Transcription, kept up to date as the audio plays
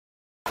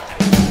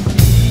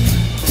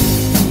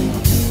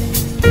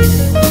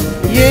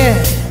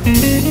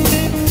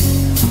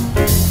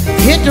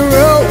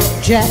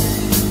Jack.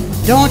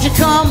 Don't you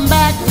come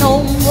back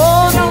no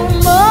more, no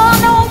more,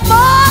 no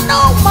more,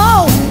 no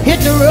more.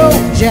 Hit the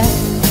road, Jack.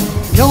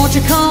 Don't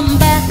you come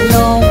back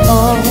no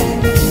more.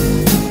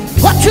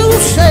 What you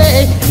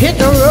say? Hit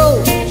the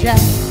road, Jack.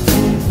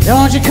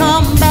 Don't you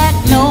come back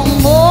no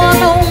more,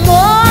 no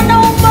more,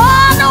 no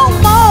more, no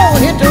more.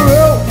 Hit the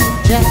road,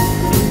 Jack.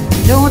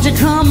 Don't you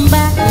come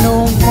back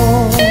no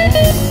more.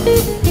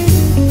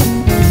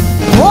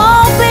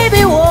 Oh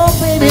baby,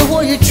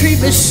 will you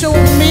treat me so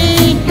mean?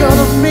 You're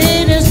the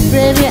meanest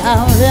baby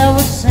I've ever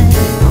seen.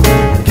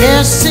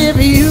 Guess if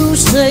you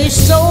say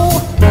so,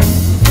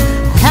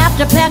 I have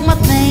to pack my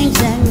things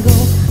and go.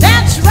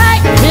 That's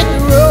right, hit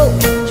the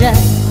road, Jack.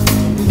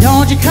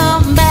 Don't you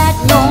come back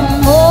no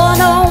more,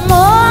 no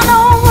more,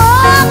 no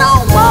more,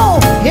 no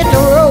more. Hit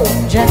the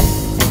road, Jack.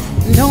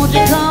 Don't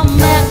you come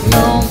back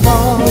no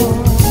more.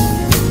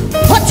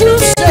 What you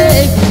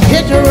say?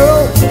 Hit the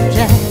road,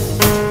 Jack.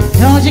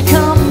 Don't you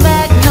come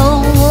back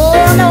no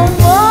more, no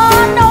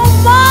more, no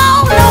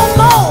more, no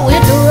more.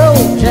 Hit the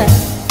road, Jack.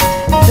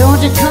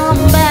 Don't you come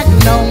back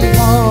no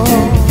more.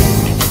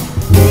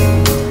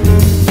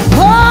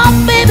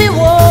 Oh baby,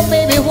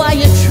 why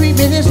you treat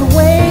me this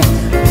way?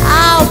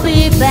 I'll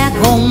be back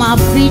on my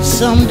feet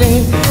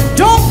someday.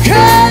 Don't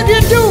care if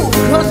you do,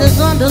 cause it's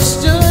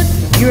understood.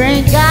 You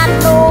ain't got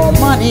no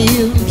money,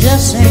 you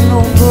just ain't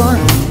no good.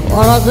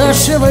 Well, I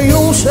guess if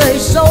you say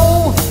so,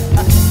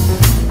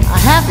 I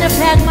have to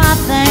pack my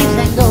things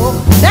and go.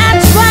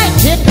 That's right,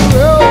 hit the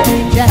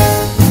road, Jack.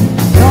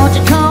 Don't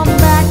you come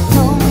back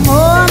no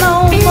more,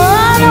 no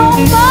more, no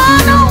more,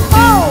 no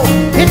more.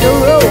 Hit the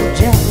road,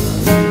 Jack.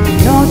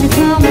 Don't you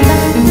come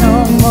back no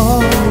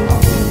more.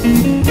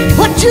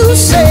 What you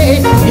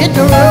say? Hit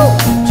the road,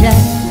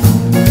 Jack.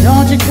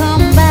 Don't you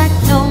come back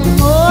no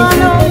more,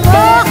 no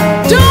more.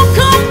 Don't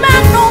come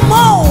back no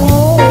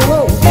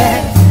more,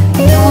 Jack.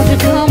 Don't you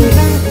come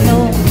back no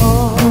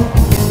more.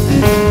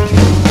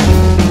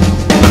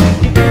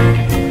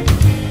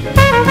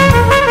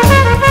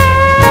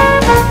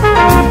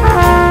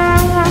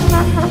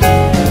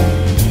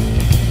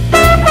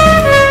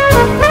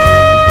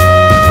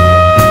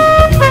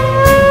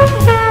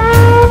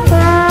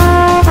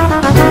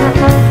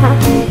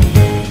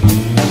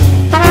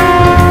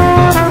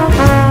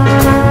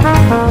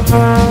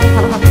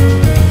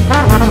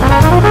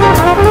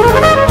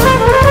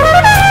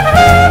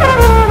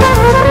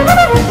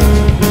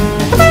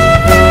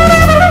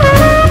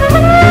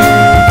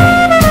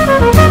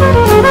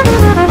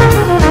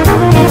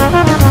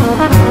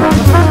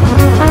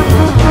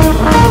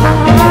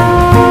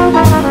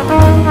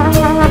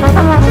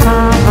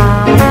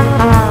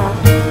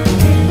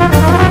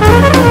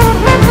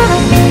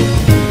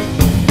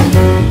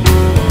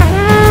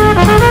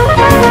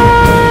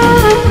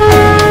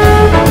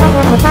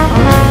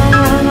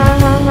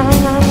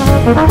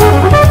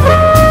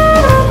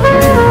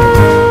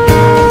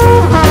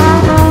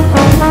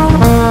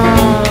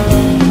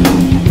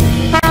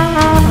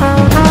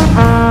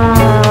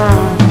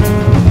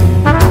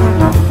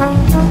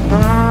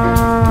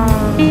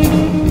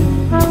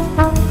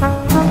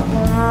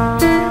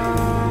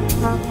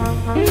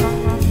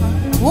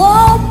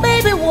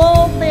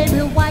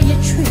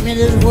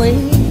 This way,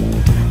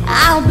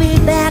 I'll be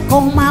back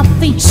on my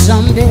feet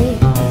someday.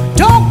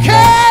 Don't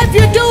care if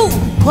you do,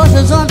 cause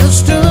it's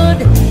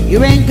understood.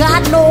 You ain't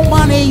got no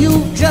money,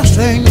 you just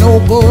ain't no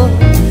good.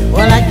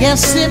 Well, I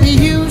guess if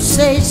you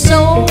say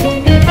so,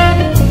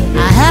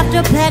 I have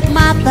to pack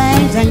my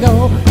things and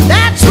go.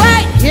 That's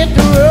right, hit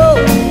the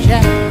road,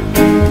 Jack.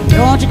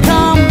 Don't you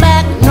come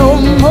back no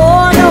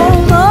more, no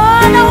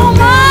more, no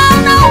more,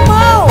 no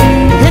more.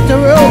 Hit the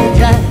road,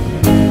 Jack.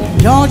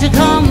 Don't you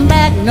come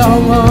back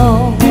no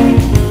more.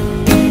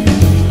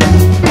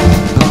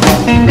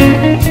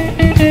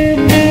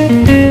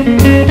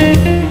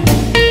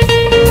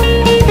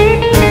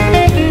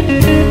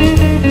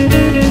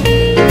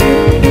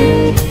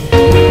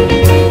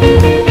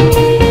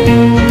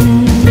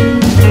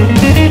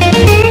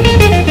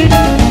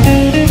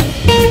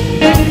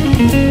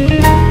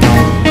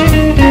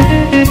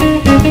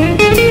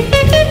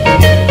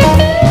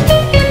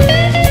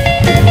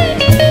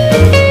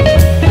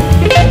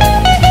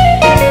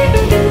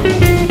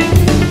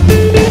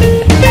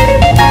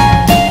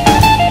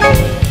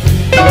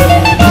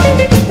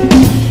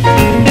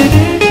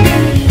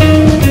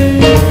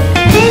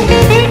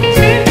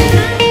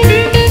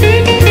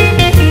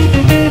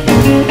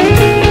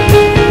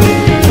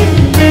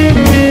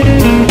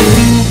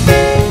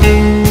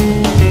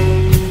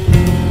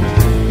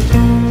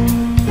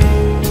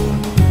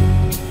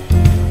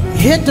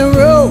 Hit the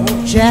road,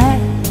 Jack.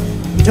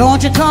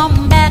 Don't you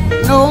come back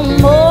no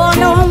more,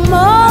 no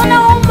more,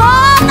 no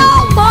more, no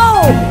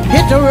more.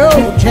 Hit the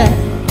road, Jack.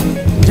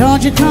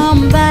 Don't you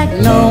come back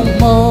no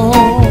more.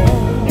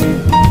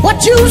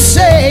 What you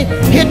say?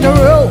 Hit the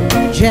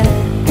road, Jack.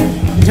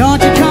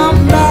 Don't you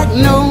come back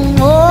no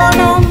more,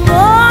 no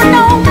more,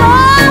 no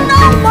more,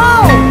 no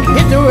more.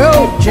 Hit the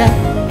road, Jack.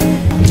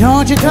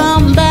 Don't you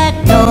come back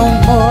no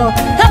more.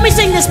 Help me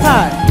sing this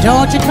part.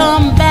 Don't you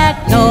come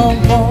back no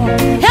more.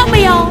 Help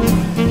me on.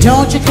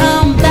 Don't you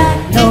come back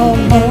no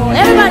more.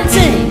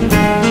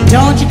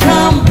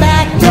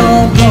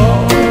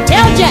 more.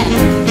 Tell Jack,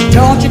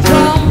 don't you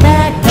come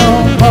back no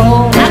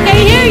more. I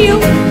can't hear you.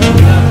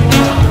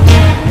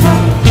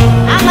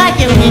 I like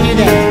it when you do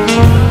that.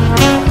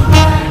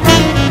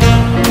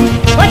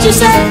 What you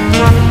say?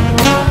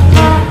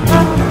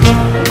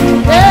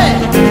 Hey,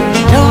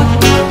 don't.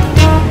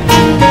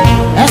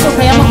 That's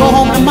okay, I'm gonna go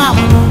home to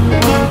mama.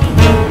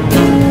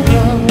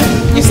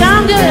 You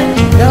sound good.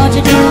 Don't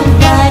you come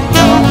back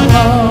no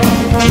more.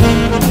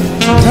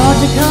 Don't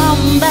you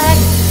come back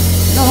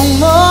no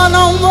more,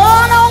 no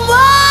more, no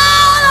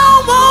more, no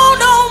more,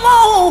 no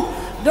more.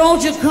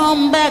 Don't you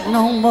come back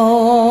no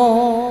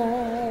more.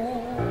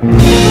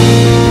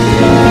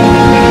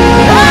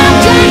 Oh,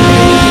 Jack,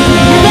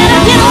 you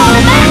better get on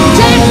back,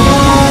 Jack.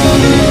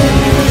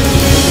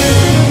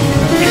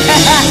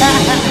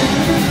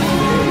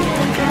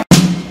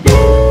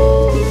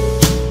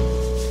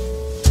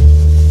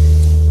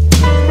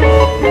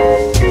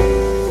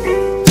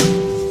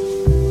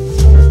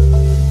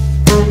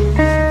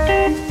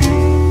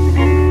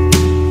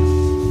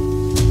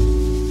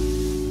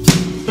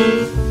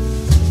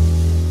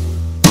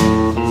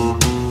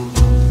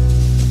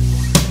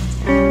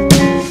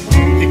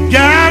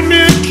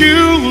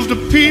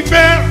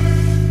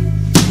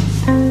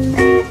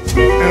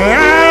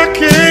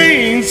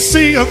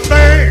 A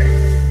thing.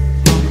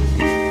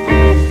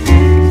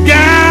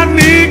 Got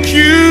me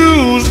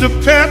accused of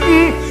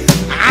petting.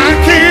 I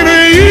can't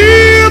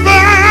even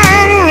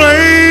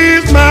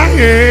raise my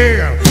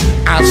head.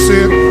 I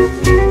said,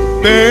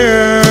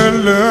 bad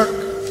luck.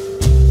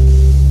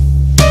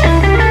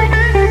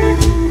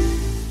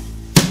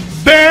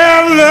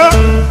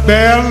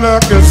 Bad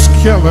luck is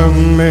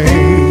killing me.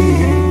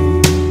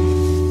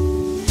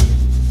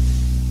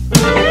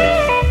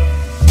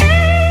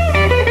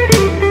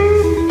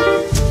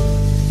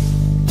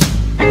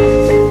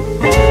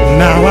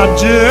 Now I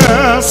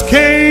just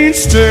can't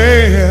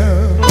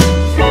stand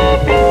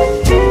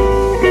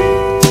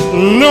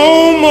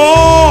no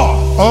more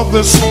of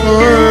this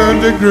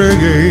third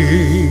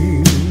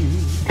degree.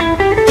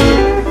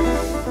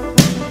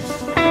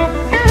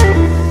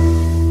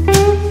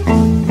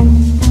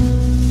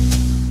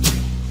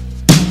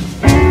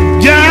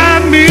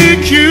 Got me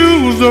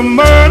accused of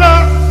murder.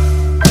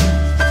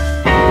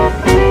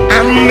 I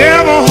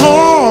never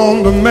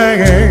harmed a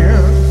man.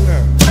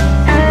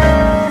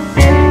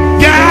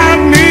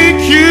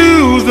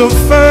 The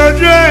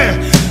surgery,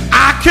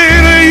 I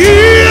can't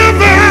even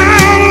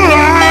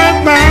write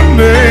my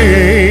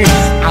name.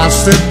 I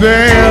said,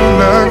 bad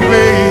luck,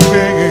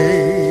 baby.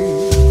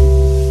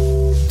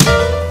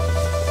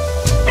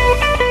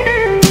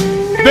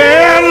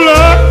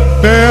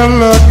 Bad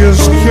luck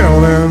is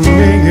killing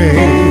me.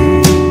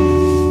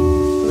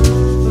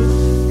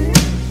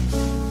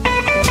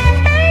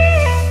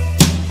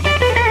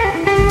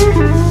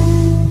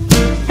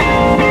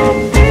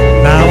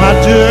 Now I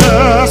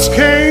just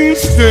can't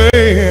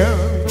stand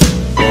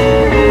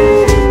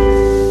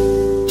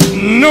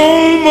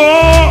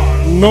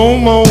no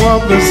more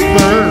of this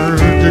third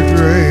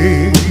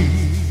degree.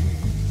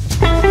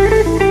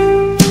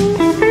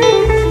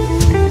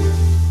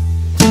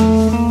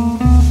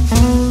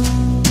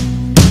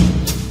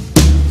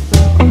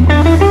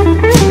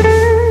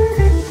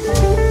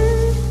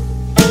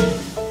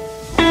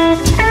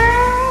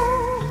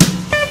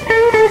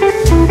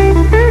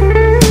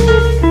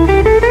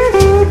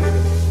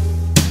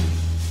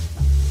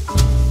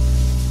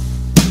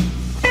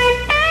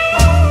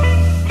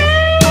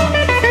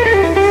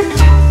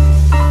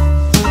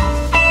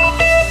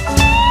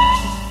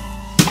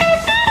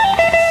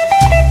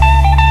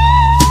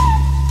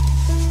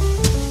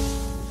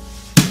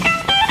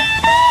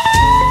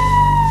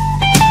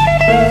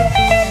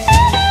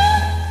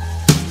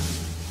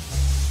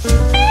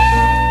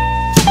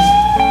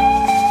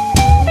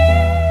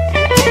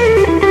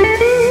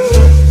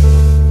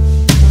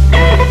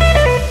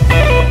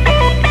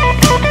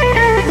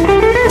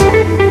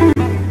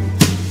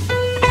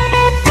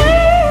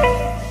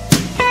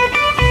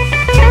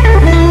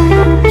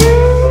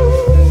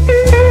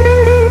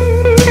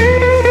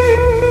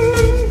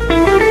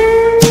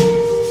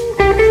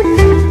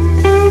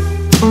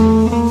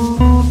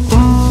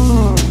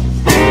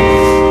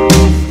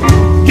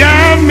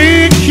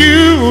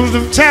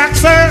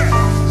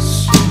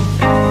 Texas,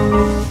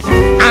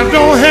 I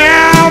don't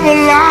have a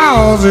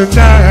lousy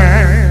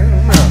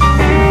dime.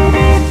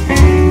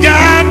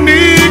 Got me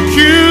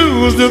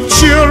accused of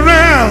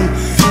children,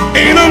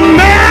 ain't a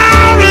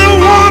marry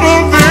one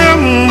of them.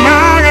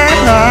 My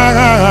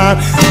God,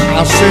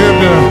 I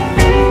said,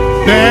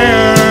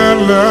 bad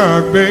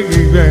luck,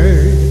 baby.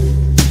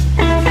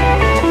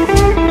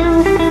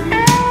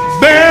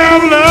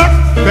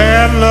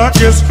 Bad luck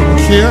is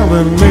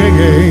killing me.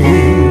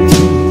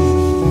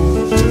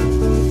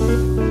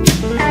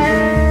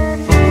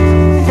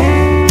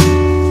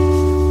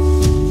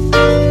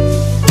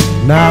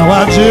 Now I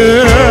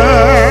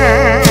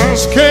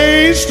just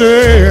can't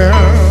stand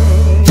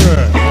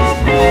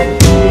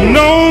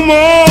no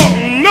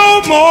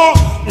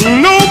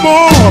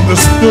more of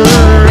this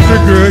third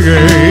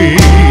degree.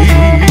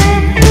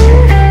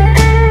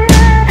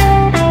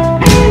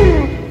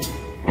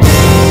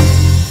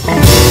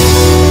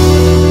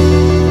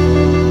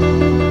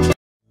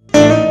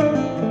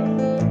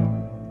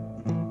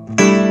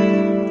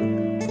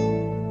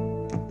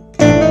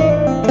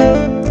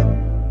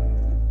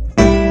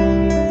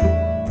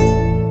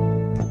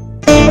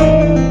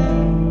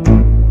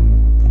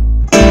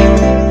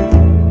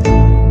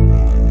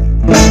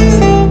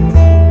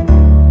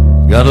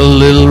 a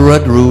little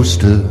red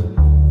rooster,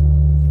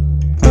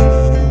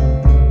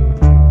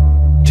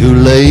 too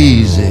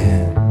lazy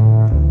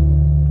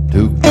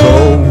to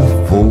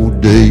crow for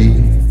day.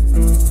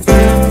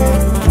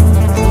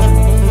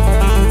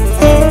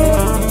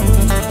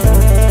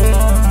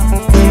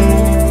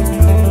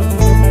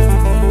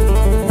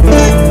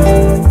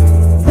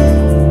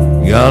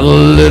 Got a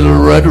little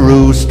red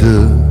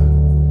rooster,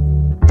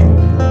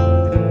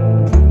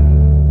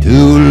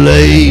 too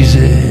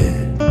lazy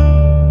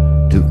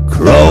to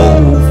crow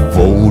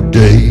for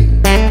day.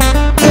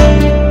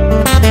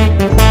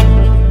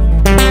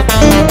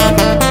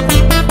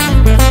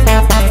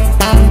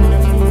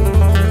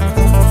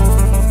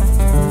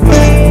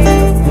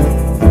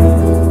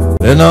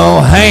 There's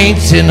no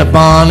Hanks in the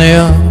barn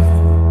here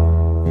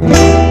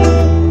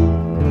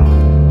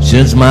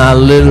since my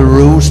little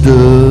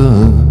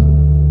rooster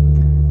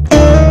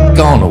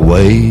gone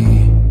away.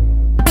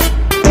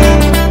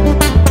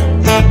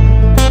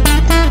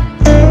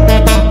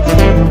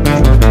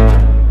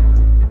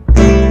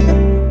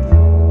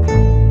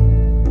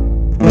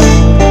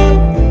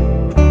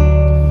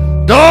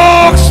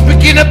 Dogs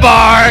begin to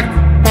bark,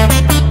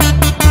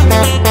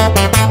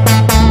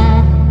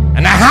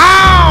 and the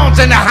hounds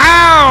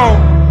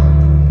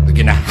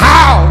begin to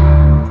howl.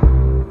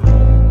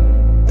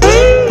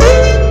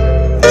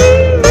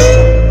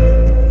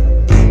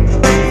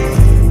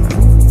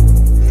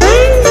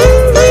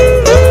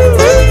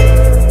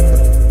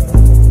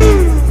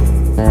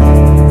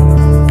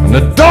 And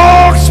the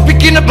dogs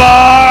begin to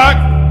bark,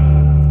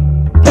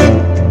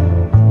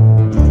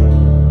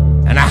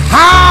 and the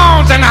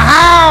hounds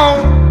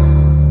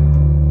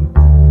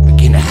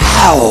begin to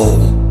howl.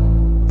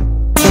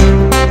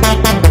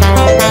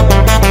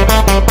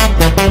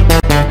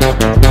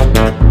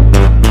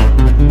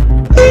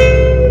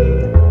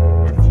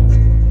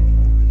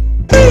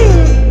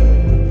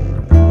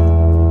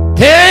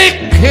 Take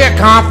care,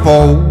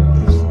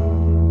 folks,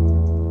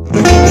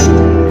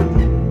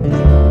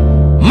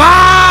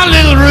 my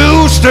little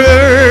roosters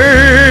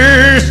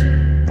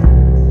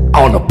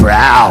on the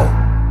prowl.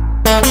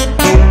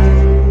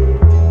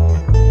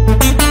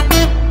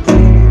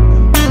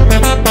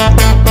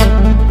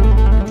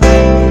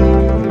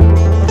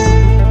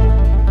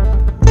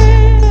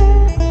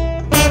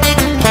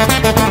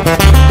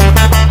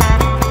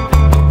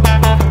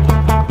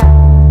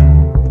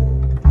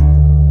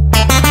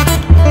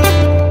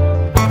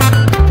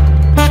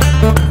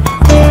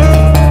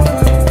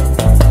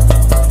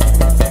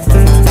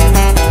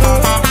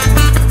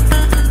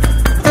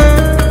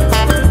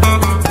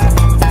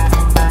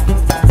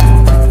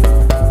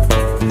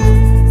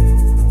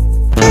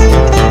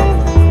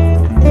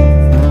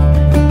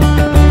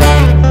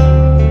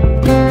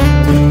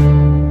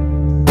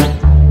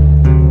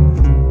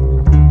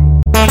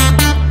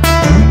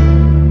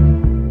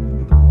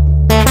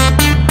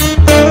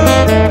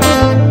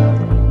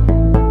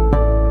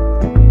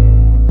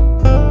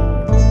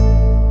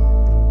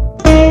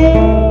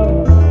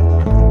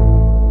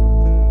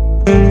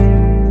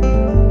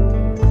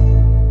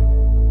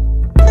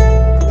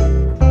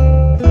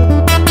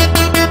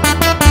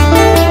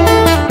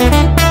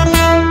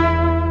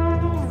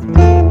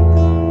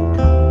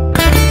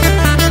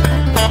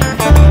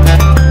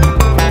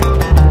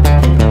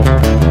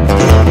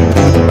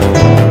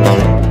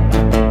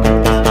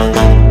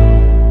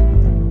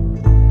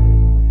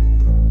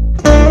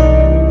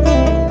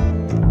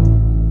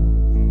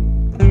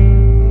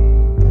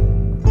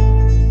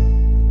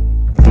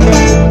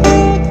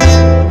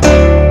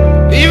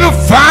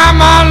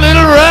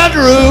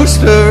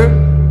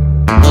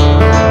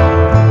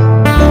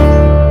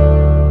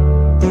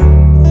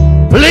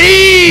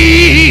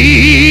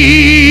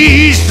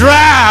 Please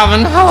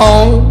driving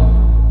home.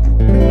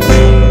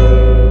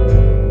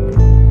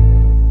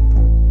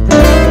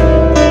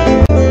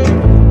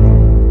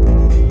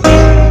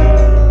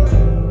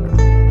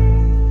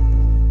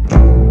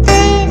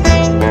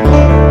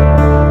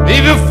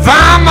 If you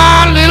find my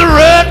little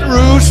red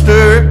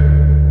rooster,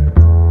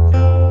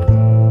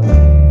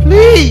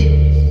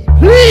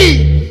 please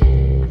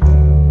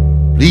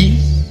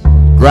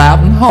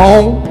driving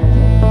home.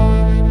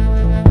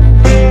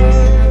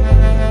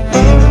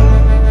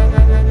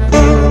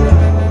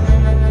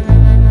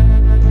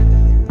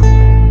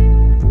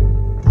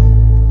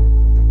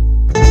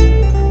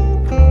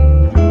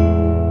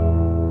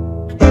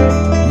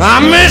 I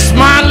miss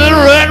my little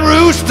red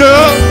rooster.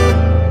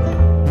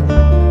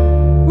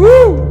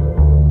 Woo!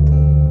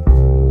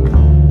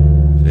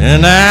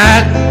 And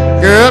that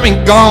girl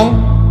been gone.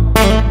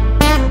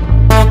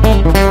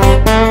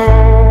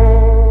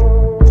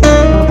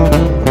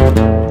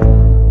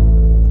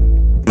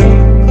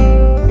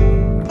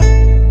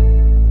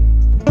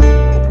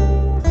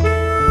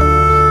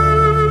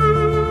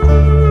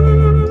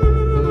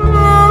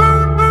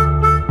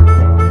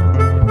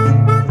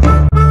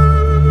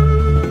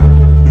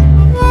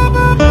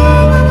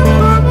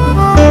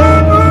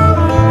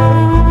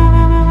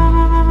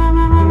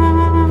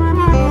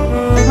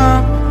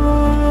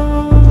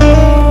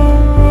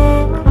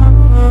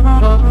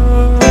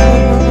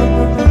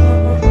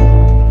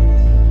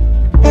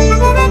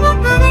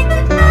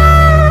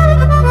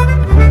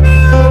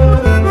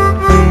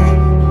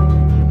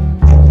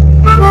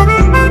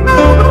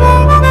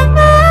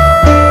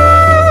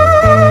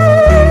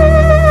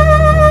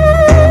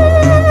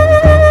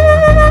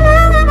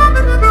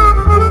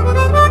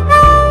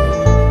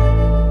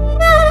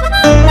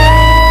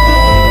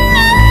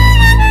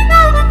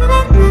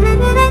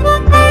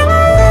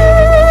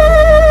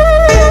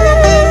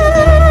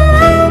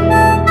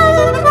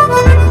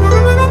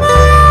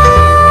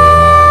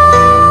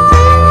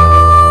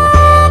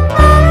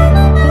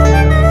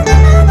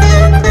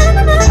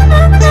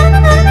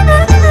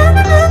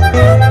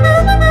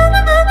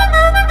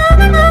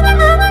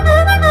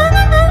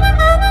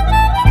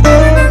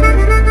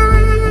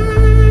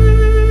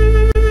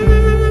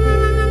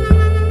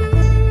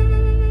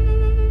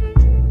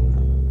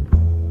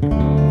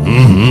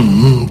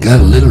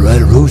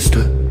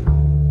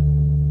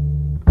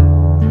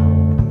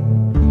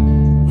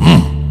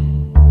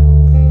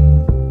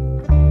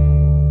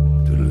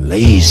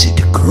 lazy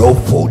to grow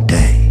for a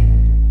day.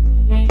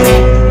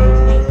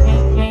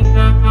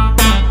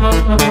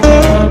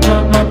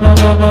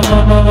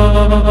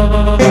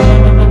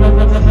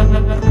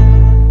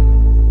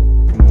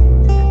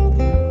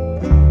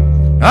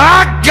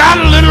 I got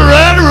a little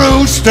red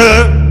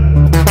rooster.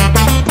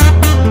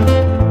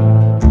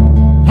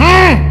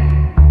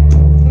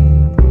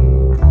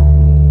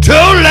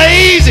 Too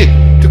lazy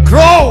to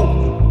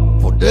crow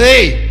for a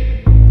day.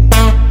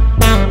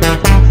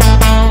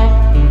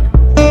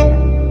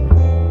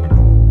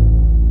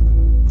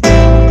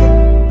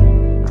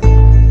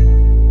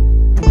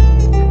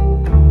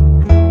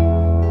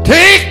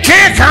 Take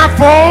care, kind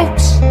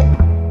folks.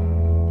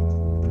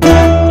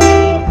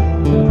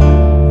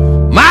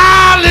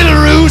 My little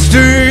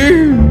rooster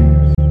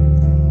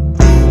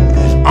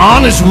is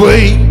on his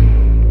way.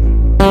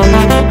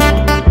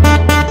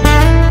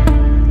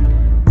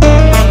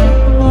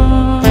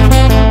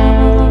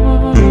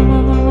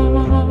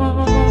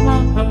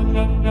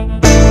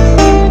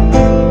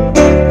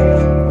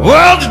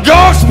 Well, the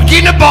dogs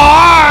begin to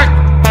bark.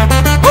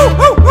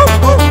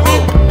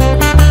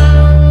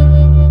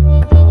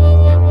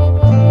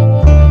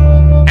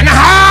 And the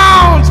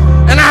hounds,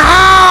 and the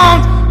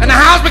hounds, and the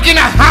hounds begin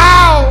to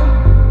howl.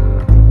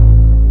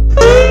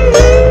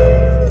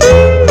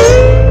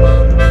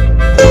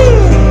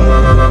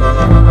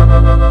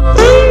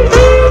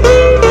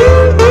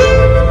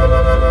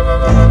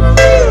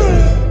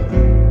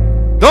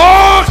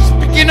 Dogs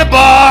begin to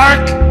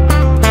bark.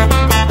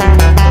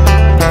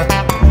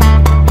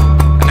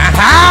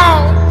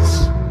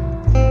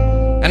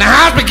 And the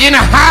hounds begin to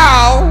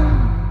howl.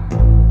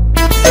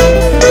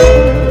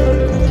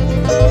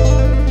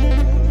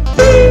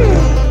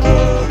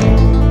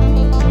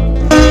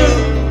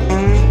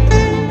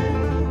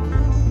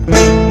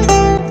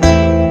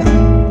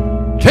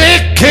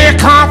 Take care,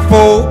 kind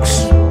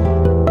folks.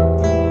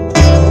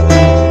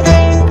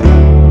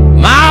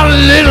 My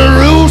little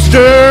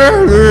rooster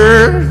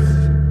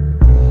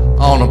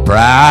on a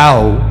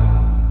prowl.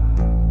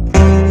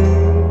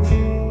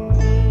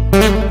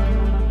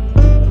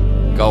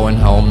 Going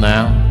home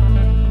now.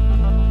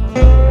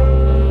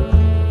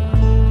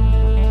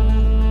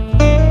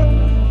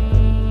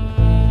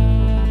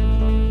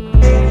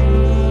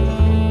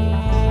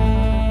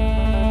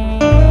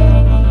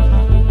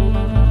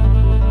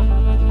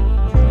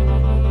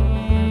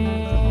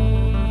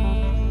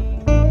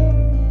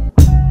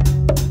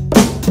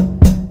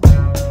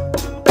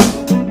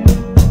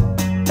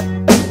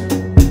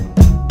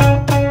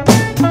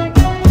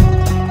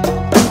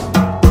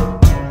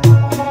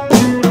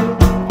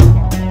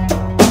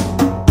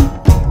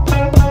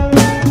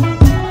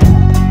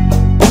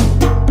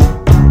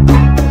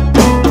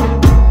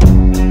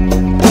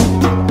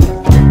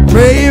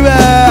 Baby,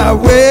 I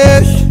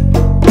wish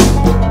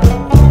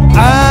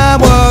I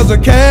was a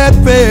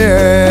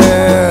catfish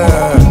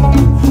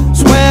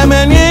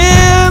swimming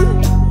in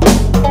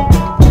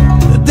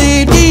the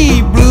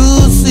deep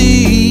blue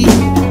sea.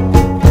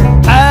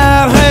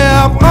 I'd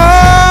have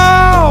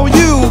all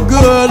you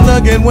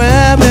good-looking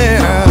women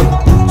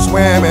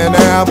swimming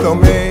after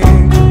me,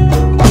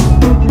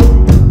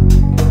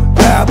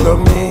 after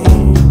me.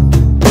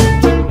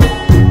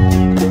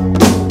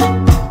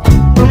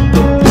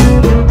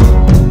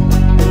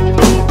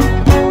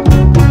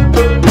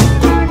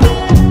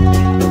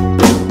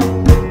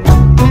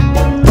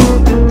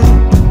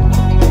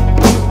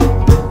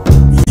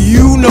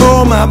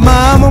 My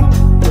mama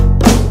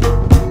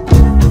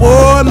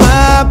or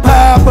my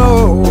papa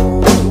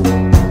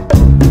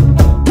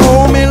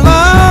told me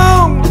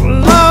long,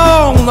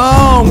 long,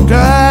 long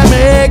time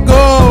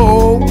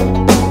ago,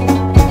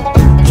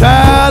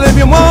 child, if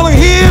you wanna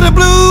hear the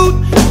blues,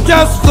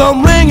 just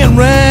some ringing,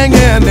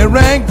 ringing, they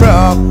ring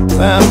from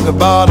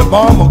Zanzibar to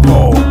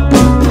Bamako,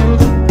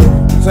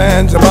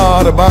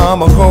 Zanzibar to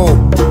Bamako,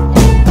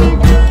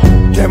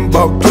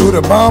 Timbuktu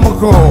to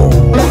Bamako,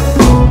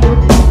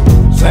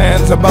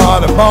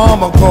 Zanzibar to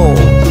Bamako.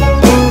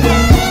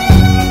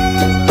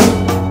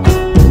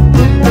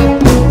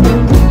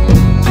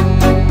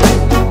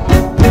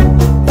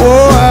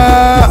 Oh,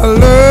 I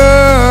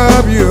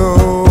love you.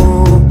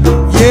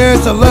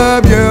 Yes, I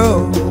love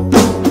you.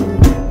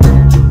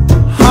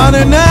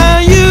 Honey, now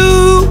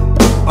you,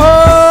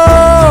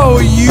 oh,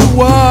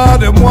 you are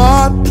the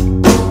one.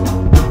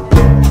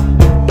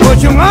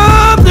 Put your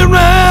arms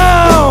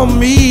around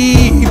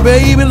me,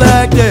 baby,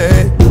 like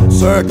that.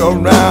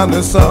 Circle around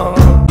the sun.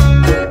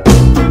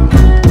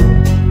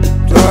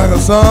 Like a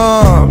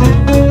song.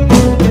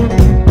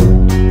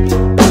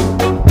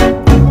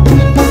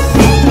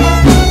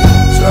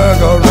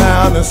 Circle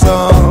around the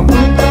sun.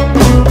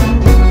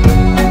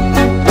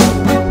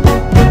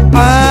 I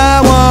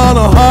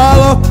wanna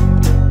holler,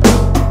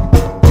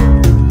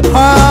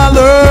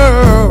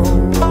 holler.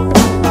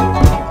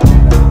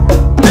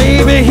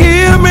 Baby,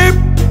 hear me.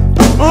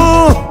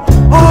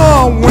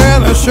 When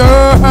I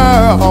sure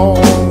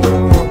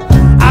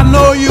I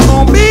know you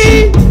gon'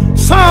 be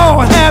so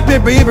happy,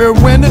 baby,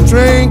 when the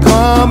train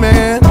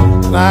comin'.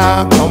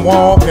 Now I'm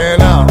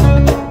walking out,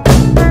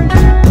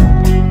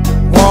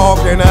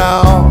 walking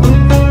out.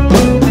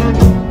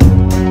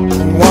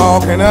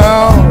 walking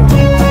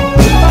out.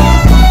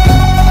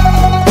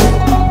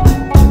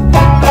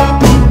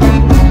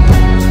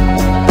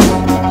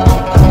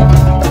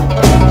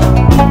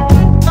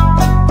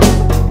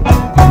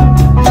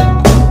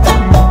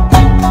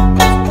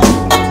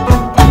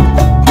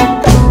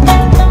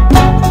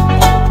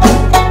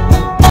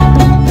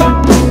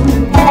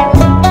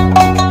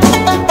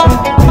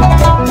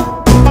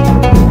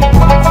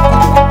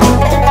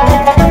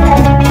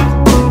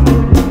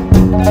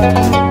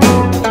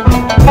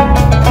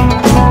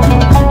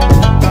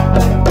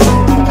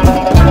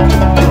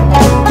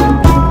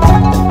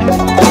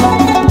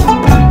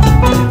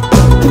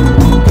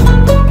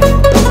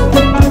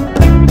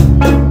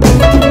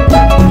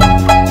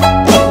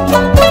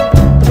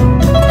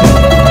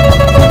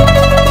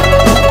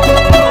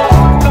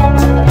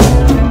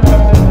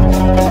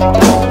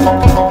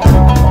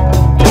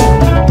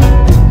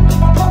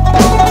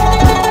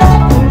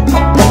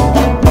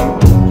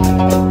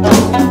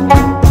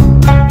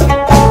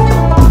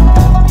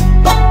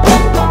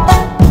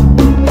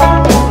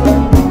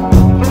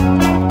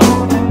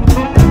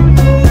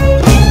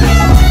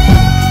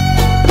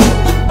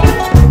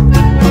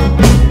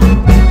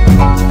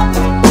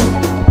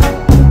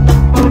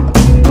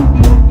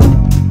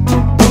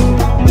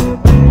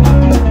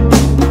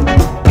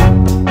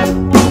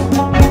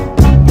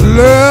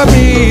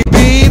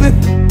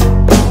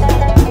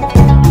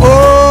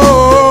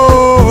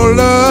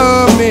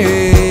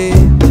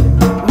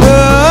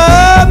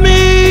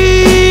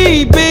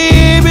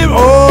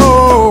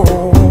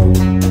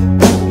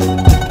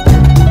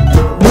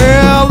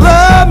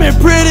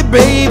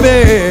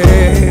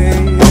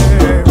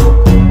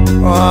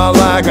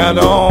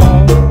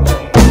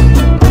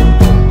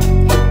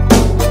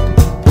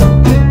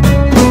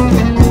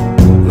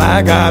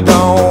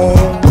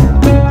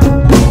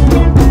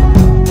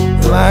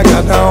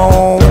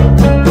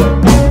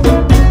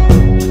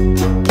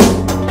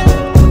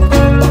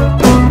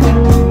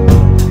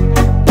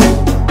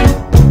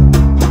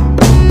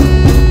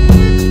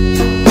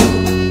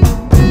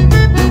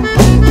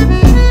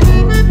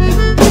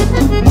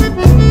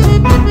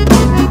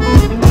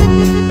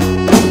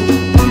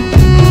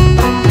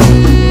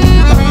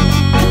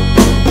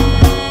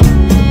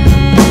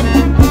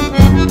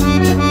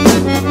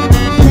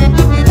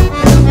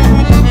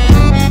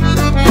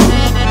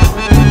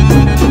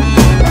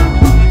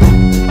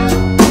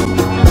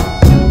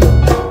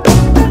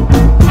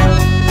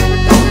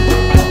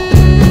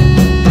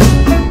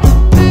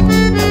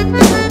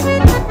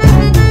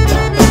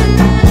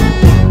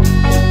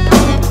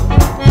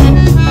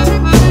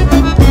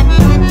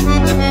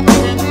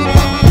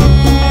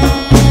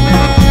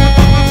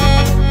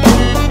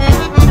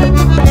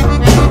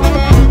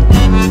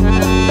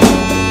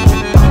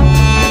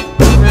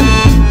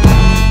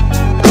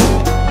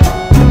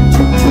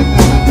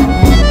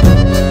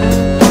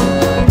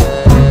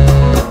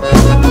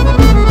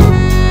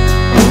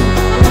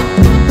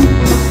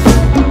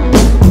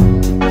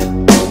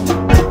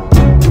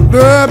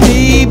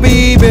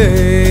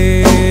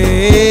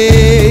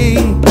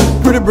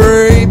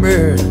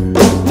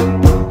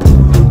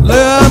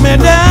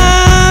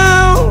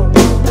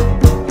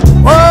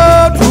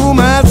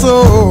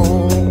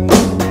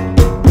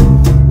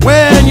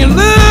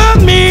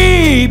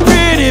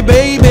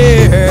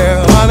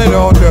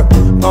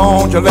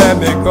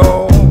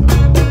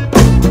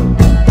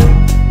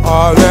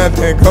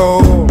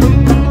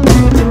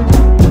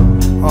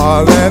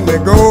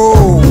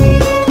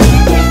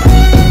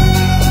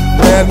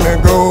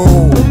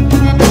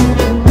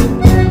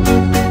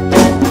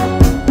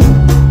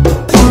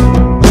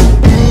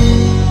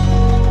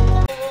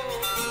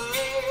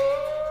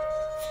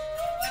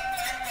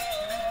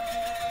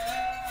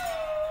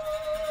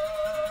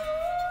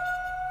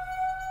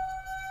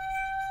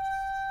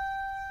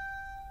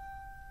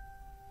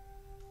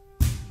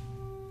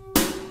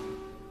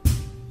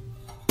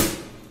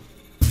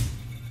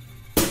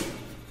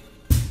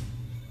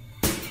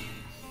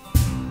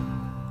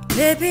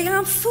 Maybe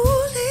I'm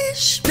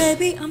foolish,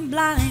 maybe I'm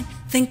blind,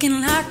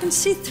 thinking I can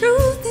see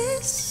through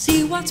this,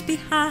 see what's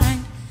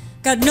behind.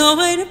 Got no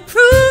way to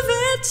prove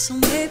it, so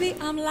maybe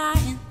I'm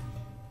lying.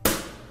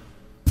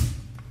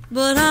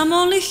 But I'm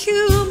only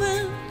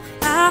human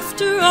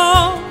after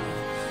all.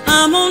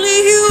 I'm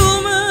only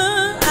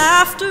human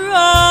after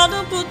all.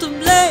 Don't put the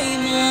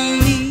blame on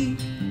me.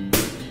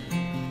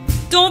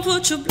 Don't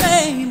put your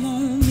blame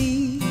on me.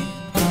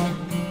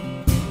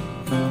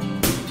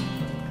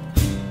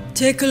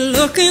 Take a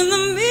look in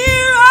the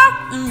mirror,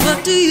 and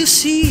what do you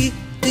see?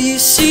 Do you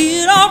see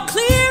it all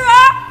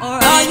clearer,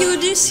 or are you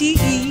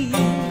deceived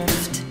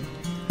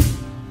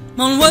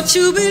on what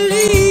you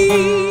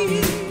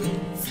believe?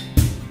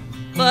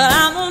 But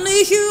I'm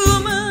only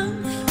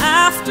human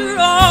after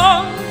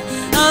all.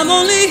 I'm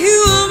only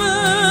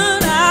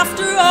human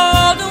after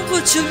all. Don't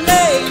put your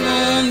blame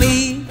on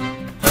me.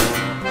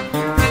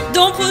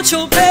 Don't put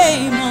your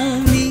blame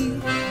on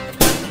me.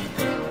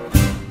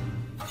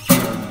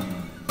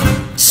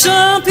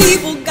 Some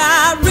people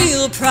got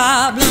real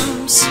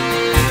problems.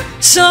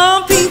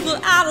 Some people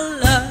out of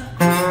luck.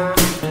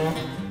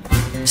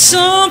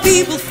 Some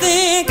people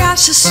think I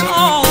should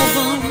solve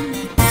them,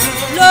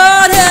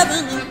 Lord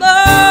heaven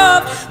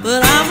above, but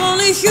I'm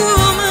only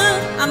human,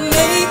 I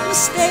make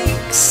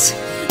mistakes.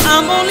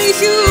 I'm only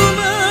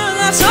human,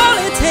 that's all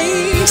it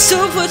takes. So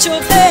put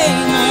your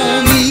blame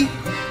on me.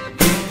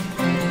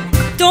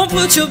 Don't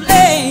put your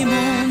blame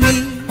on me.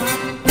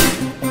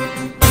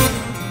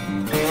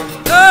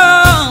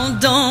 Oh,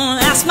 don't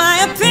ask my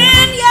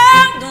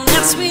opinion, don't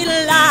ask me to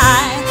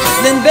lie,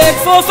 then beg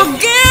for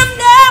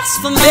forgiveness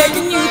for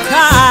making you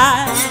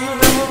cry,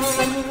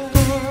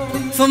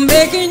 for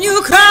making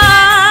you cry.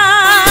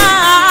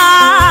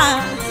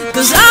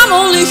 'Cause I'm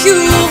only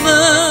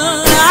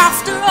human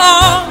after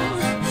all,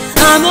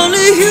 I'm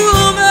only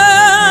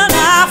human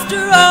after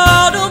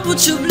all. Don't put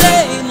your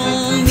blame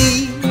on me.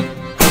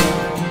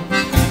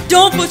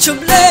 Don't put your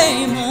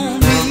blame on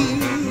me.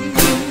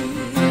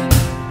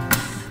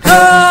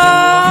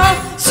 Oh,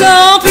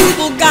 some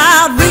people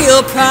got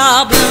real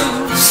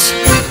problems,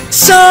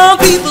 some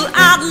people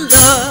out of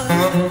luck,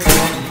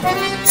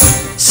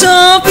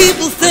 some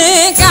people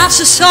think I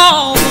should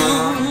solve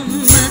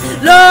them,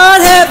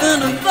 Lord heaven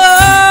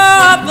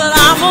above, but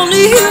I'm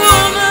only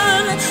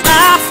human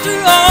after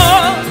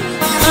all.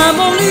 I'm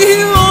only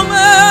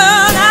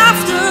human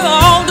after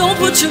all. Don't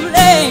put your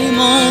blame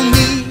on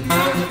me.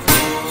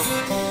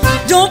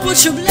 Don't put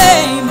your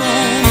blame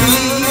on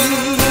me.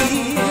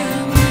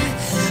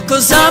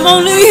 'Cause I'm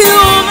only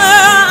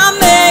human, I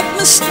make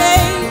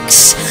mistakes.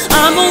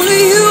 I'm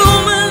only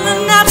human,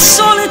 and that's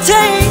all it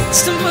takes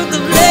to put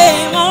the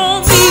blame on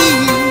me.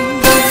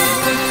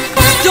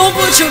 Don't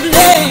put your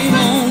blame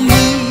on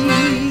me.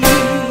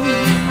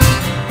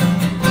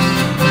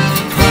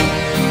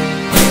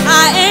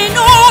 I ain't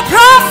no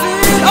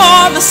prophet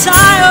or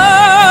Messiah.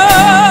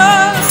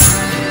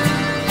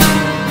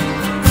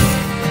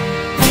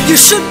 You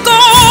should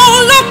go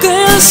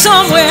looking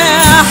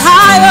somewhere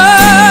higher.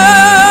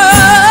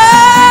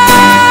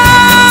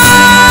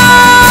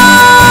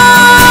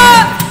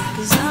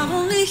 'Cause I'm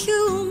only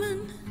human,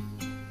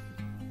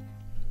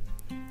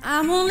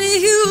 I'm only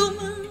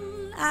human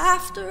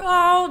after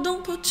all.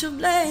 Don't put your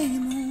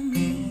blame on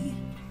me.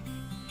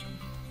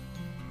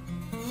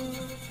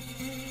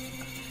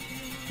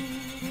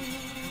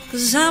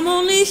 Cause I'm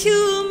only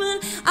human,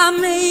 I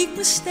make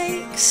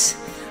mistakes.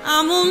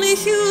 I'm only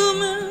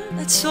human,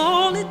 that's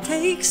all it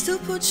takes to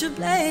put your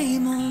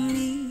blame on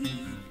me.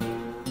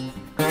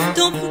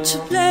 Don't put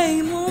your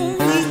blame on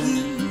me.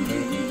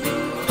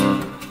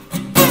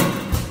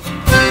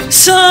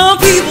 Some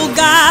people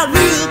got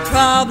real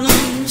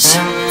problems,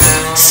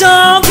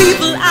 some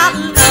people out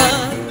of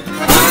love,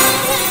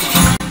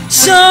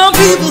 some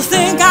people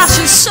think I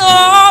should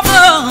solve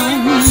them,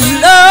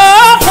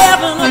 Lord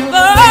heaven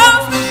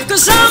above.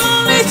 'Cause I'm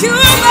only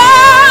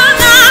human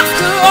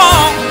after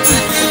all,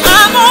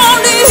 I'm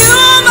only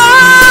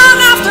human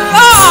after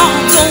all.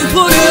 Don't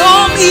put it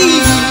on me.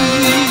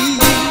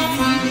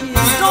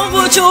 Don't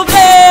put your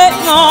blame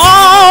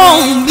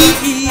on me.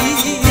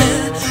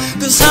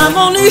 'Cause I'm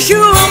only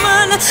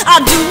human, I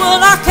do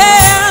what I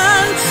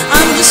can,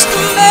 I'm just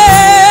a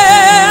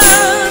man.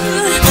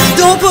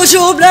 Don't put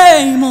your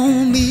blame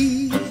on me.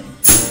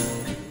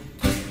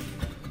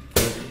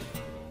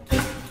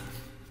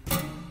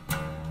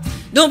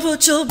 Don't put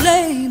your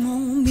blame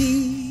on me.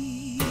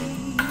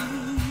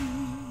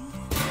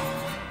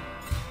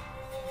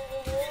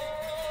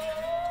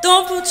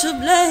 Don't put your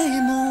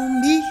blame on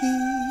me.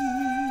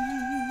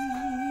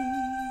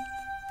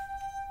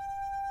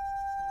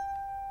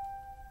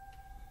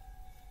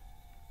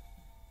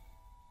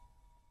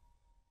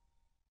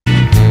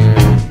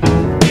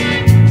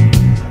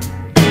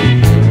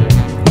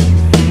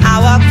 I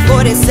walk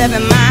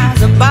 47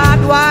 miles of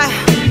barbed wire,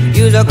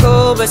 use a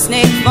cobra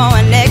snake for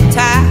a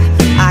necktie.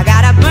 I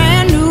got a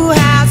brand new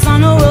house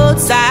on the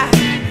roadside,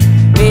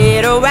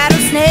 made a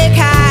rattlesnake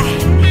high.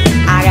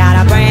 I got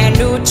a brand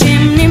new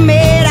chimney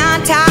made on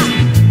top,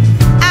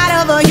 out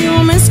of a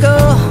human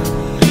skull.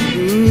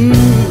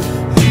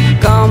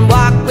 Come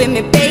walk with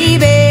me,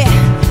 baby.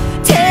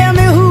 Tell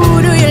me,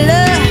 who do you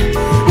love?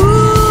 Who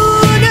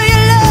do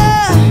you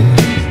love?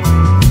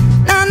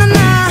 Na na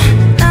na,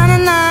 na na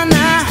na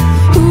na.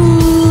 Who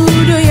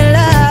do you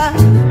love?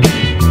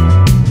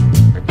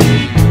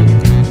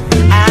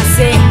 I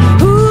say,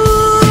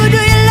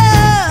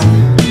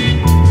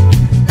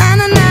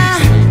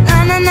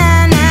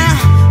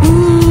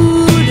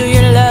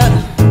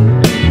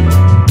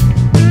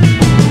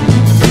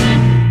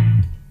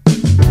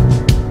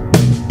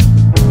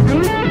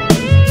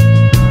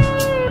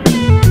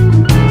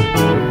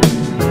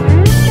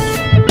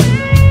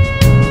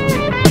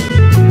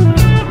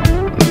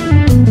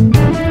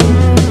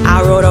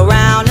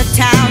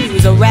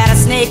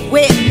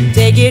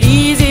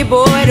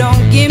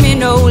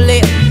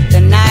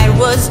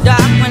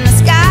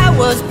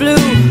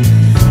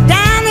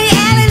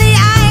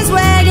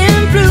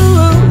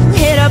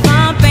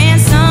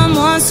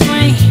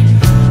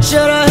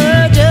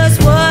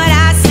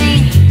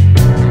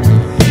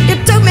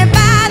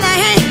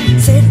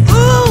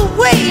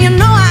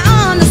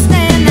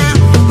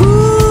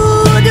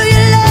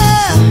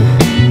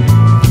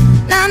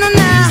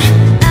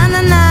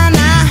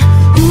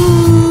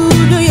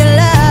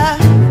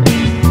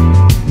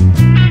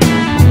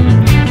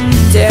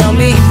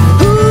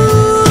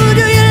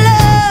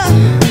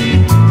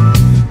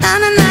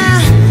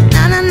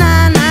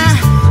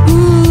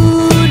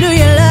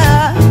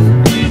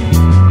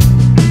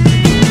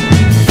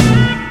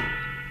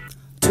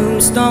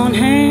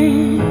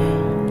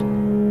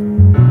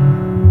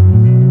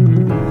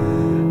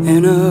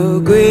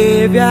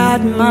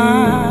 graveyard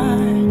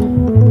mind.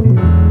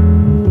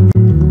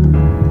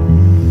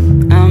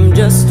 I'm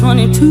just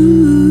 22,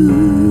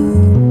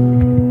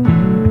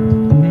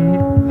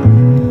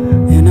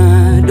 and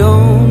I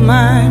don't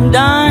mind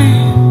dying.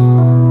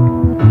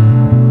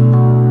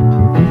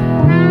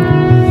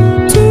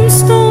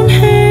 Tombstone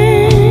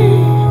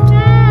hand,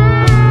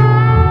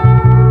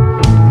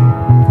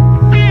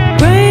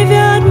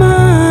 graveyard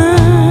mind.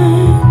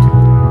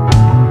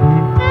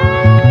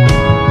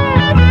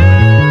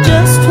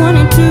 Just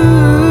 22,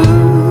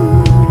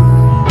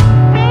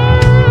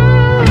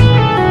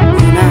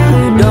 and I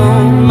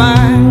don't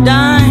mind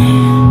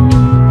dying.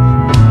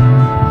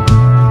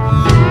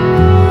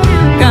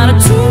 Got a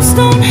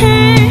tombstone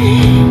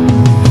hand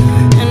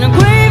and a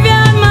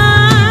graveyard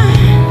mind.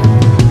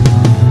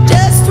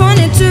 Just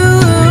 22,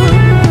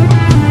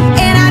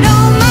 and I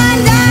don't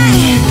mind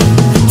dying.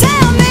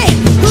 Tell me,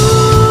 who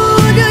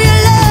do you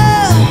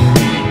love?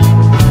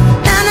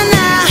 Na na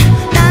na,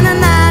 na na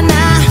na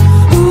na.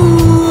 Who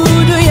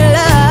do you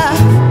love?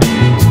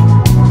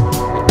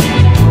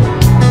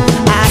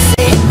 I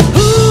say,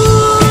 who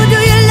do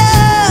you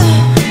love?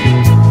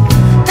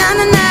 Na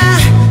na na,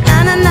 na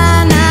na na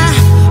na.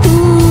 Who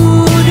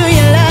do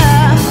you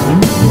love?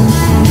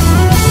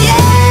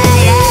 Yeah,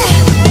 yeah.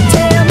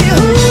 Tell me,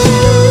 who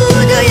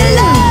do you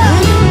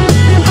love?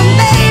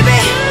 Baby,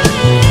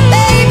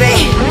 baby.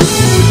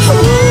 Who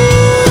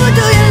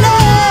do you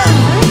love?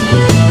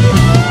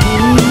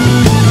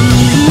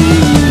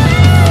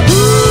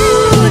 Who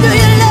do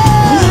you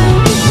love?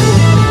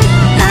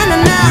 Na na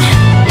na,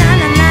 na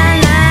na na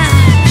na.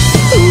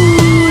 Who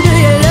do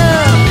you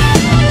love?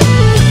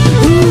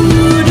 Who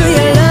do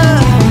you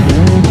love?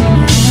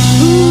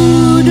 Who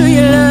do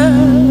you love?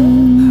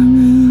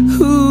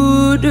 Who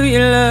do you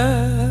love?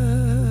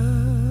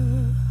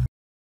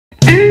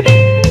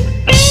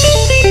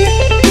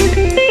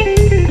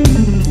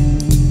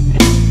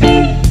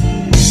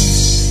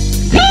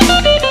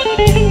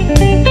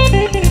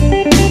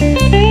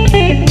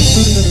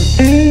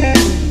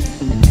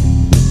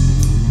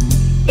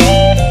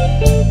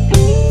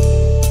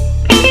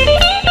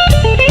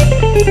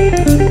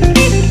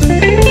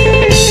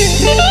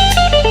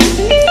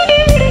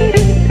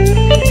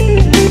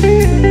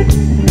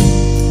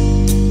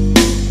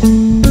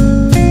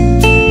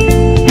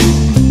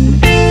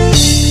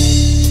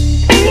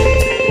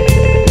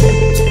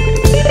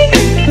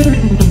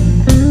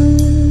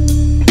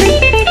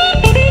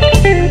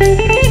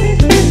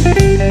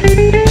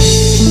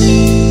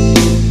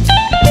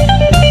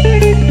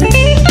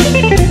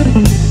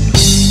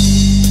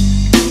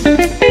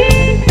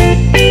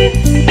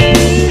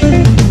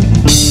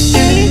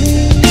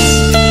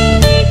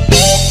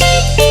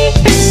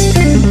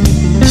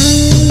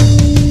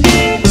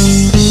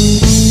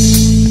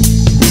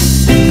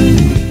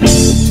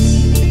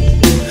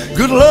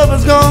 Good love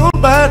is gone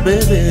bad,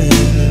 baby.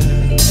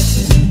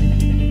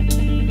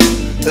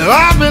 And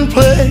I've been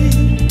played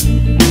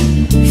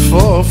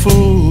for a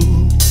fool.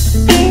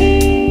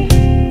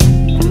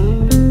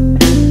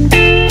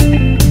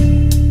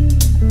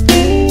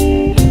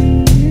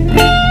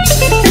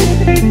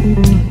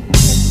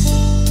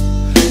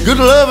 Good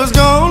love is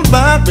gone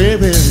bad,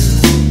 baby.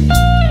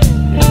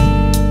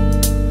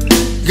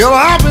 Girl,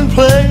 I've been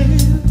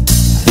played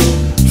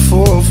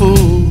for a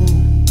fool.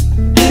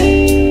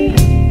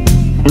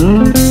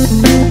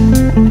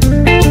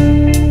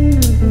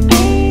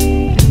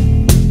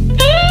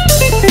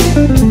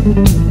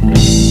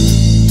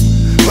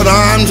 But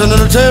I'm turning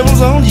the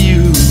tables on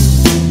you.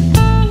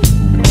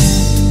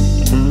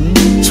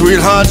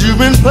 Sweetheart, you've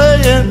been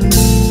playing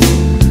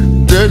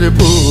dirty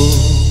pool.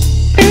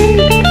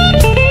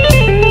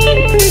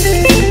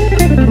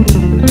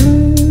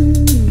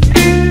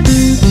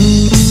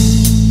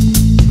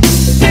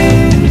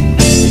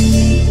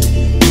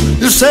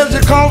 You said you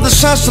called the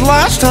shots the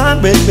last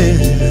time, baby,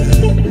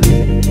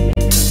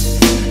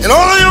 and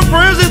all of your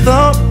friends, they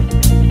thought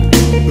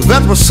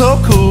that was so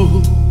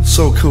cool,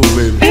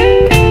 baby.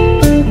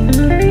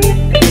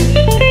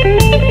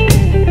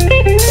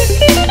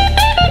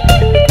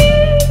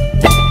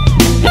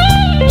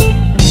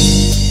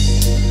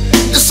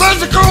 You said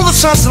you called the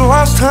shots the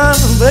last time,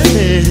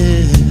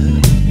 baby,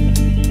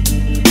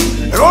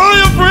 and all of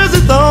your friends, they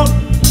thought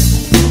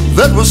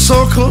that was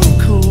so cool.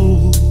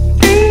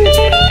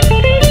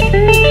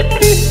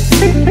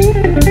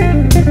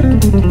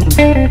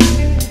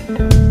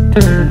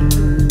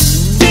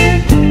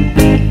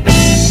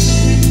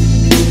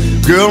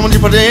 Girl, when you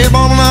put the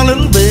A-bomb on our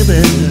little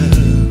baby,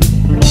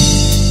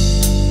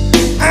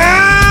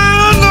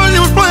 I know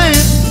you was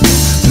playing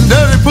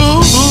dirty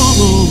pool.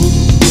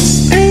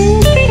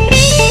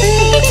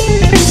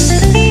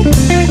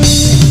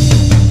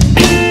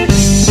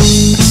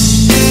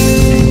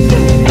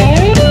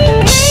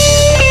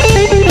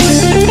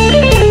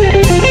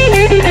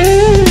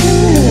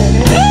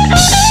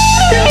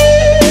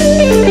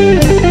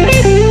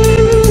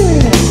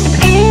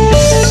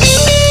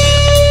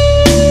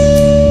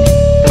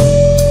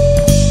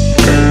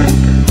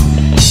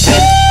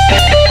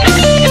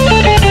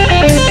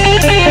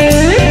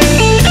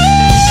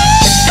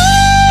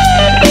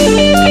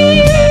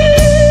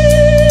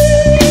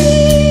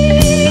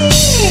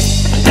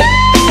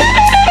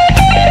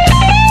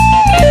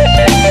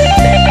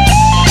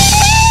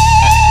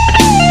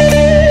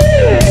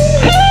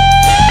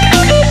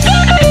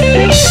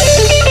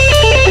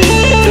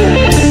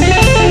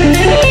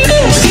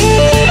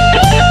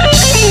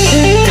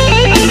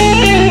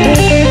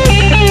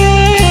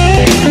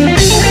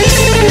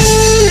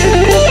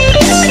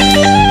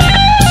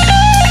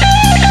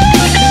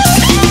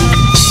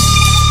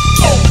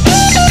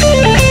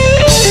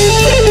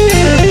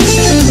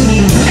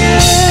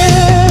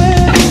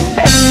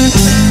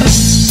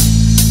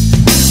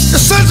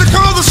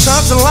 called the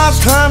shots the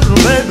last time,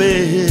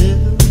 baby.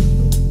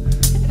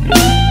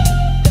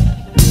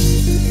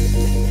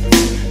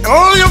 And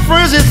all your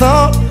friends, they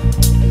thought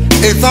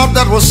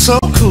that was so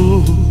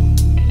cool.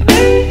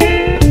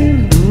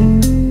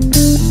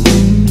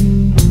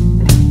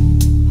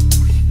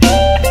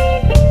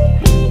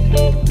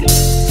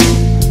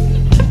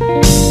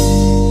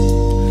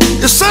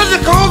 You said you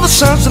called the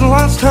shots the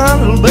last time,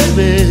 little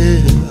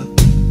baby.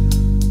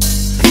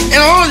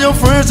 And all your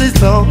friends, they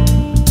thought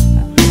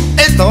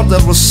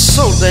that was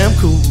so damn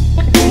cool.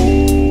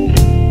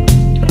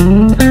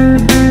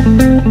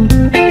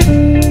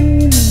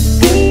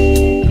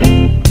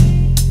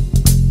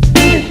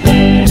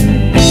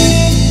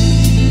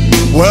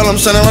 Well, I'm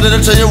sitting ready to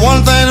tell you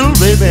one thing, little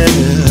baby.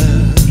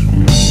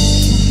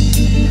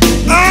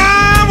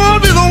 I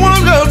won't be the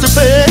one, girl, to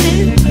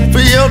pay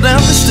for your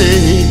damn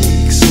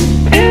mistakes.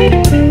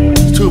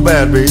 It's too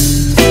bad, baby.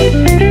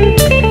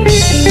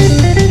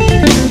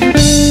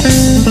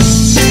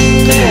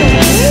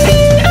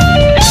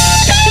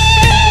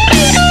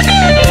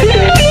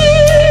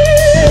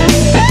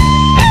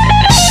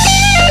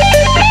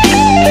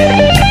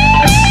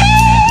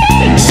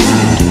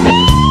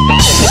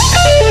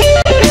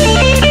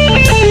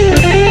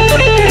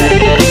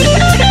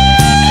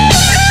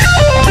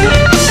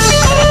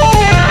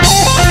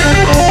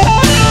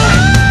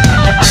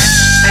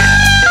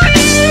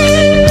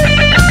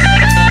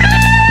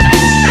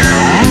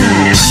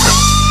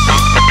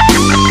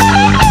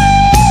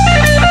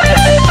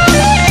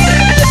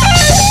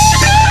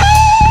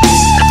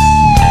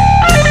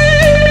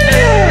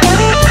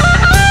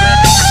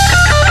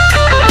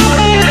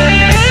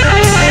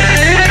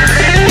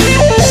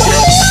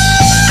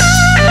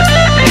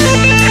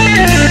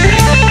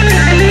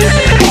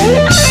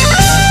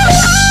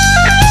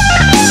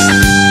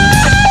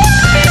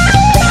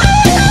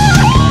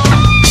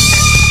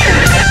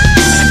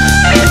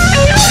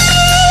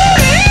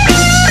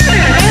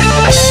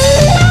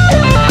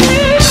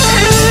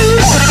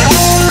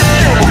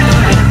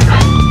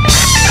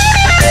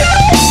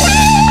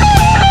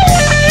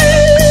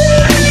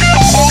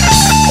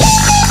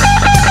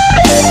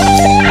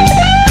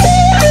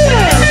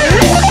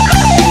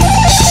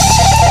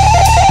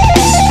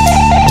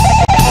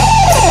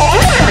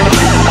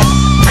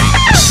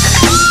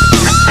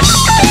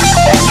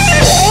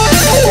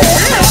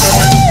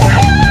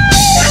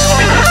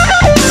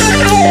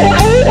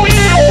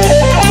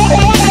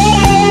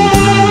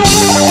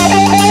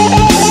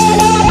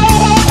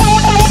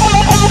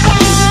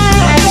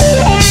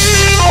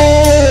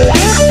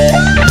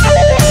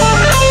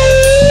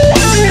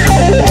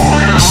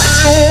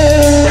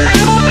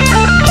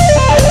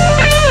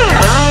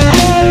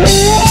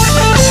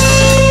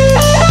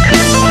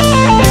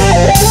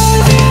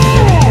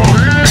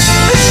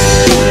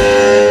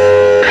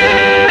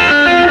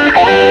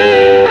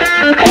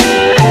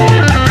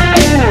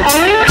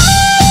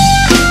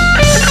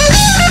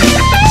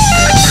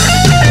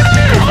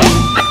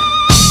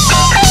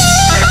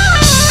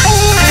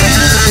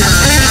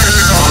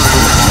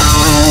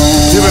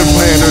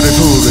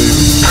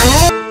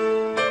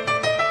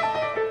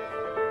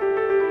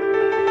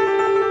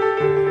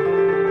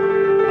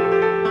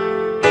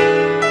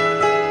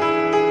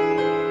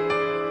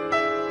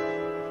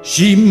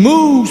 She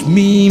moves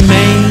me,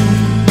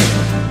 man.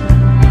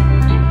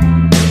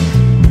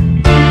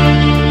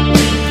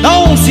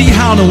 Don't see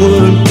how in the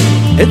world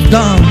it's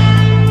done.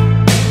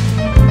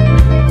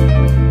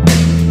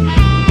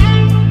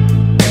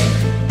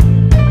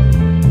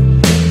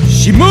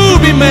 She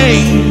moves me,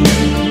 man.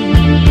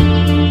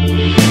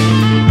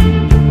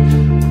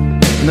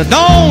 And I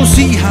don't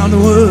see how in the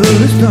world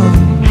it's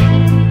done.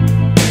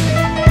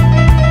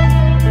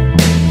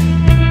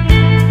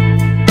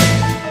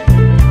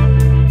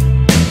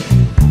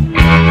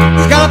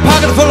 Got a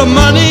pocket full of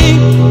money,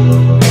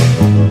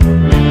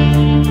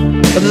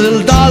 but the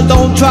little doll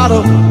don't try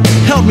to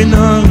help me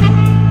none.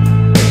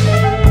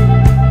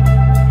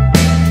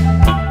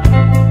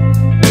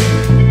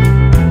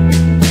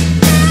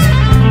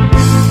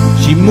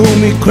 She moved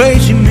me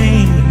crazy,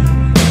 man,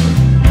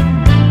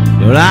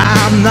 but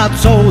I'm not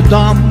so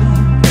dumb.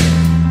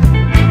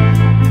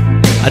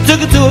 I took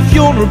her to a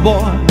funeral,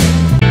 boy.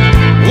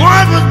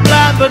 One was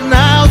blind, but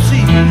now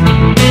see.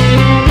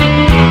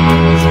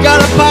 Got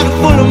a pocket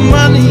full of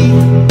money.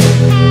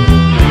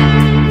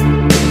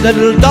 That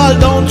little doll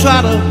don't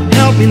try to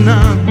help me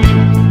none.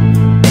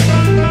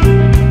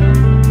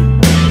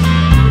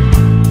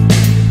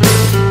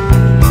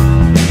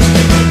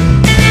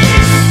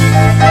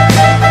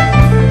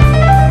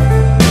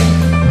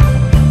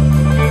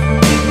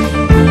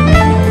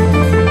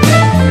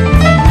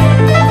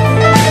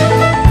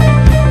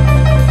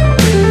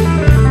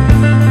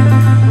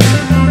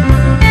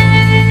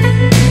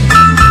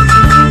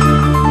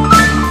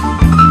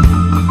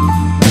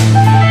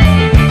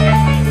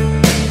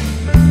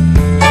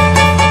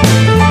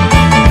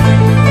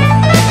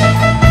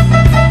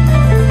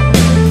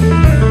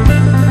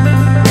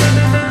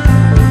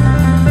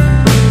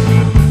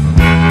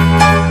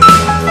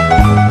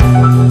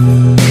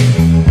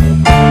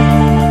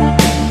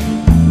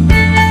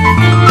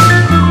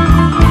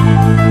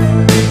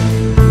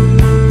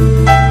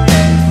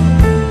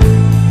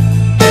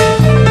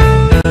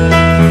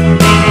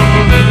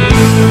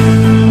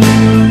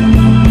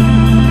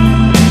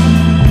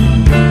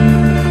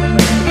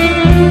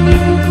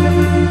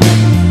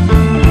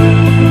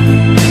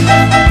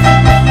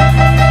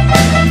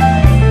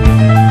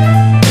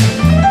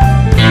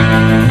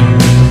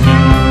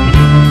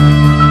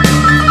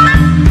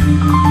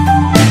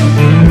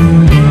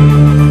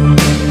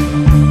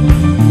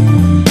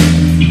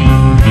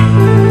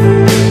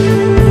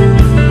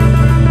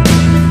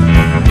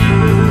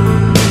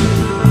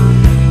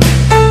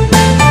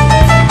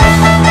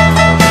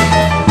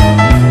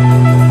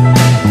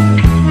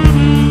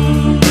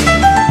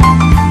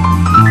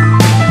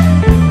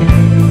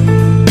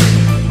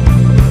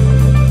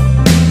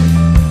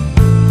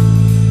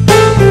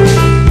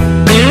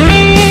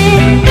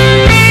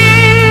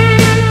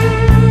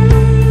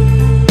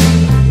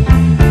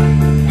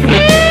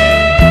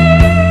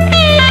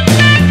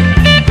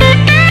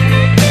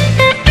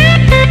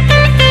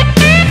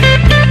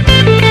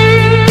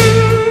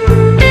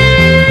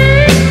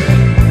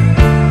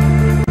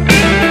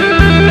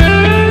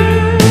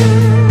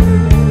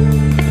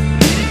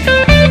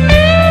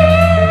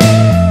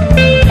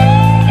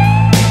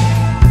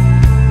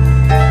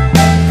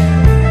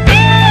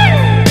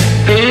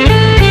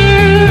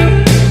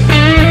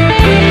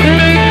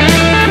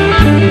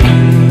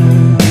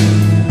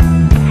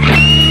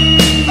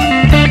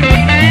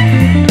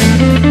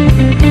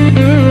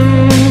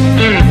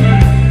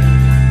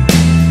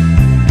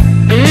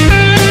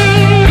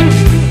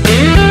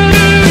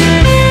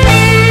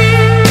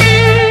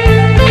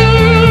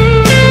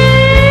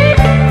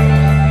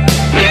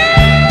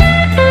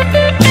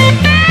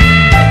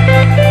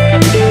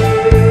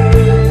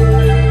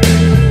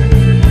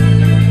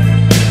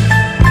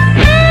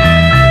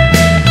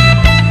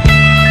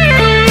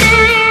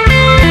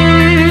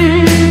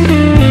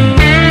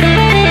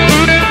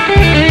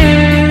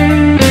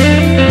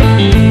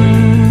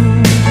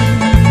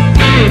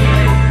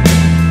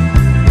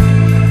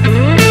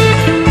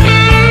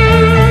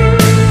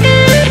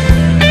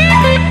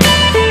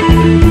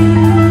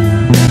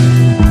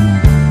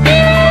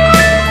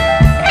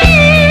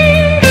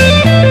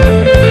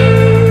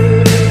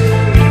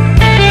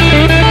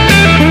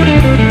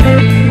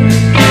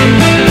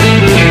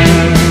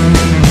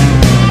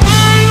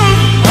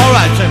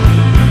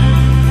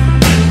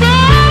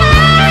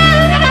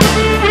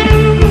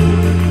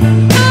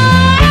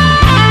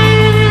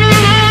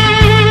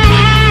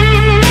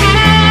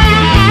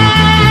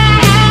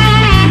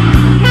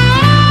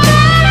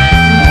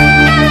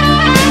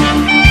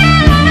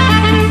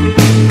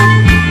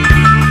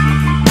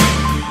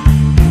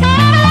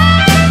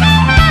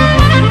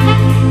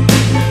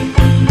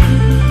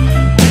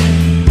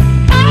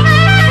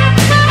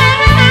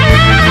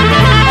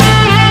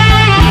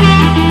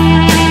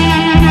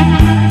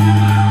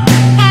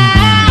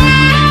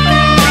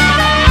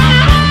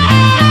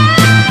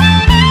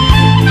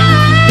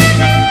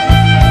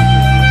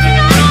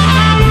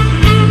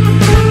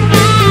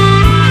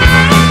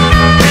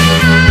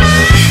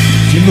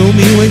 smooth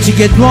me when she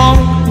get drunk.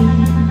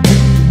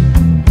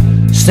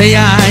 Say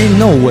I ain't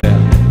nowhere.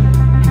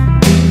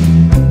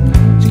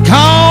 She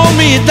call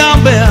me a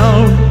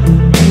dumbbell.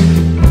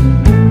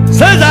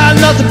 Says I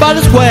nothing but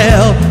a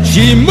square.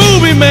 She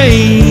movie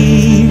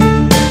me.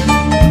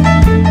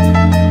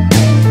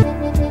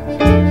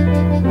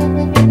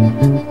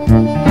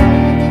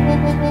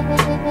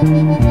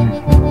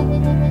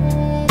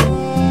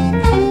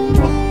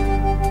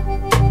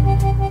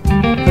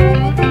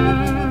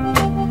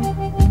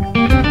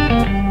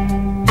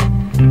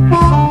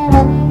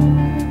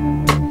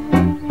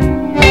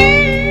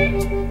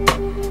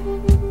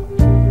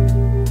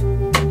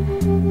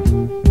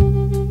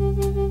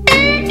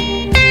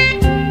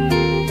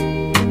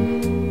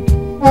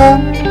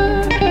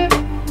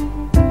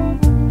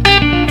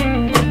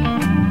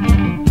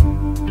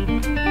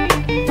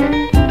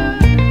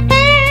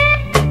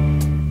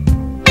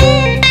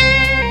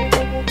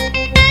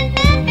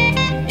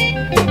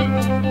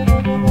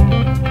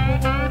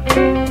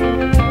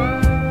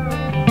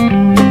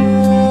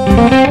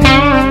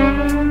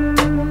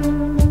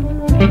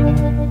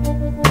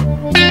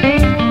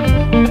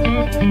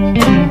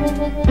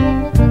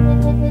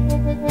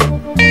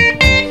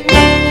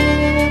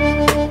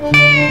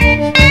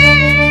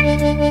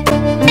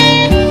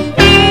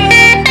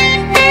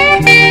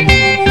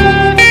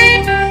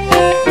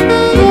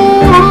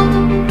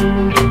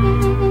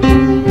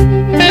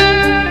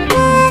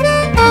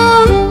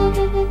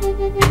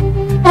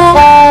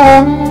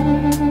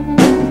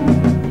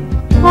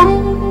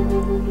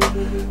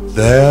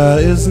 There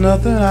is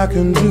nothing I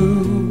can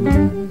do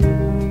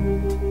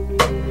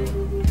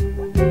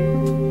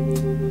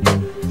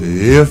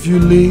if you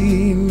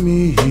leave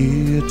me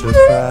here to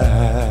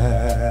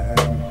cry.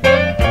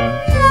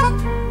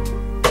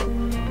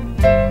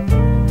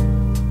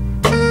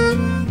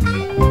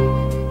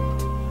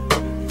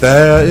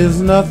 There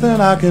is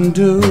nothing I can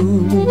do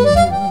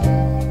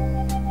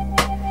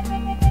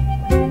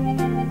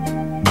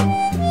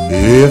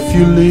if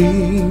you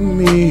leave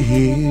me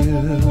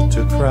here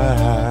to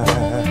cry.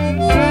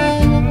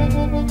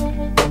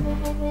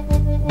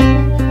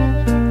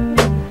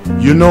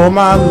 You know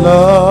my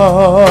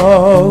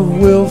love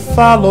will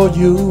follow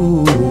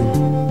you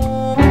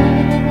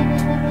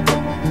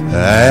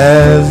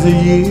as the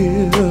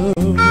years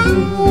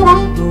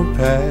go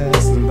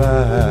passing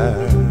by.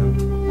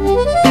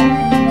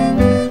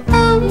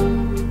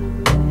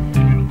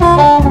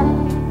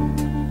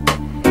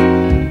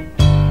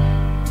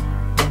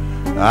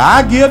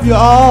 I give you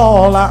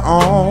all I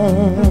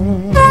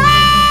own.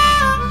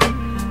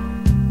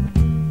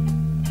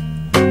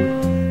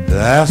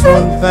 That's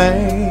one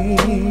thing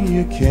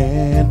you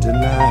can't deny.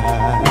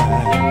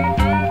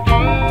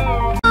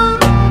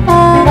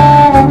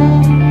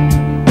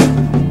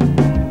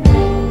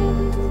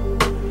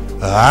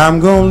 I'm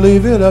gonna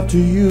leave it up to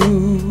you.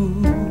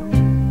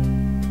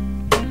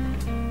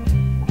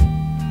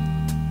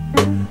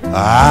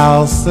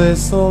 I'll say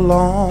so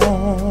long,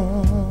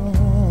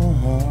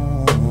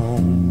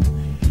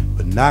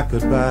 but not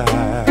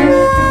goodbye.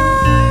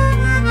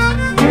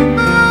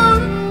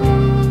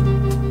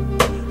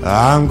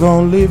 I'm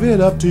gonna leave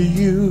it up to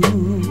you.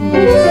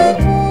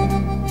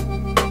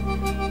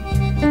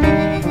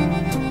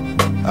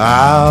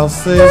 I'll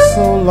say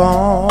so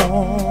long,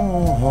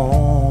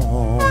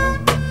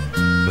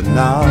 but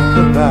not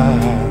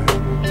goodbye.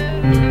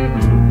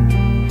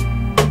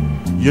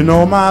 You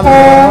know my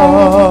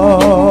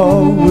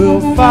love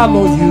will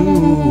follow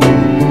you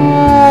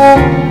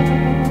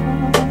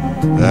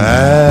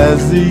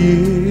as the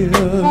years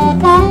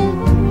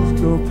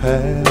go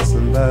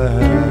passing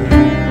by.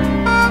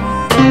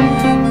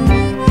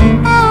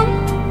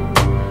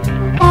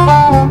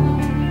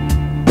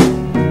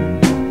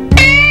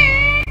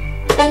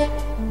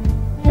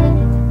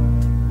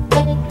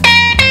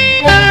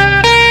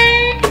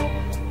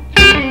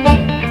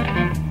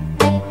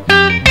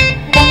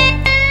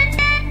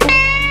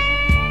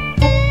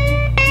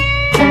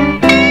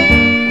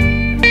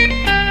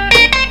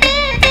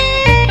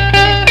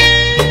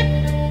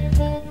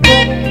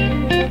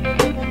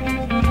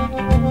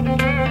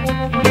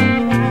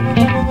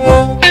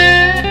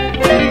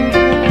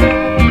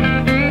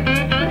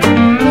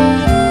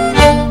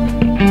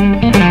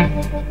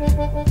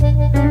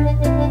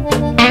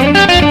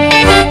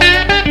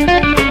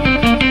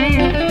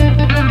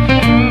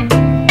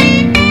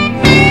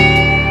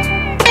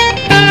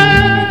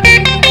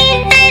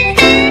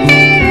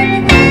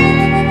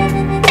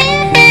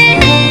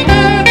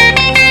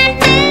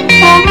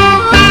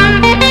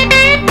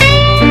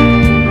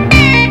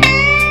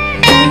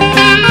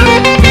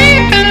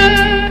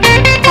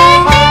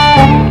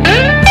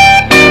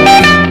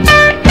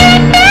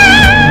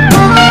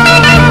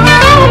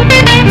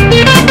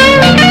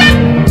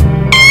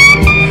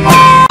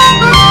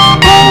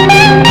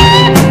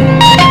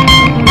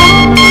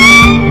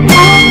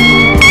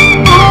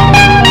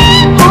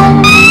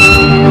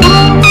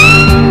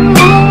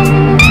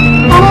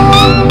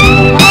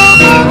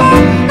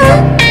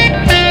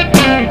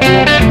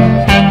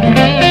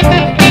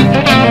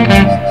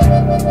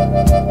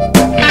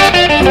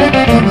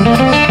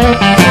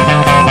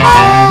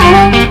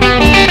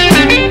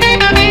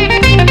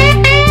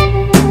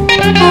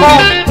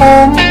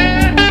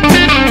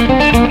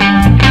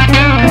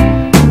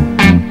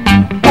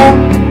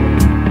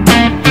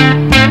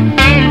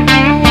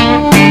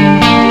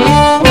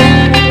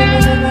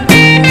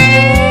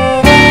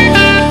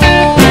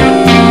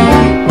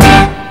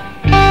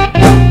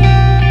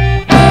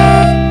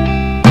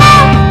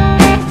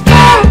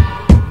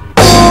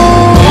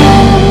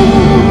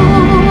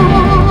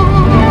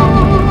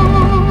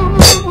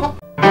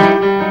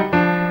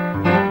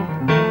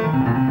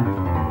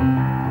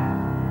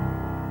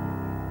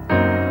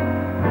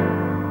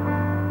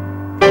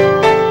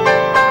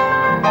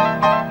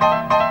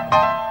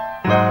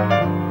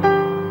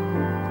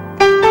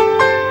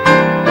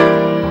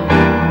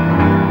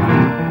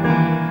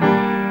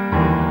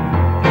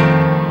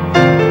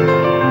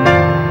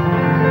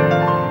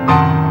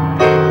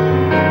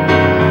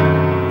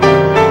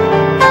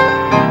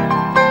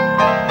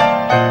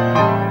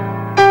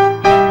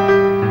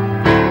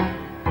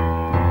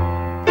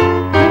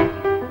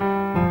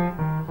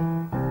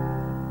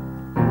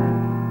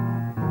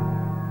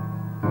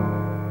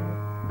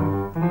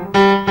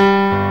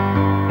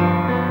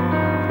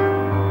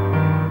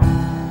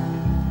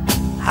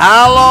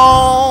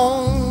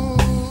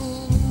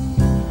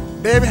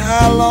 Baby,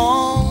 how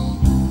long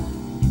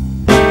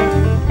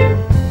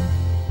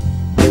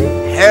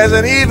has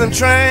an evening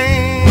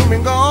train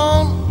been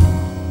gone?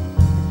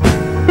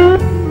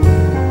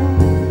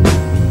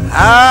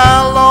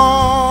 How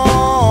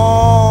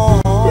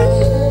long,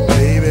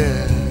 baby?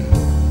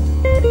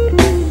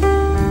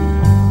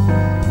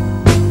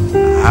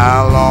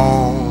 How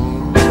long?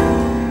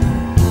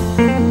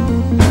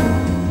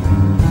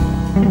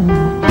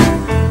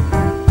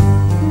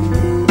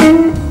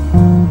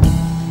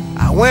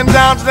 I went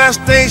down to that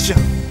station,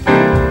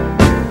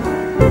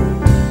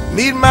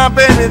 meet my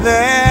baby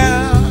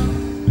there.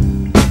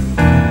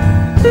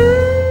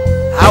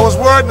 I was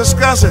worried and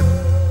discussing,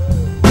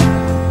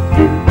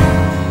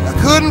 I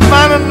couldn't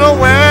find her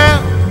nowhere.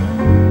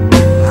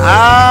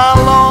 How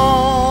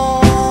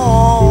long,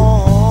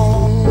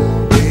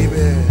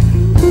 baby?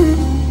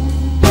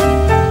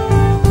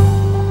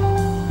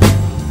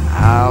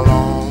 How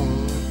long?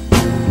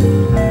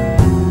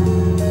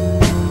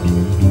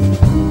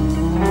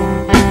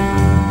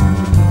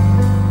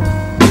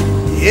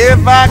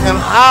 If I can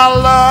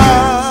holler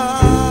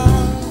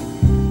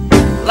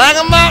like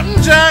a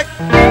mountain jack,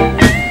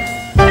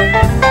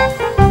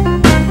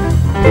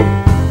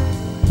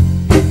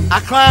 I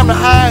climb the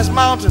highest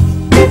mountain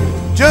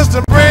just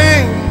to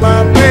bring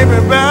my baby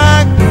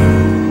back.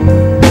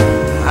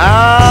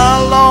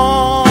 How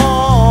long,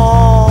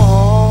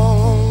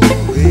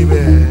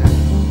 baby?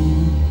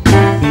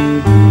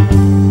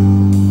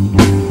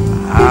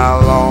 How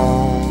long?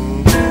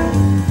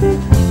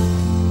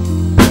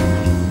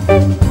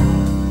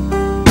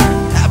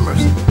 Have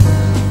mercy.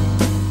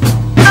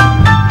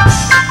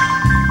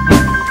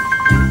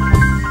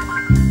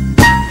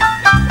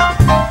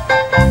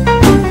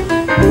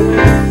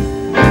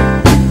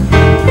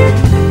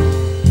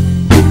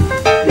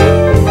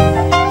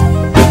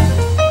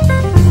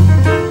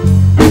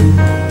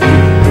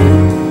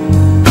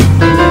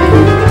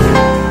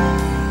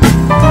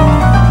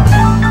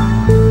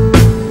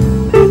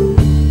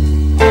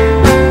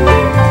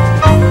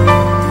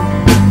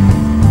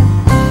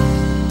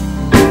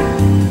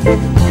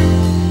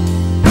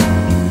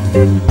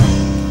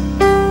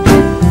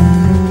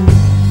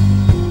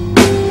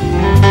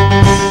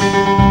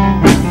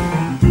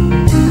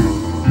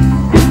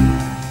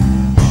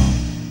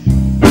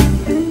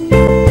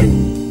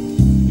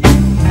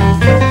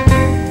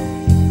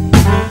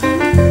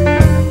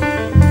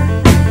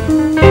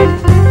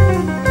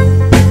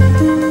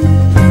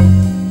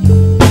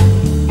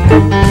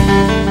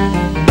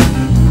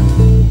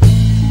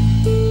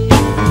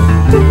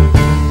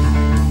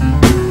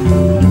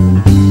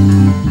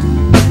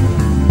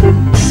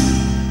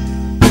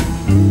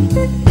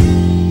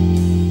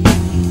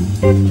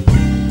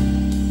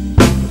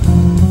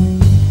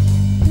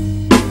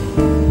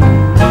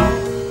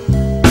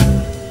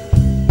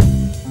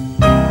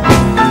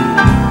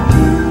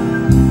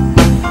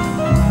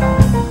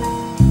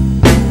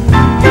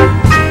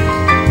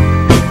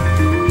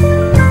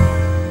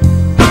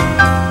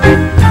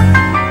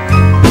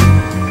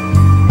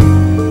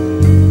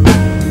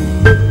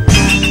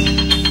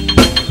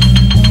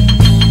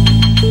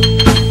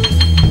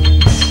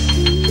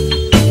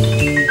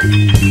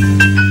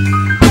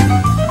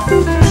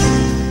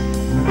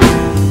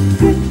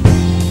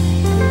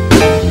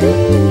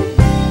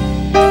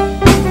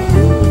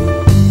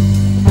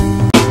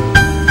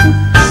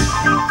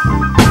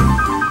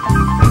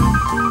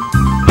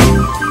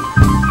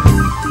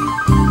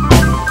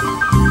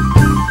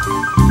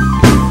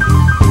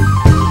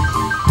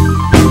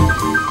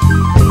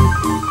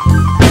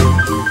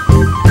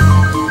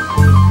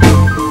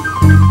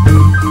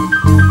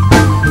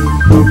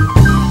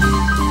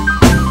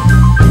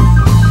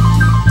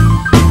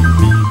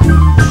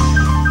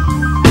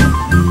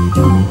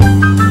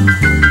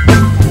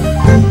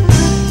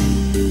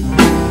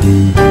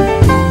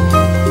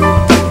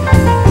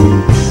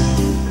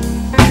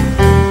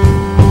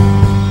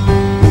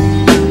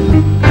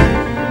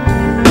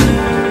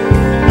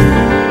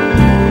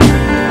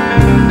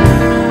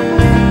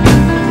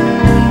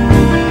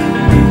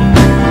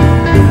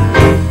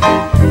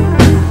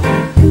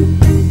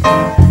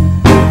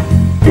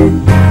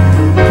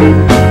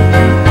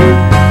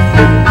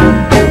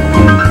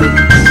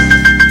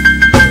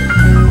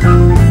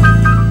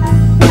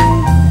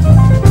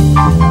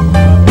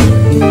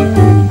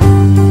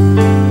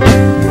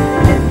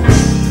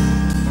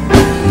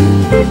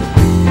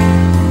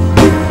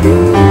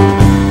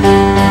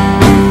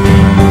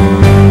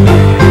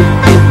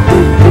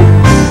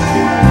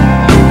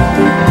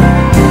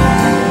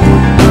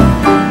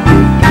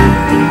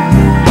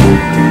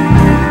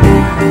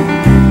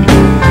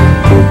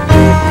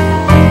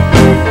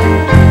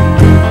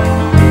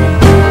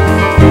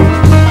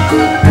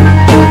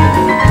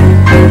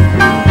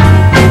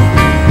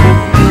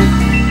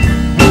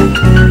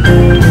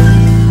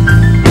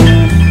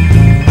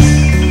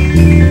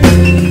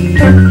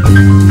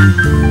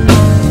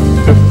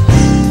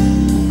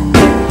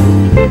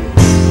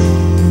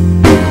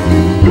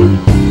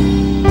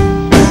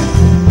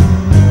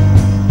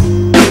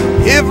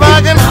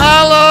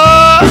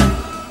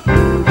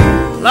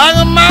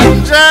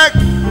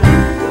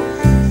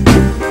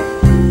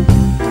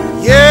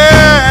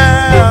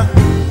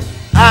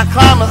 I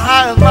climb as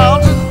high as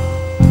mountains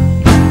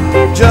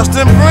just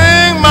to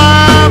bring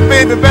my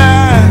baby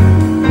back.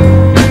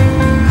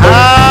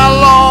 How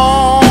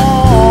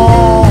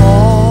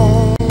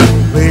long,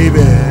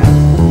 baby?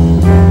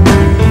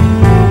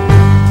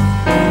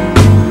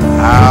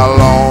 How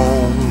long?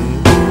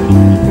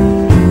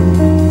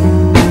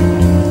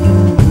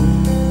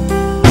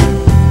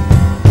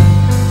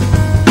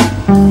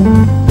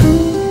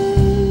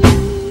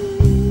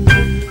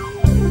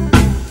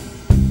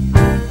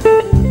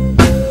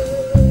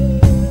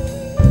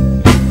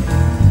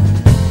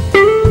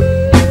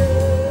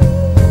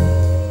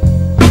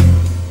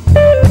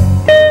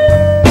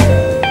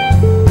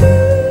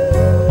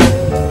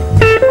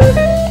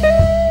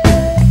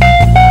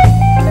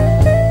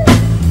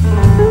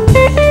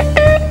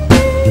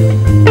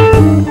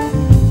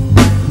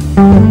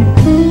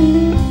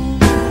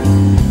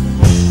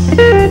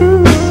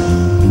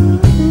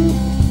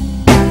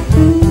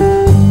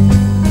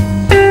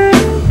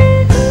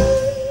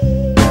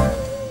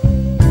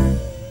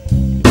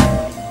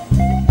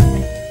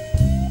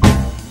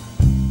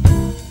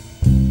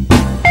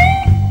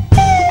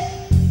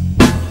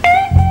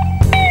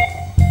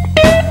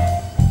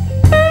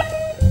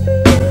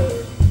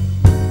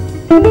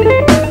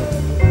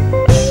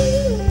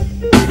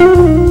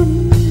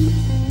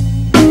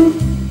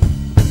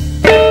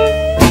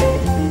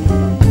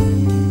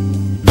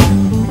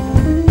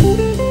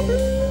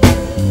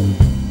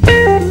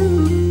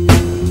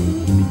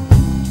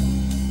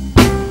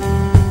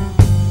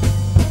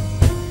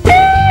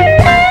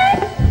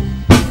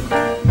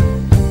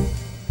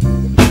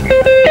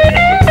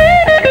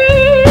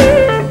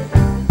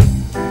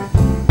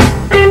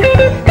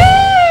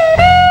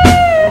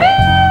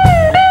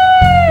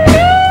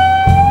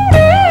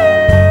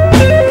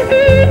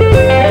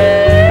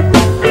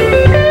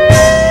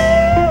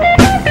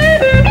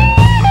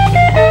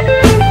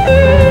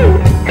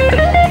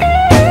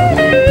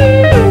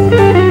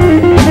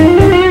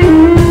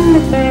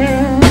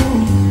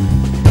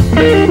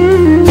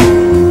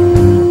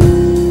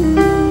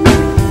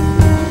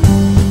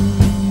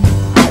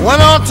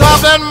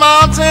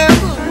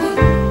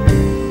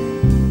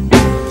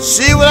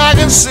 See what I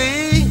can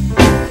see.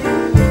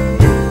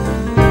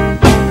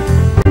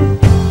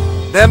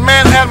 That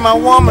man had my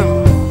woman,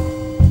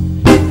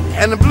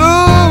 and the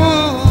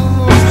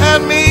blues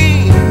had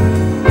me.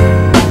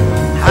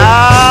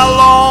 How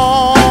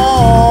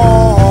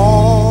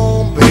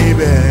long,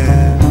 baby?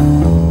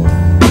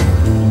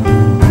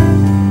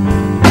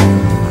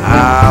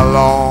 How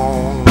long?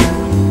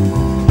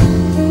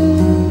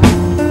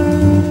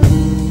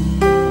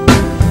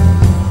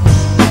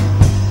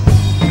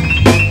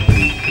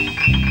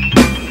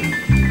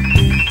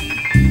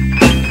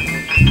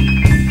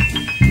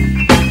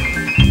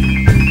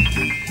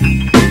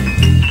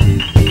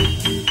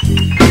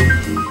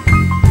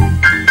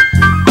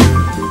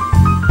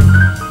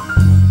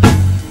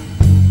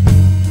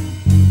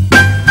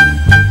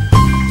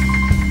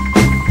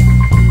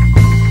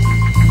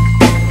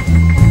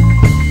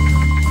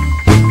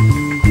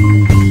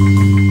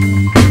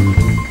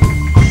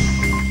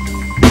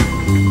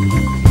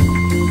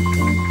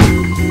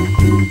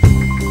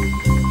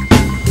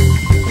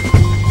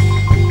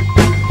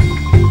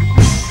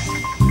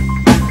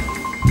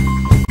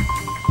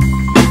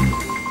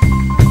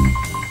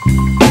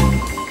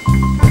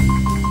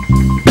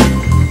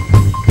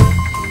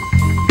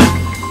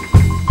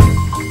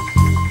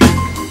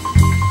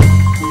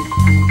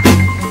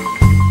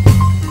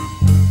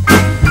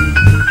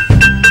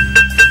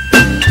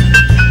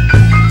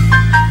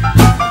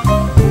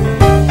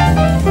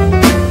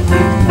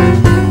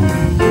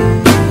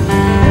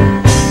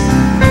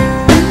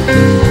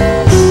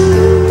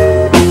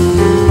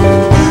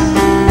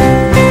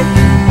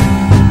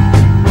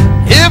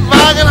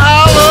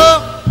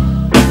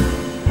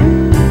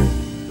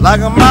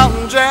 Like a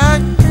mountain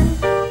jack,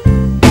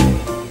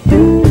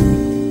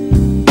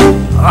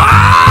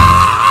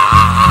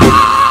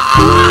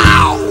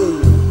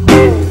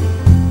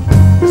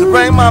 to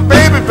bring my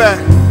baby back.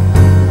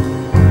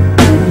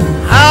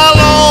 How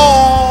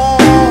long?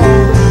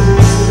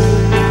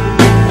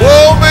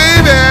 Oh,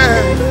 baby.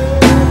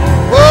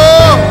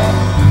 Oh,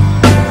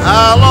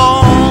 how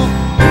long?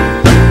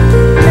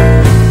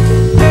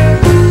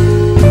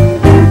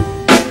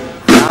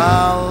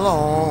 How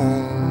long?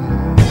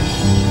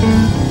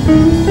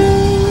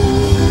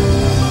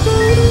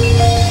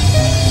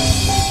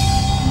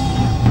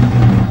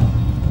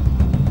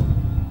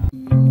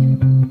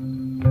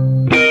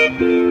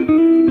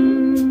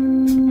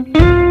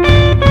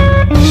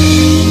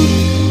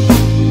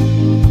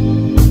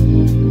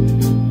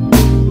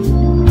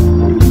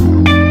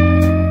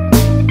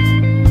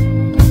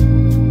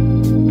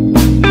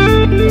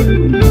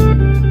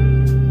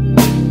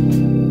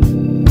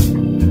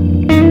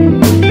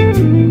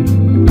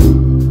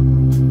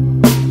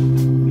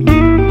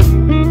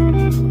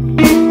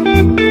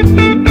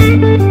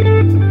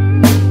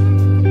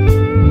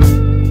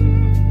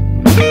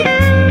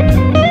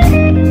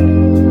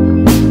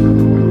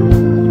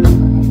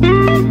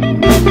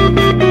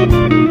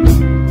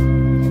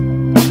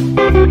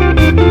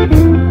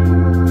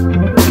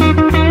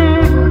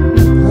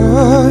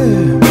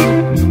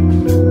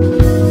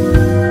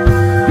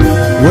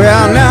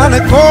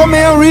 call me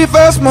a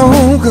reefer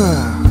smoker.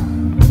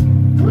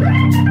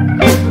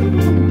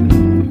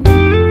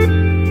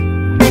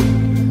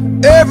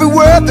 Every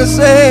word they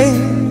say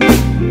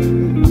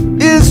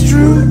is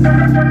true.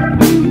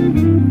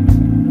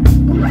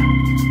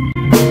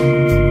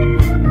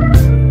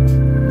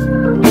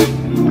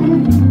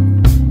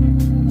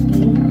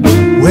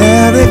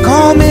 Well, they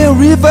call me a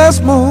reefer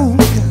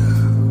smoker.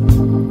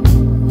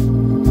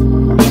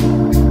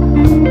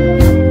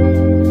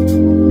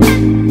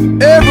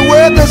 Every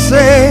word they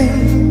say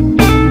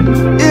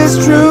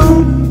is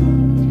true.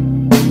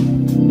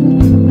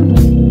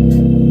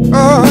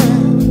 Oh.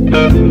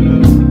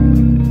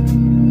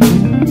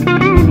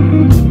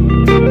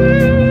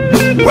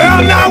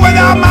 Well, now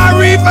without my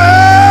reefer,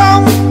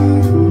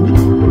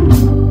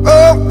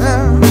 oh,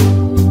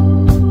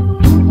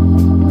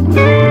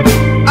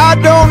 I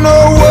don't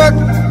know what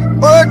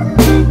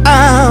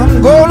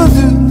I'm gonna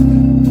do.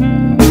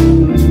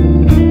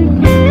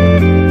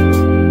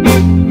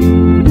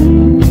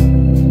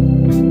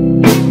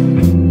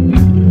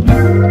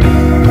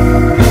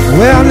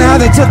 Well, now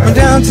they took me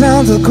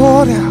downtown to the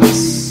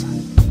courthouse.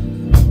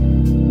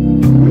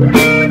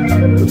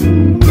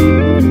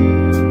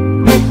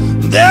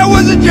 There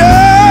was a judge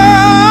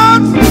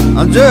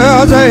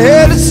I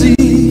had to see.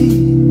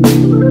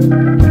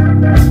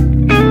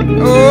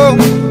 Oh,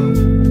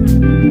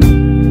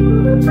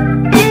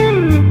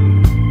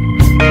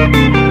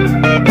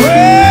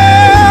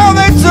 well,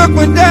 they took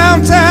me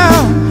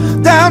downtown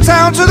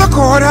to the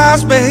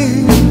courthouse,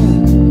 babe.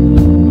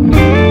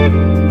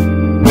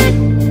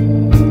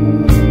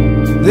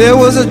 There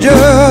was a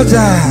judge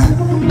I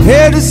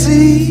had to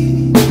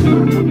see.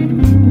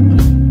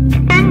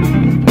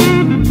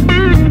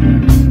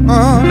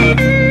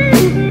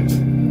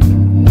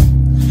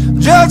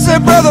 Judge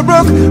said, Brother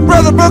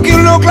Brooke, you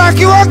look like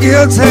you are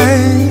guilty.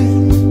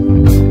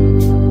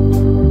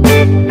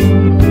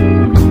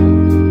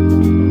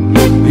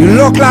 You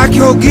look like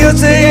you're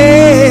guilty,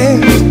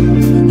 yes,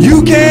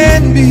 you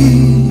can be.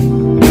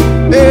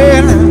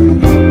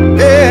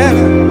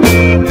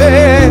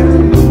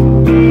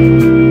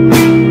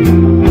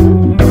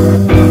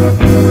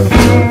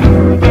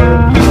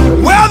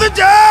 Well, the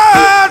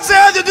judge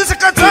said the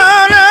district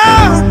attorney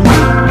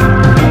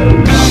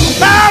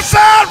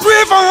outside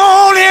river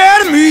on the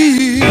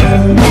enemy.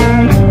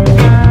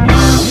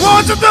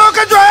 Once you took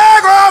a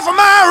drag off of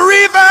my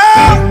river,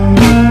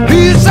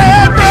 he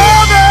said,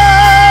 brother,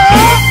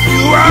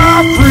 you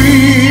are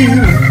free.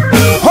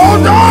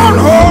 Hold on,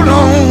 hold on.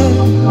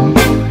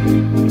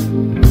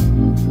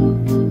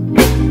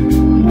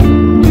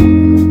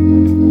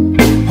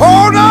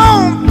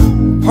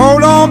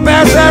 Hold on,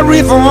 pass that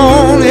river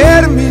on the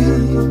enemy.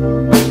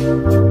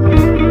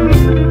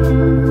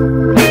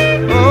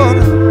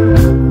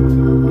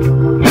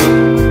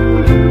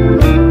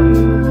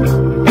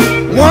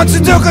 Once you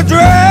took a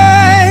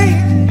drag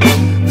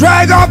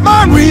off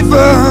my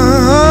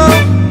reefer.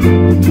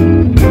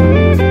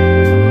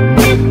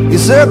 He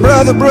said,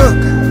 Brother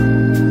Brooke,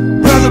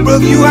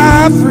 you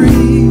are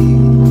free.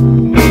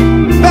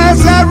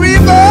 Pass that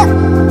reefer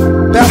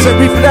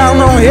down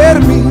on ahead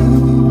of me.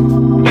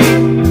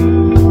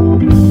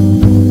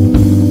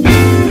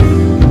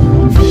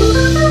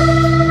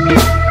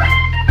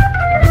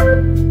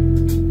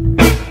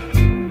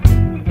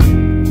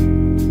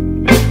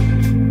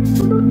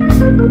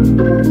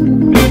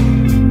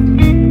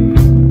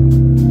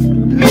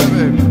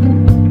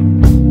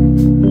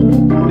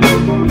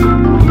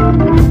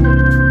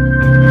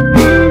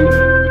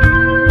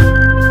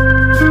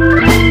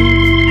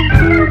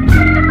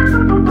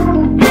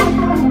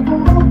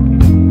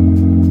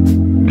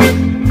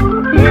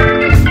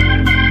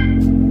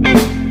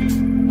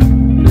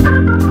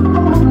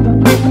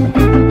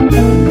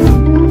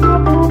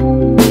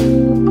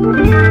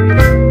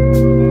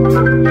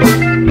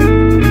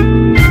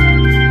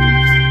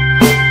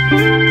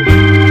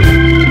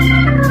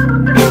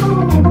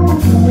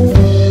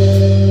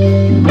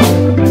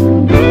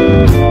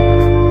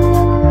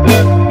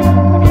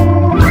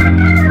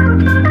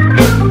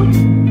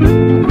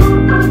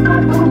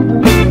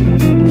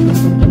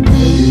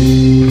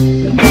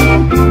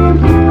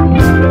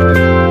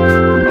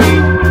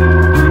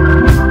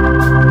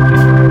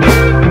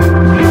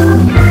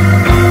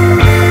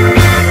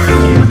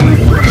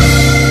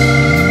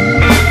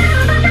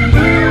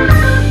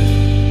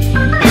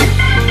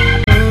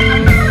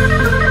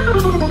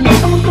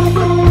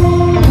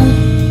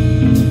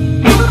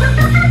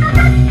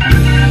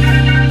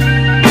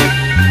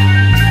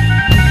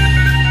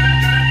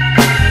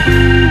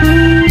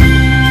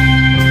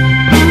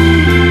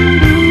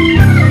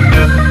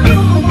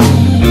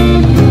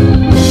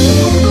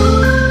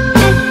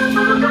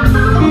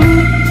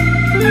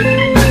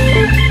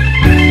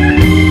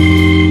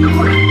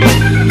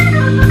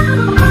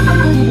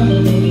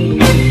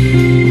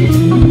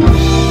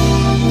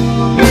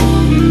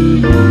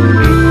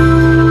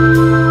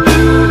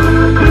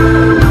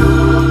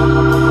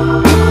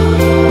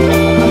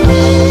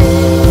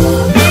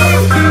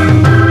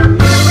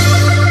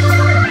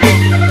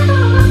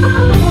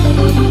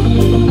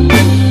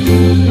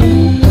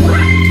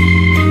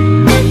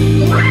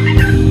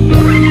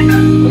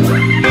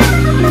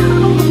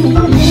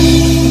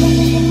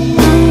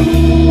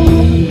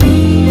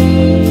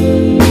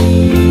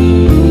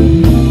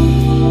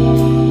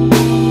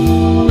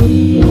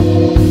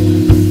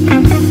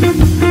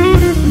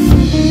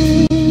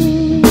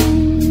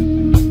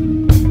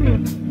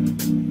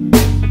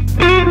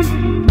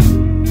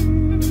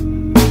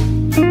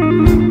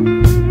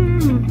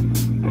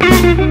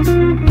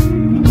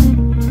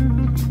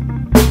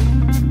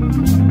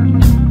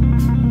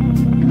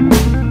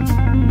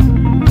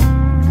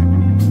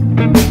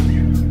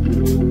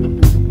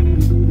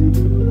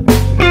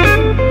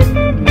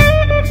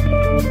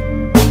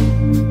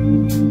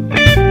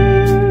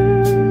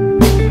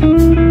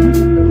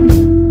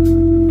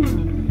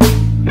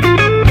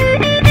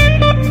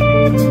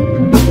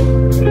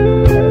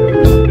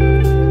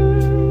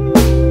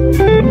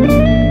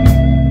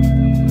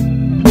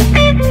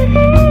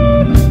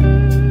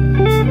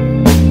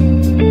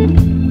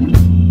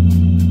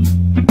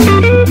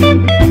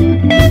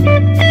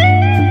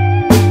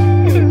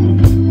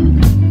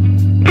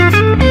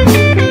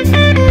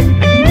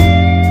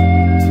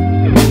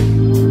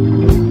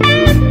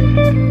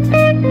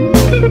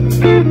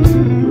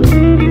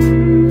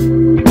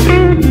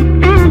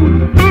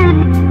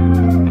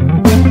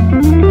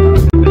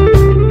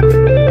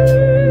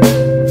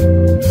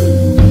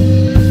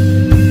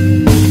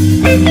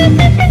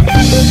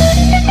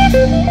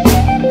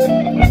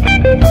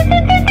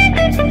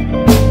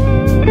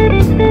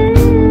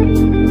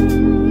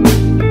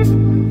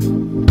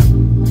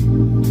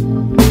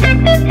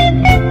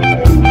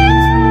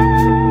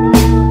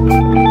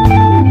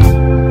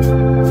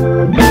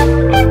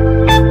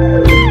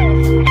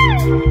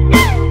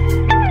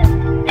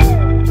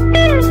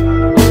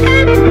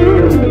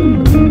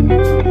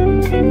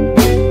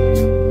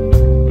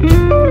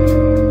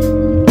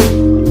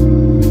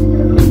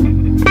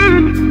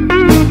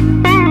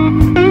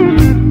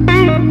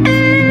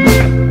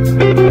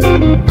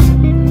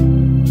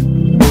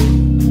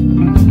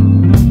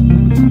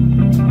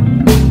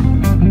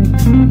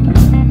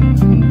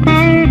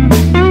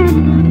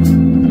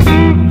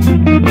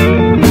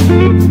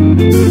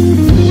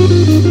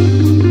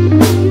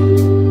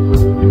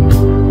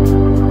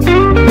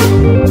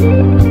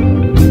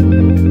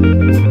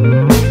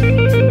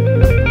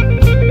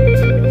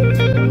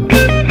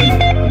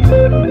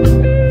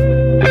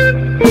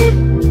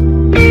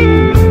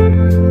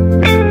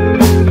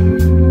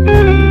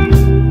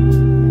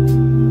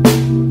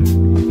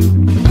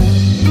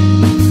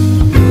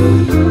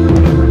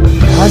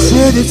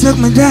 They took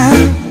me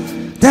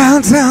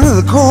downtown to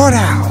the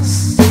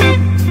courthouse.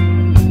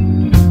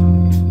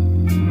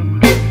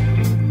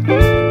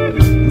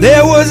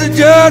 There was a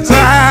judge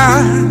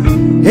I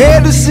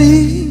had to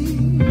see.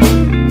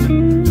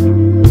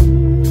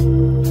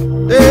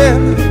 Yeah.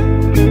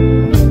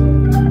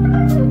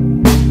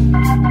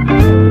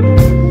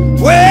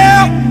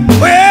 Well,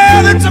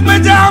 they took me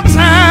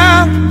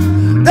downtown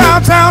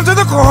to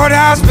the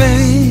courthouse,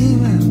 babe.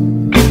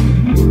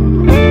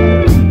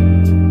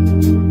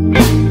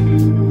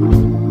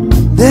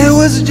 There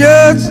was a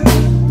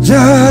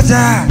judge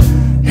I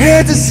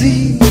had to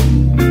see.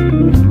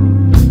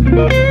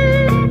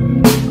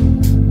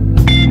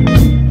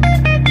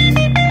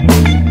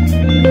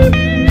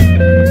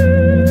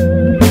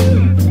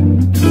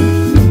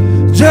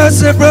 Judge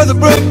said, Brother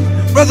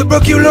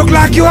Brooke, you look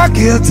like you are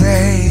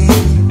guilty.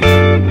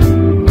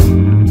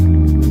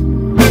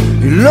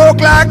 You look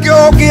like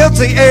you're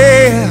guilty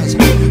as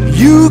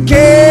you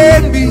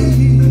can be.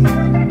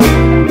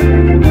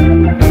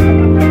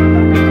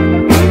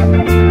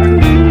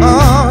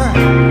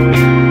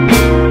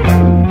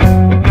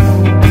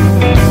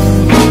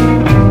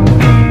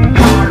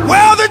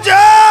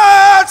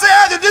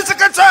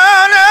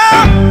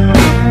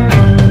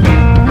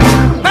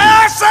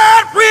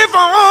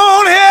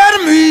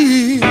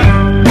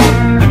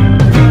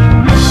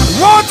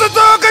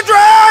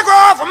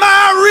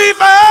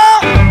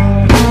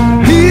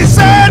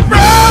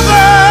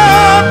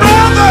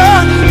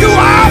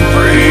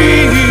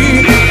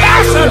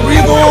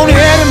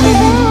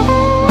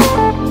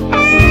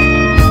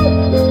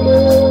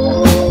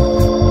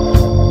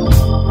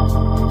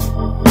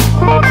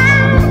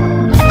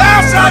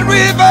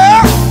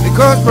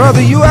 Because,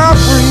 brother, you are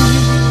free.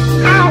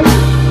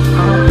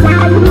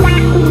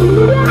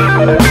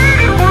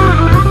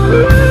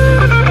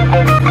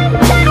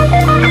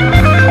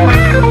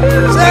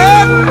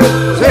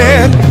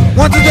 Said,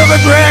 once you took a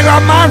drag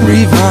off my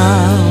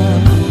reefer.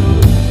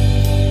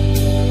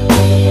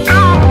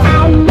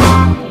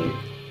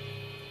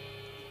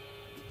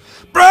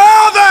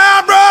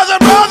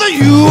 Brother,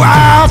 you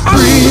are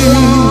free.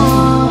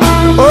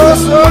 Oh,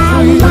 so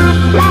free.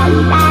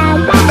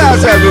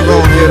 That's how you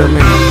gonna hit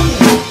me.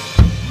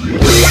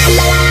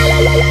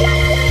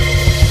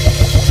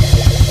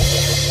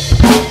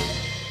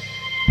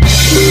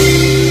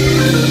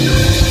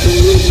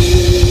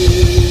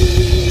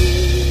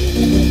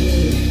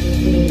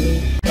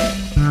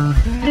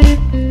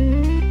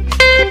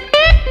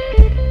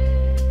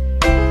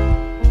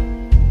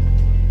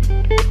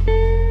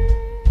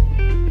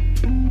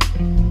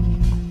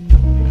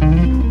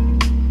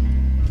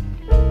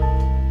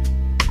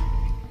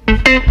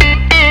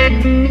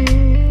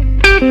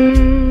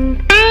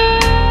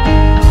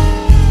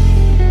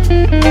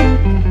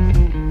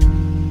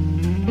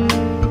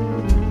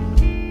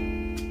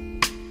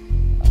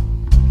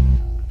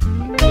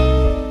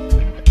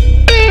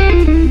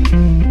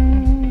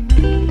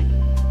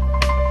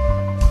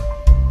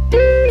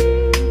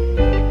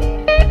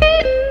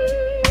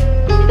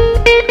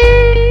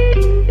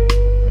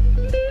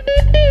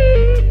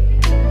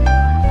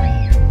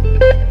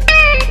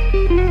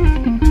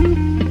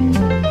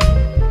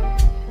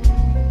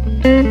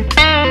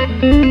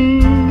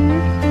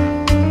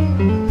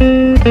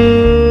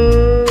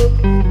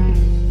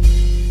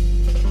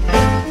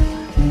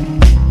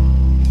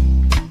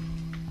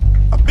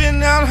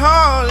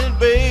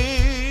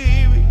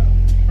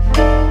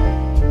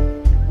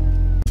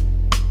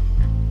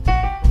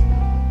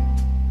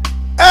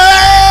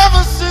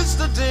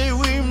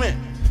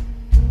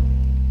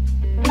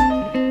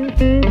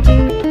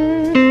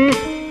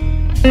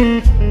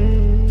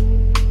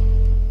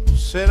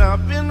 Said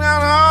I've been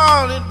down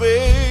on it,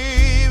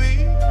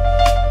 baby.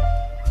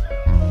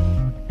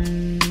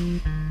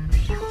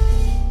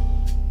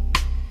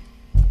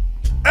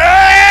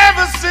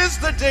 Ever since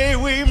the day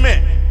we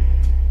met.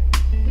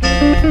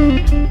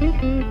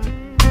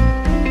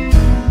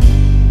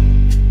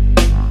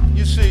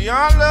 You see, I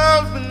our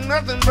love's been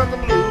nothing but the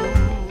blues.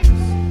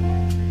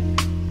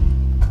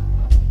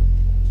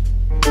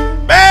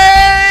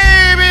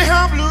 Baby,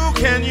 how blue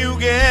can you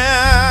get?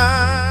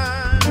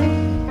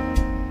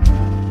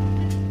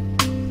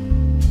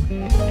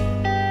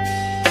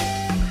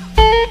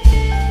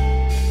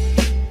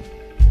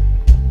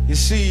 You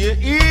see, you're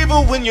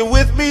evil when you're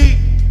with me.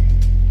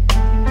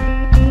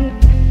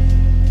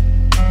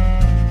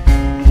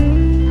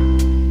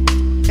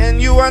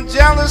 And you are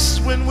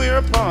jealous when we're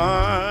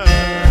apart.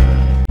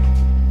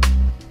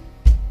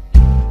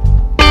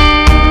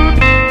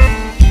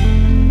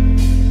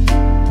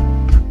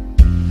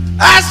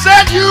 I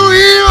said you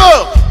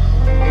evil,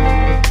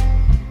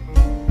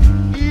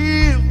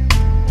 evil,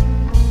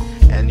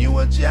 and you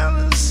are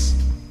jealous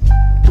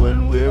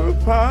when we're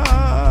apart.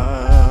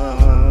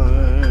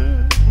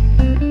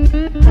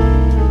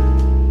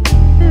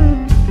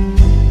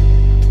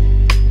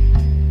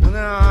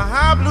 Now,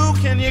 how blue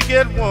can you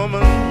get,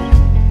 woman?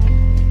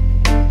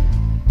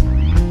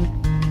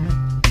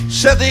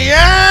 Said the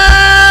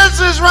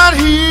answer's right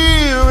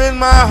here in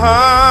my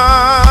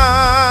heart.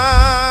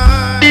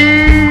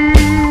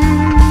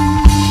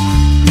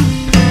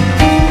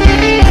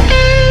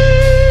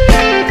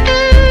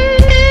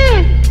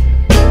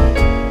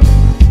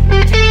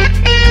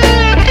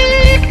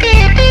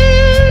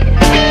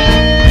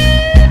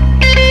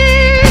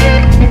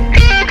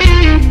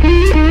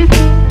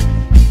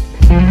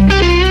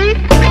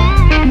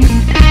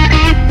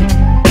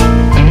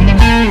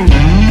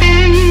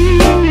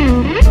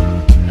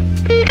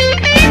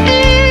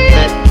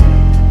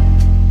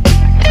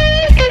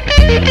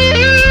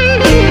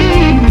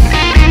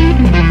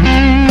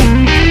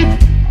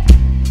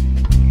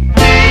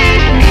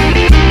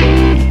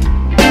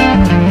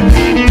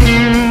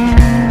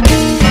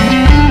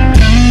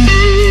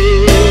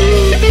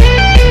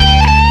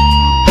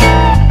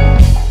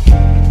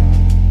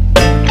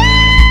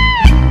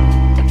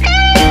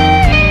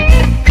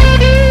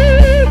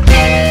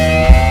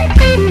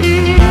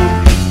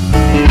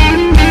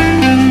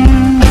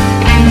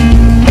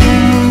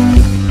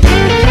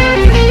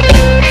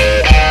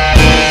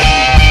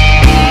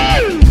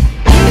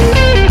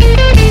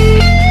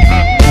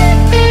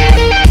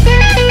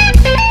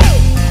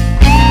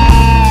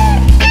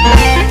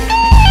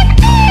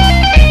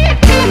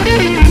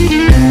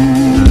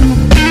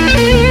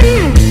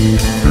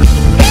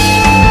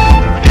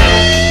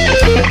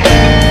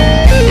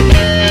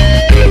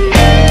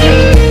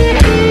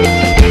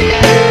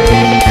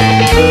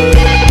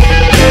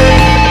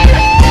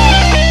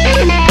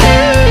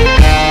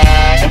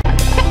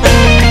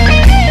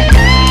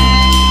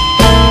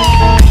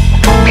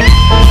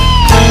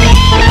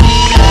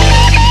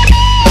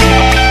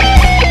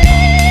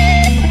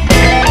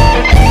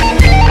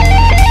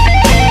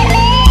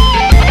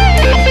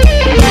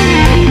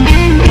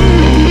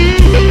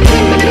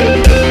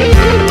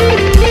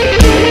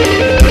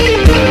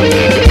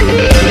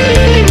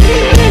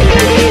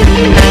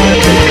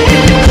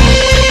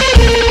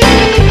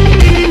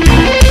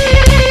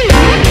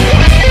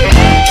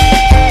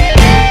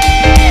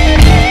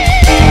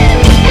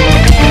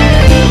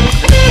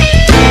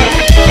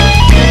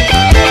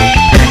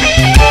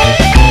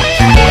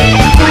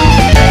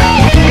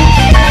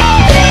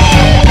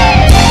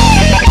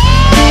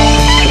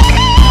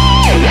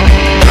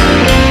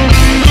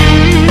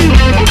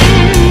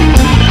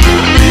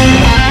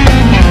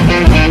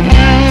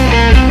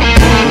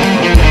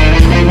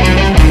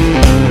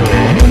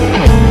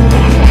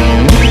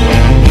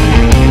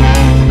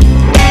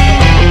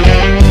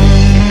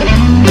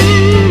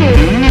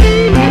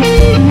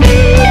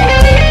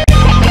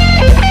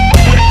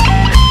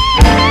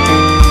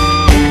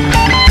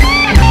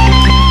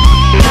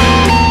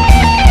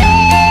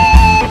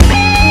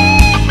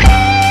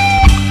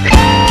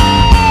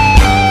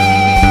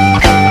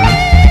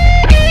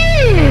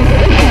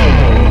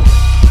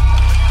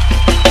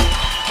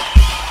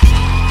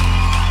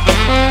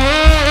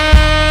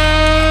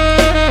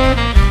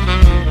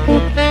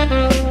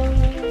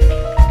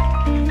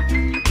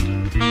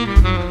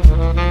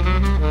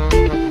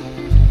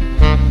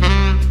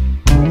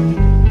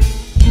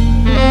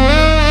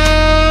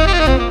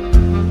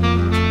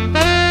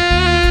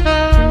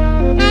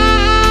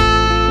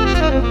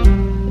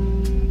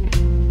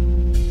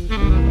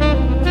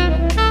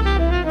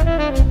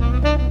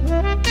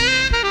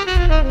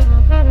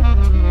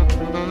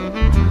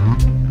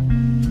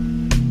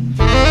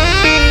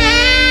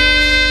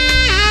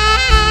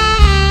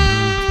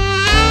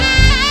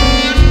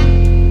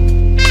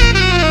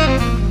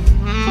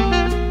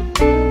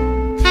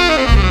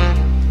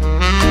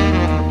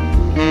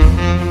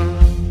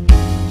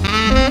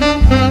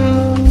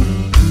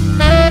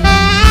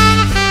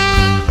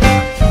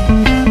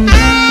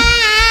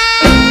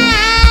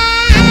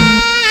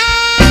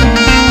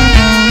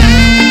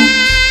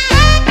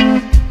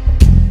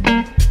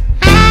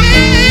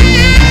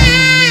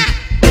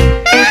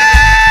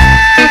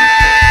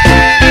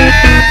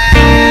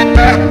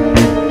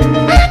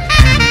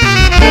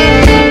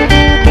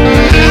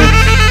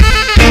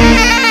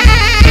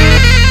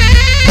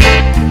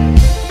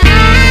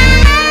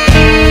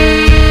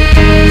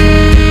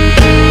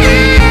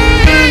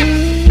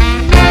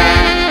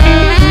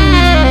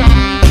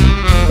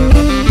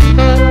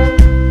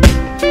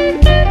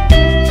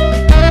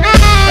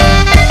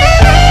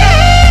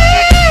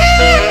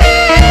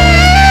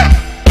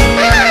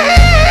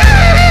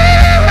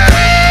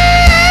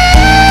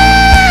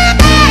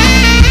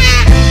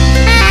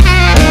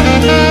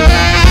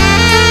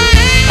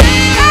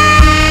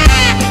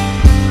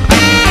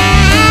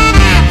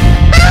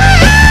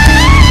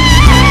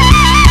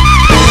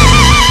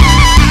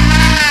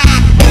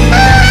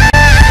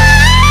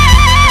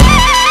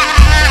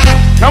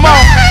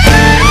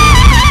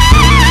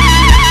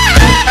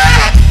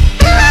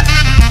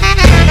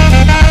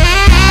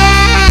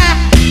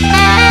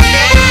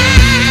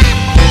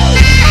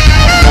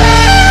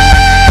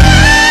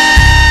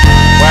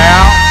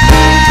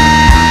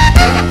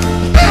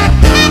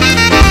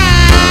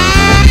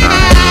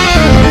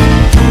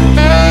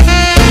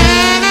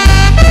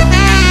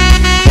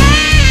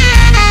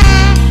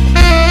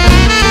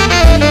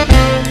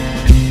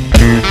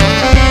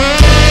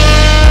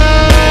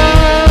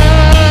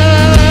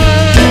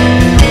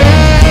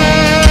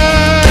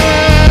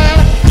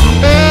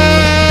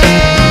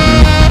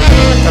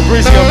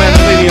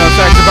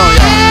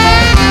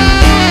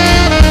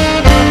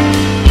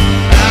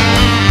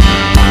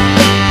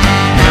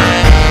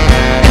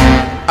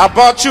 I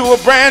bought you a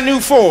brand new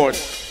Ford. You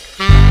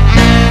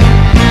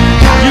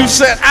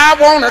said, I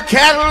want a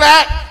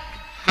Cadillac.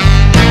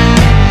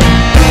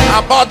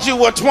 I bought you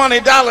a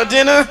 $20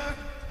 dinner.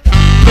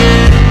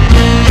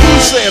 You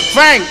said,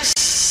 thanks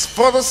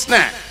for the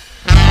snack.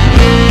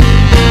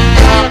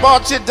 I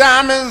bought you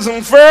diamonds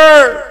and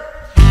fur.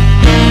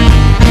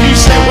 You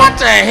said, what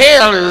the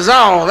hell is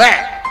all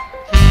that?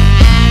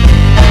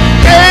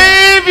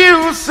 Gave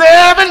you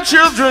 7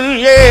 children,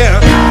 yeah,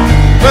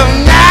 but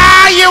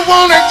now you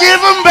wanna give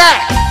them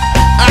back.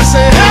 I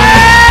said,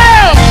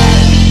 oh,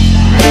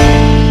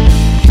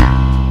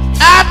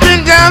 I've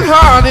been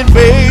downhearted,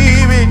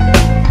 baby,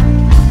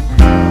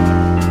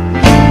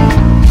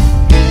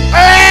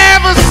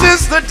 ever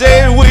since the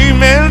day we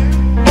met.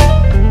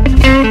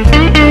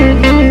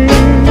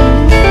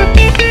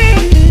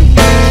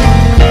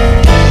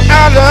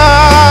 Our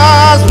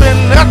love's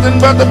been nothing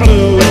but the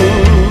blues.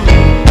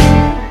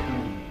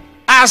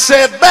 I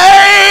said,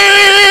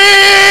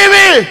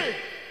 baby,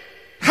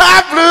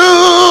 how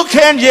blue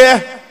can you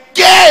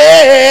get?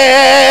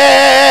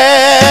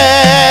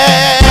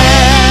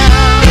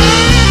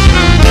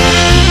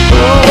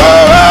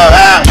 Oh,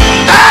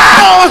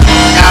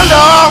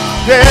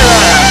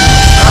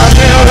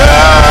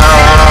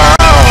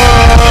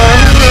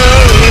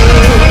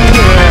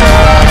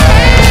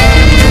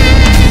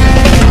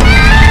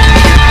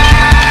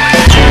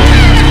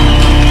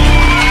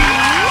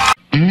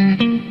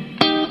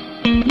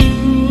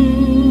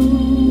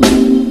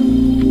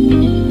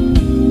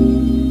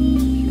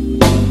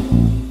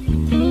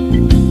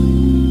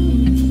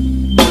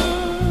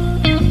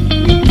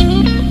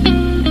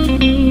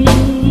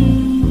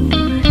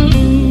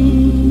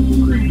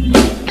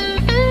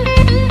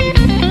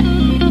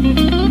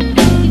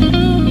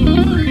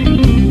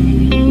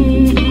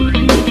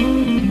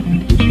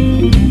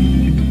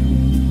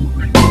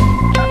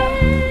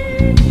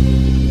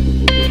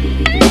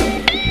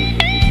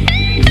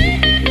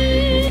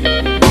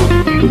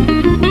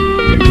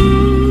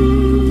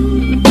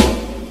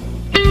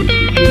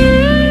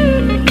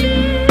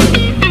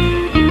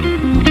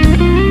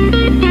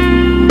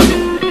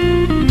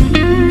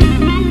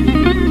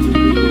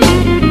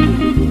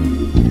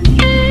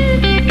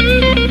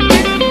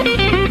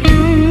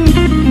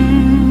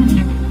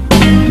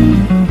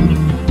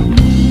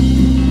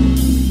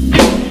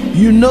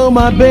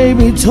 My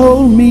baby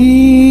told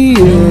me,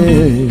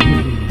 yeah,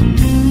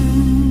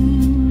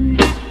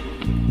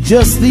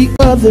 just the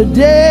other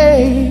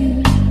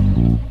day,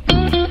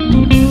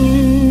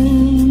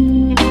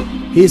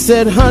 he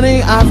said,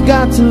 honey, I've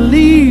got to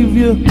leave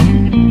you,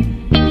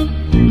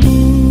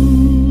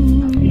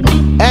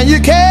 and you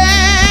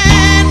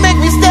can't make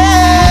me stay.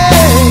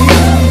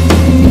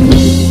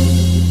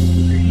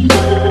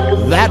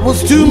 That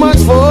was too much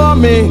for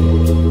me.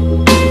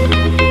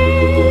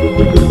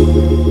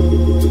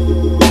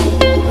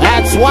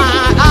 That's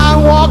why I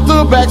walk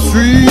the back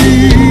streets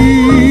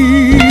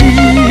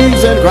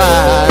and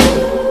cry.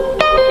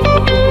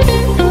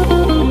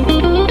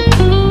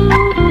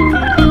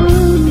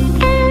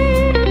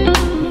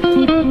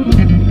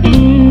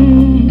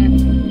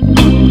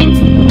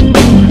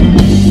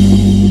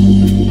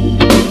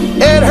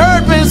 It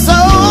hurt me so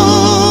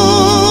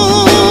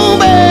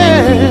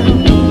bad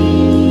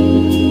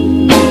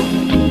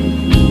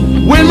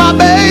when my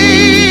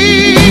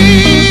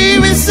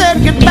baby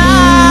said goodbye.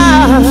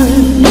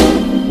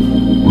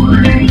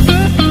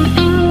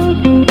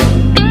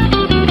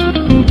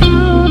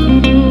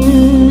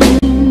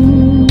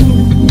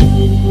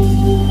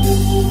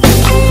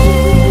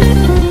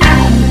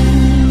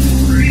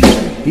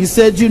 He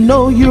said, you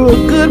know you're a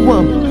good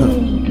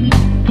woman,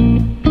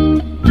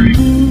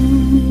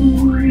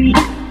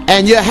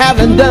 and you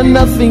haven't done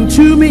nothing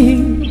to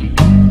me,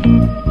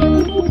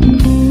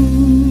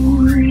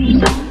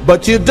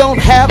 but you don't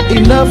have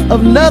enough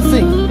of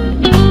nothing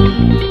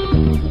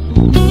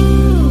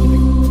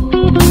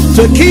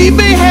to keep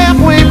me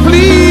halfway,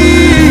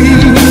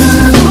 please.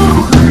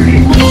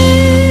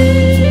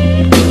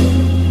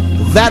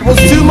 That was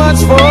too much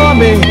for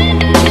me.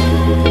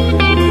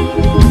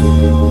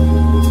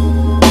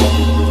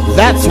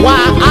 That's why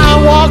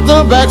I walk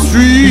the back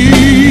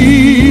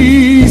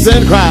streets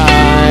and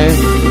cry.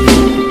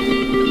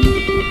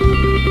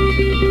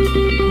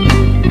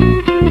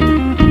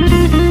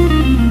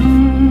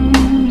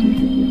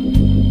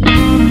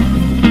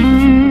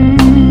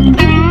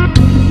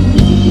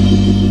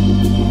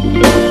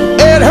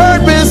 It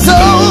hurt me so,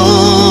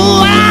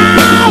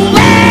 oh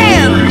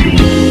man,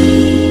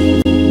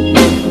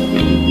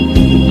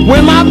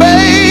 when my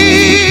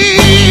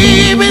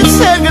baby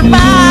said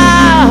goodbye.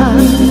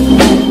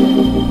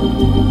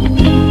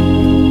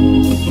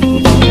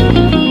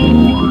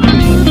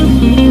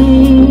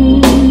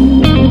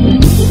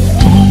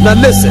 Now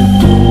listen,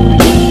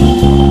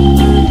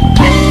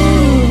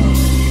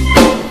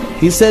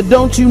 he said,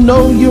 don't you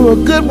know you're a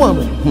good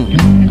woman?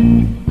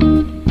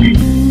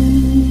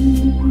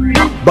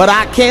 But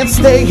I can't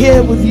stay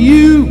here with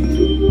you.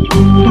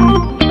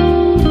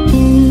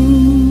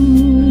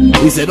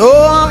 He said,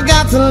 oh, I've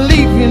got to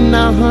leave you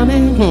now,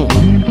 honey,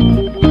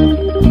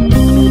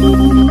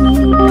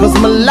 'cause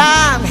my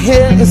life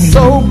hair is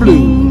so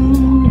blue.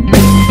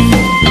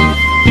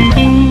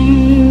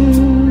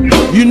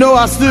 You know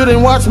I stood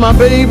and watched my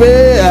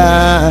baby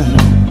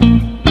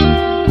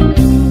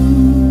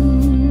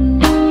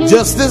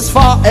just as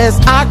far as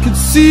I could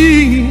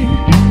see.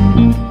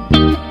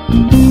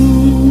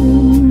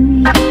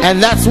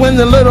 And that's when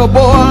the little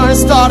boy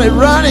started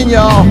running,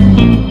 y'all.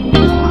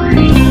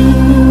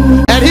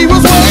 And he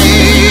was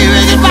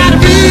waving goodbye to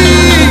me.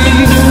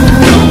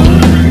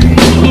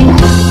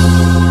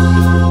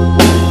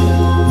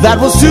 That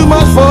was too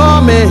much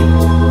for me.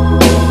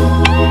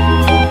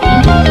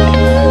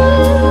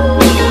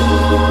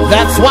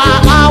 That's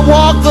why I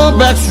walk the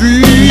back streets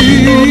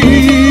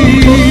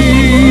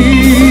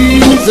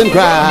and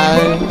cry.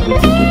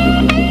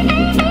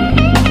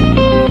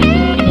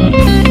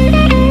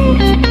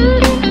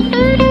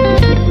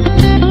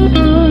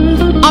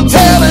 I'm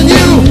telling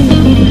you,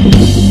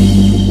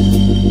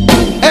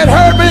 it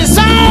hurt me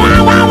so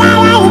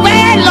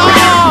bad,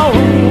 Lord,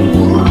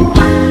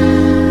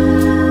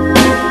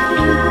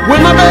 when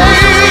my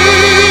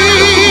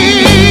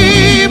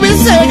baby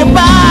said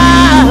goodbye.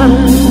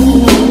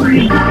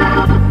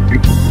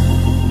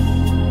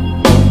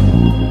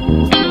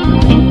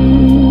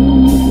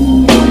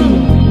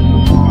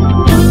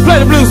 Play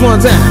the blues one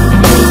time.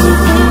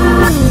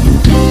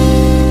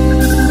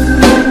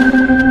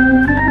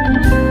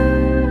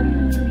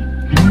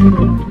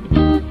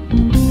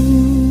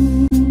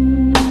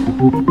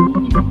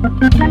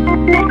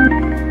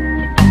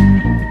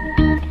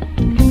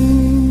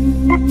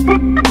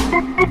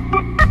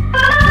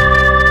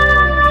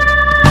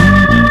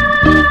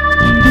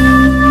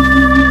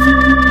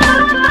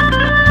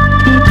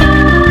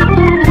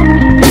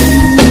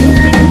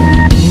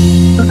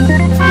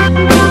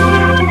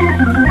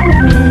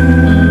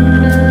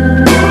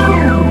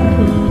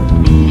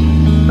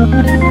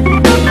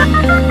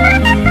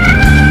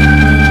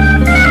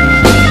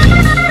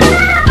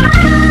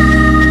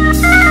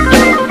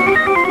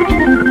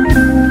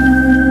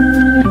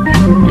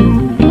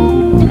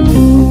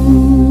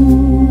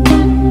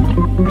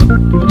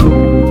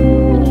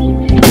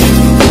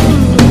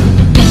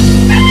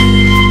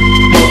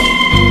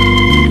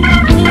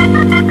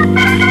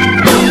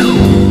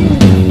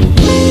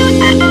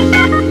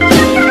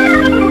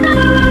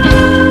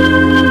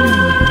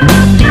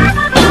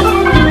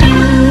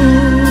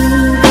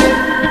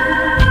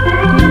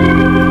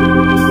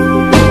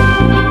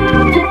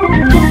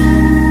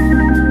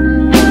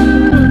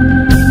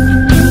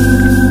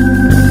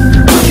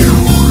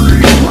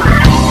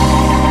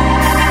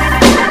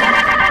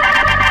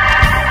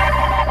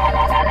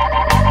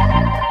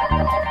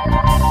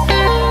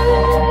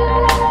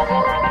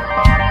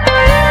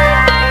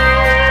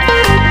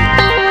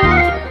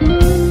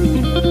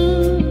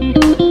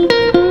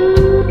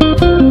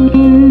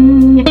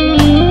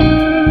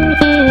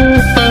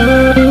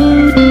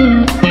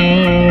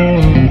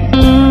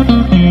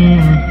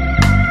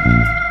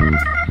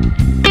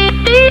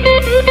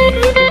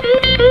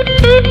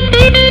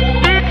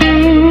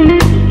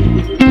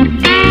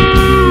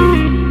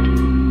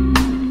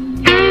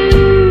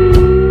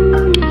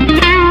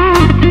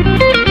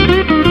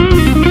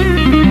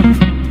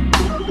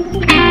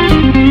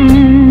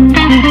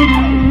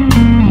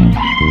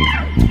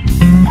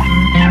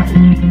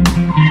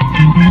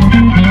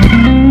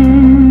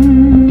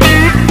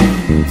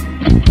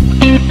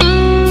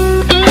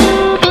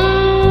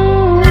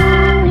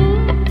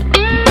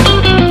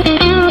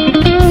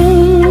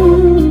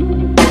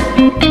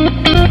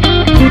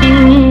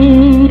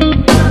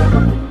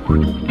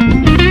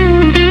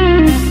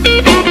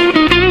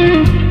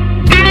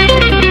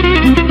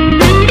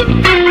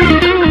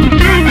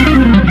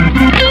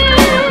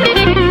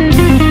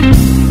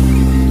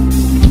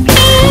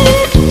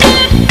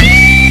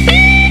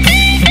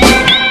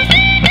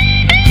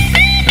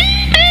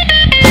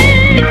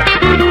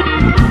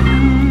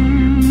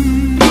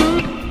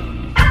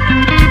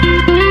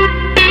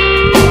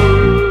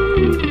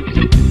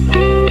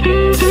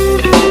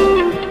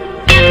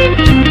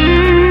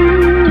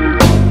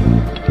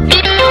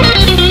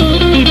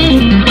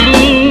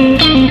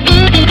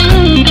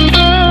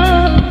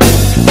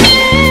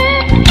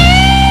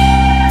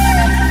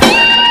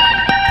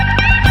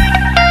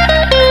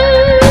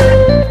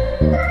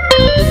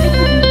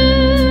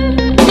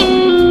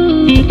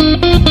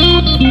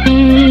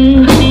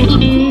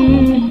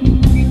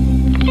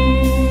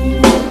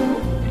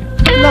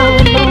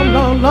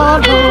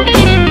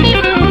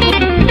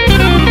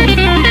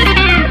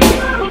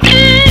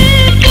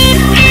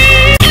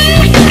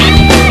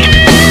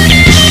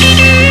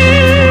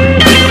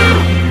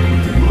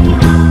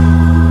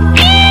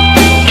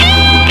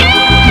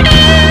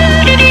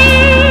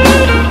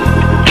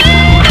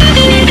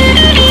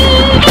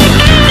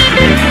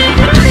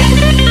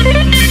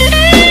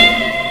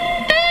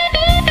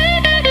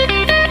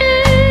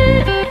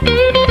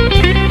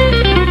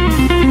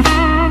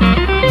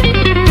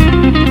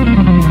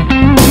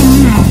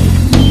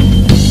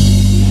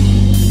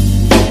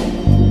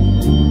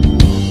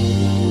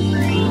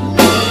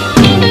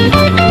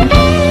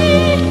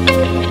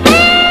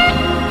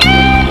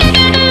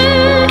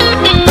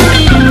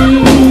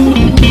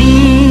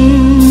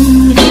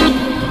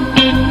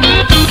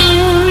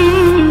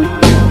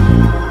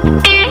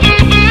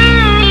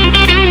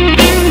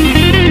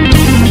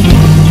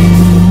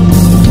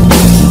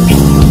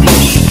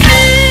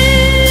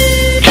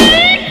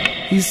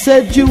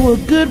 said you were a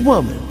good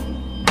woman,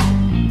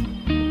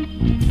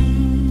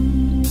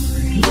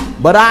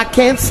 but I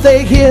can't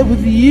stay here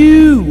with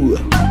you.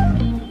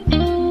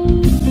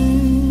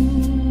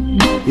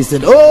 He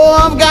said, oh,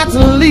 I've got to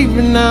leave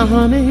you now,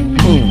 honey,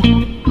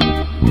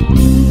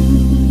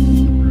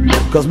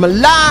 'cause my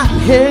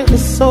life here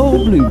is so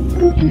blue.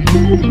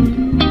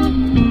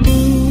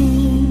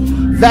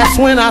 That's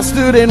when I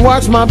stood and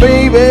watched my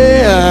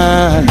baby,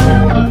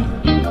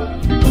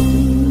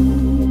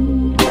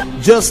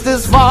 just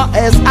as far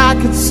as I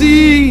could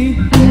see.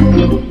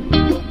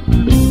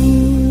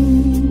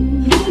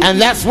 And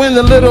that's when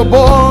the little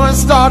boy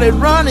started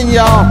running,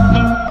 y'all,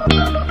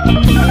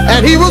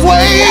 and he was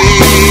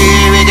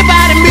waving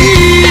goodbye to me.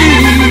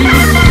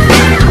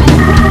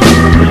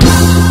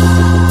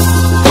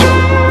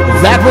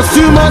 That was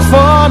too much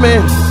for me.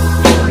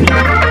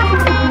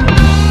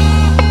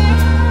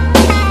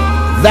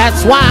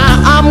 That's why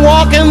I'm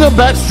walking the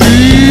back streets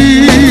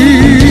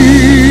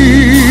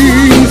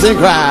and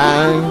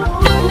crying.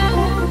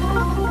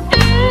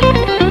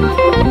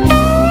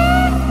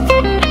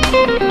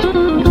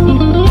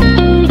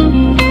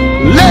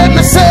 Let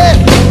me say,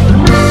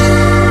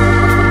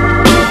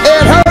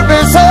 it hurt me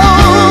so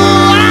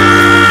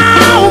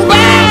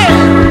bad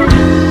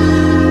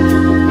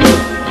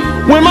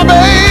when my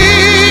baby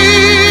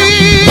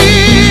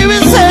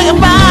said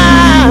goodbye.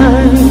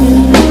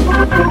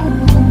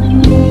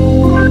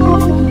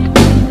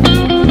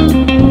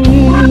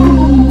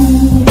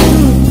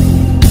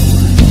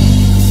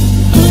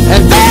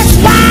 And that's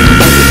why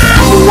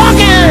I'm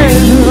walking.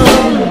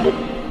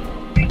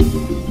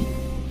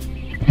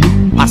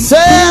 I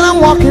said I'm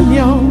walking,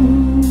 y'all.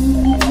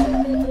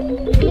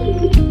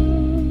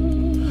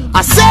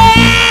 I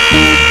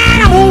said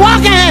I'm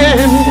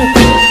walking.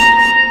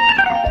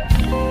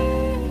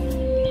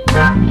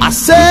 I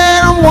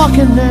said I'm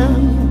walking now.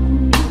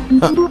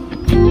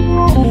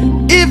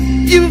 If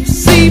you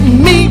see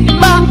me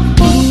about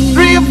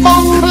 3 or 4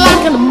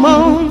 o'clock in the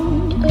morning,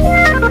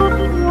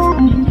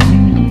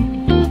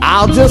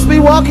 I'll just be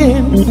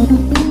walking.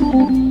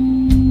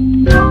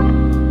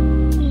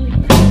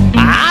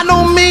 I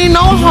don't mean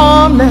no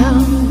harm now.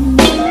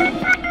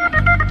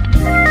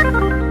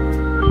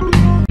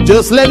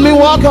 Just let me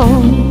walk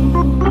on.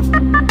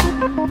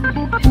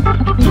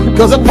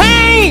 'Cause the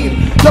pain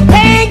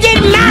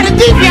getting mighty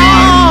deep,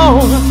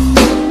 y'all.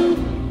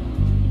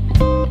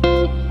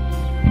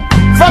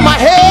 From my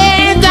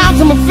head down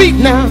to my feet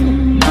now.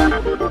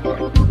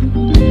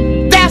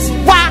 That's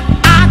why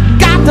I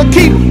got to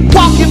keep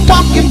walking,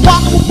 walking,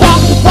 walking,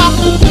 walking,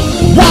 walking,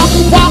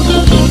 walking,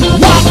 walking,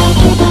 walking,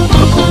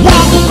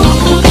 walking,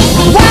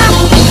 walking,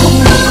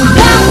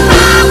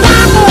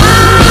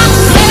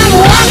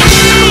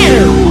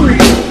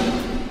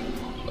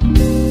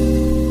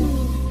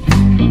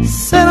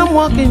 said I'm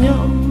walking,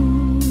 y'all.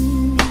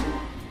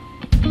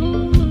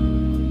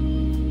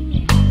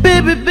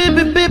 Baby,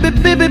 baby, baby,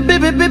 baby,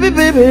 baby, baby,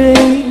 baby.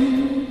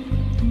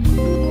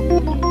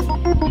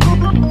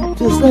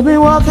 Just let me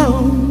walk on.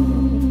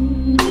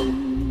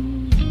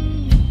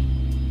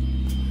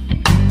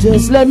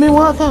 Just let me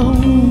walk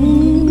on.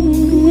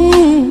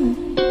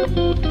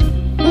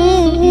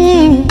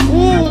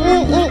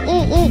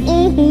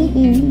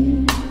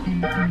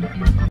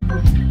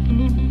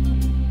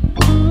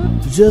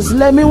 Just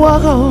let me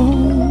walk on.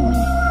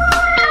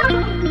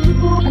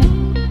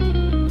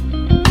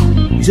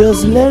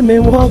 Just let me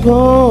walk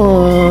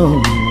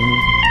on.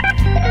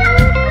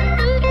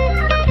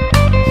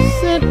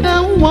 Sit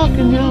down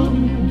walking, y'all.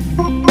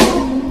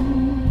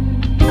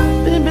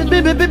 Baby,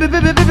 baby, baby,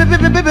 baby, baby,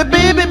 baby, baby,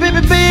 baby,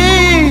 baby, baby.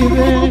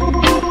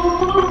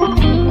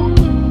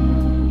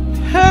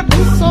 Hurt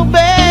me so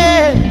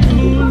bad.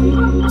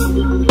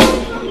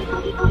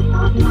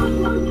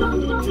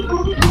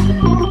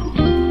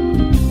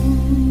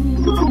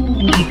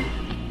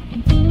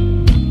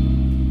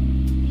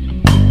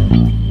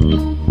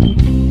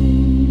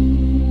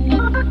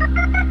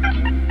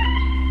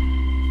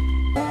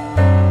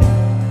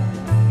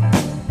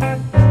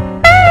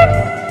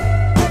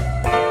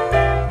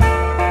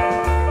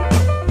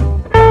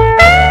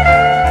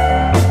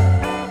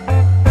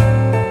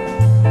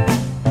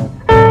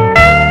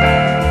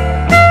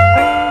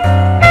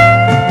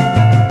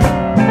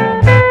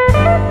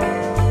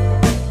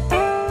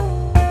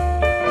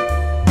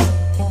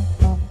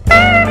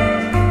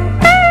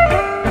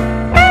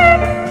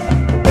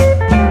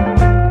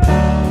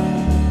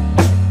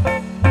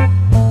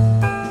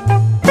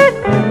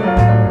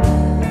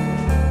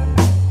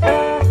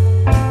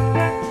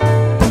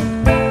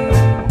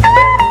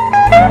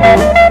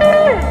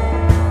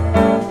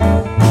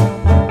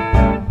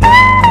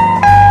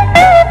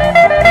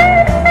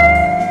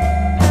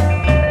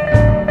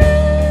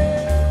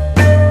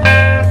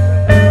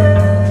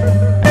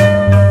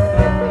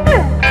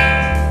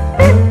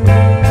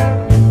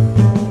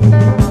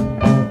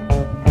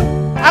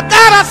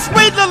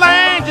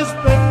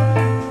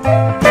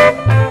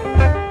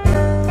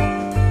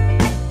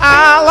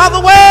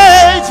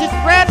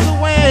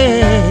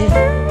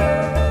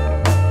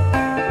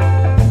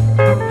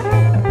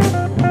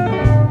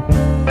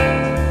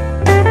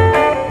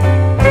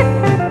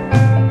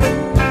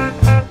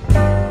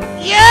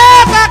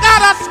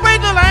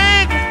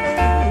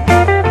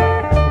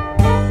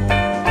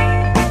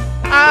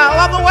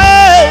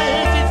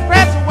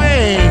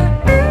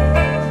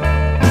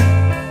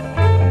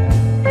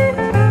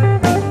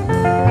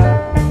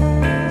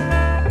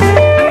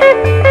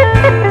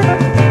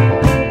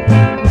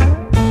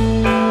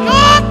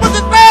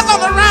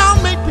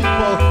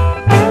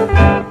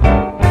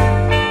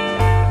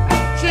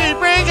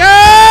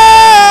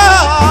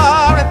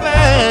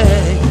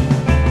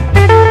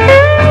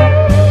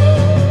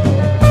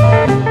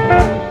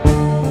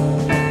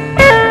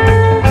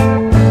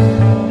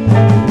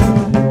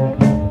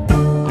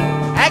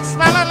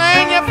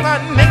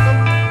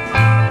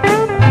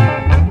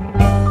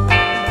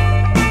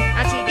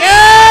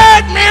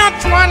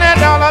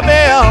 $20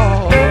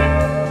 bill.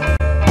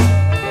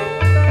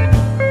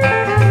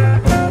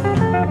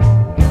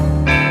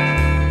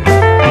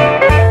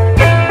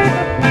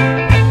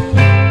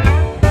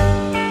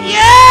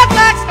 Yeah,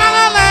 black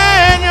smelling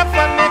lanyard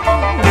for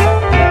nickel.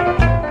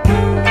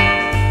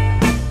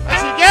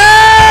 She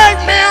gave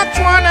me a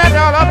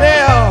 $20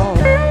 bill.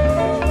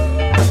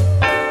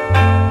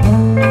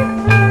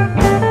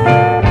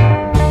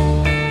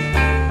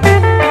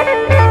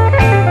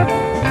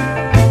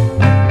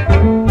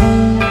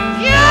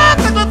 Yeah,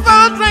 'cause the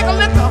phone drink a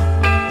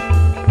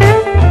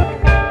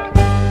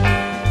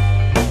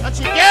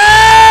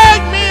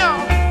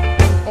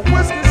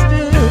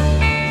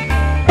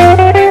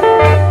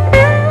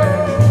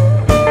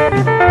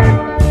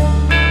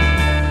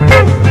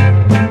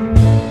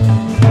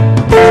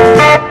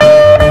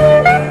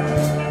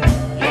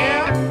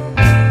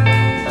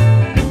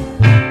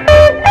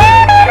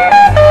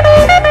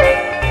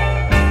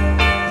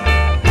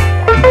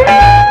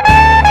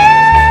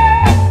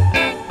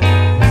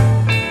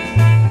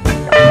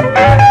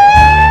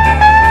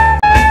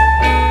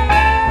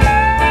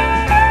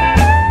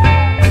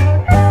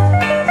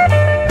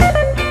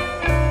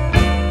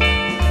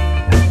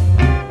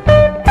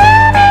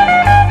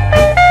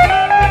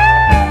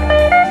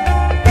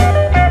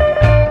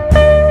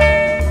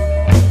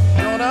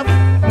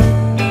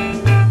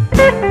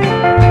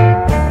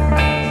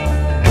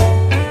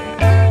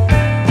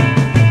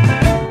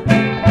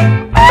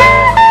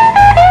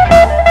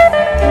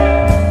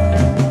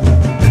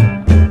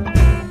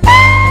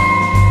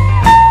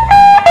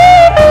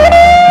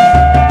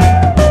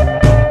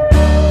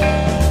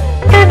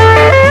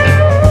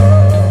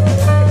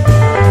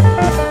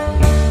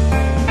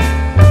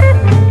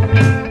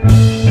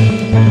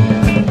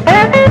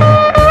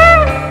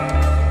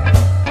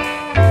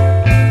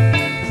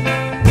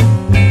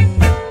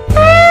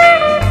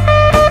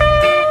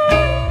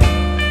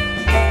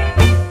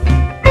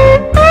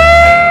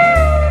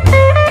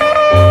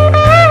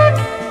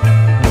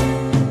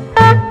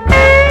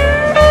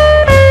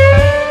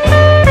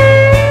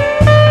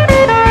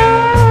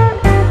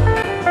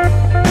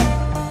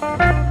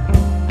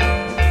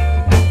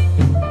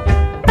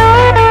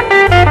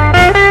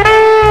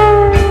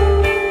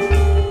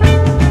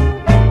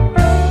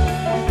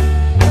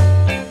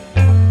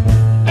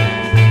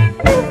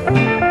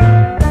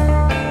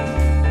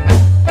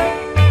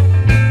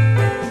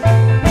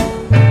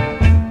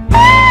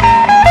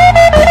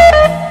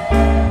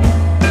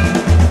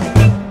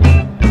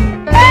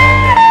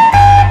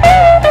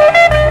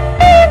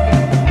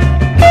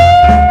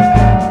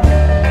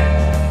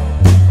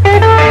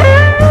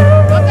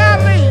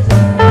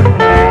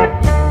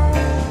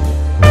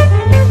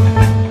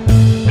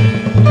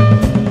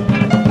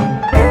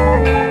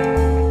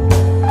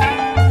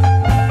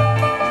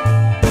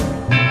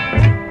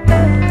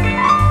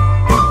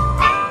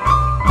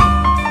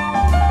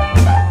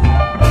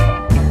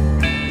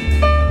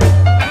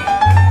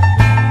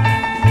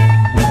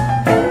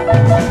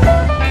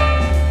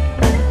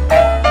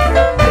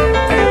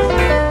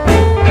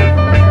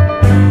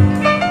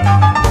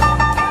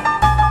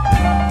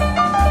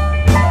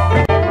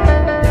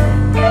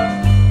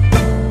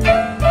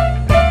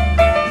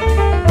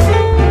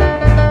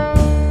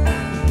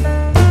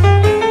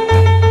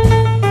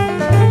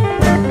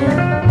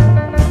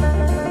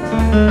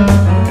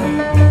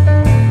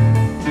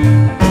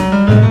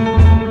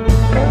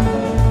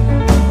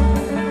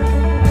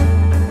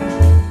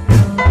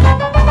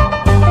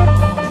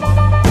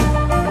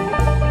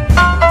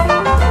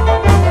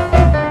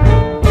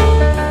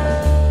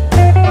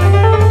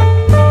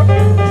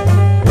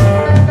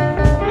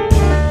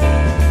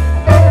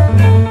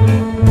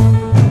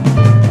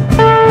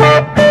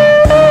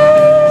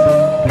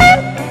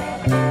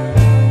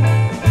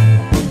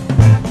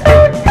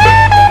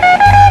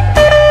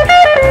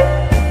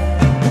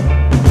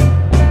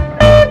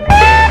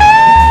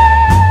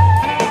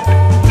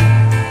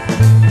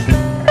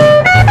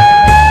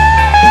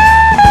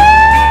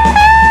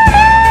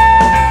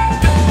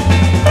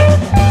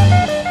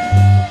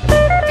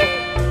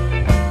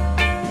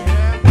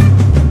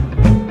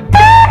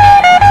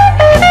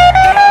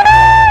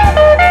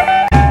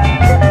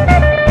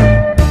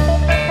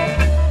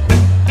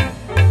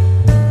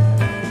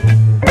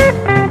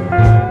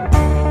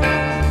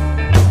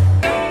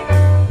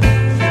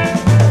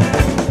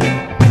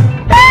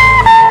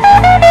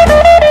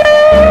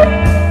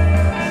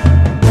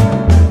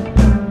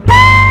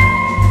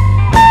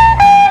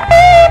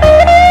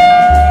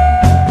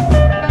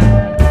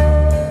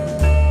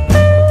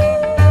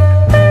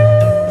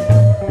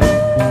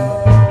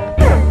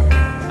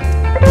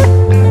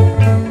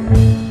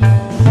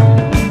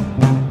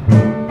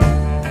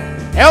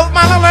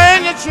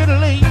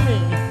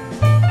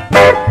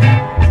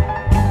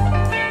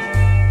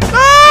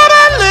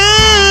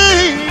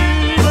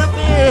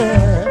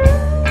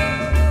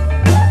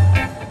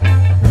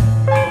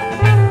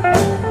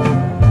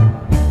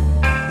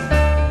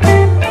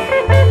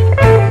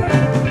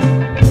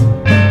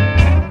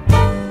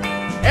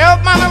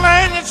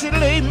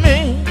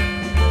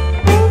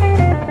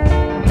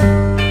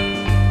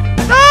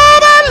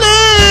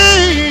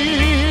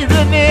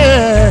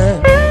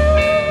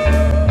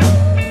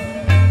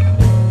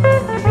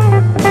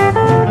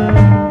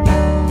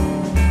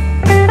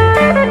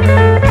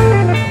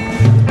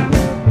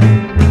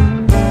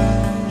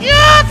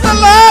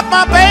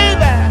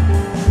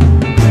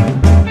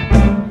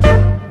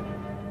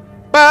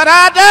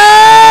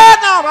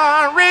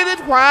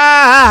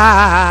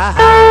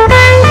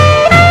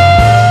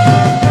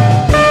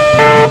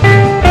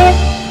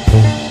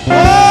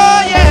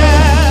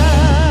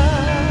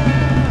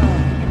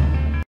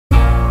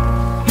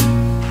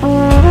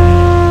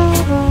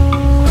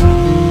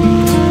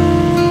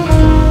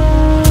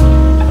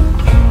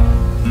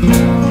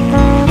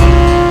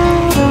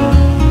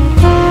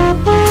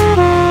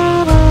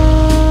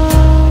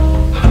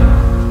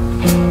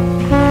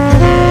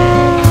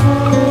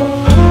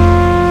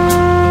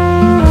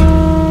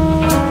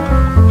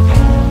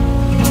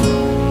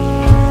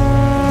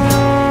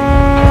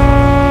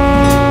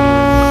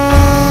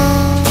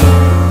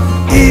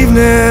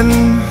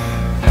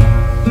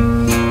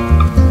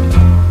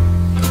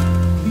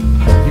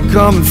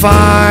come and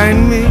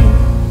find me.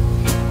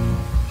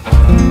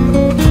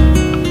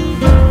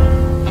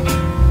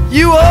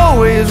 You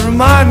always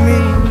remind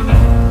me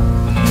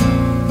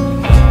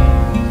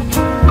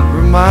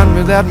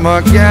that my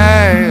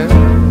gas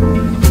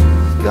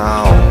is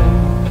gone.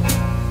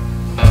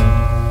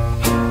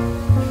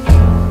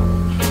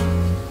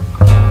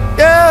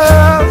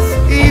 Yes,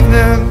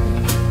 evening,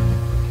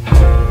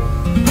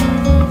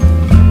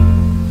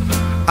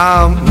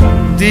 I'm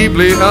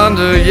deeply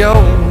under your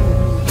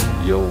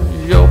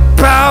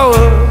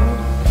power.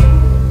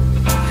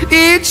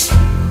 Each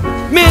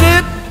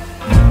minute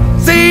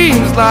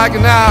seems like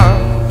an hour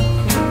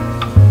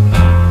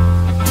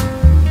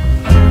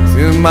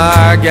since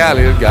my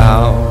galley's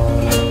gone.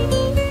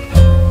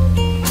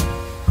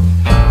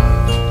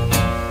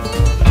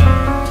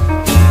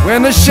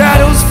 When the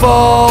shadows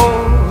fall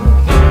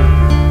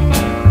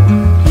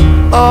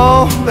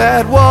on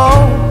that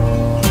wall,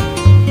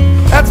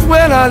 that's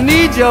when I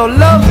need your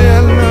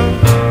loving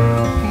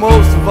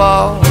most of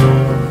all.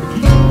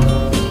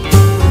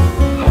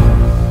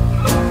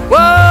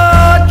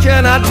 What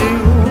can I do?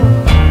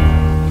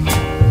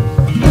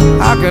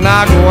 How can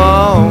I go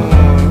on?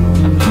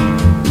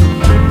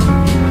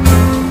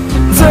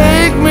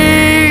 Take me,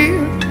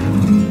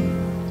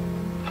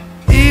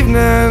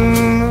 evening,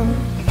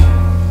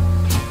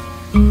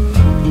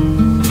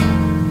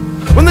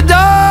 when the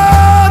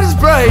dawn is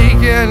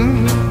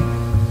breaking.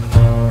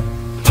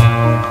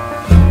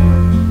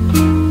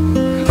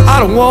 I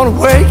don't want to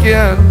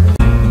waken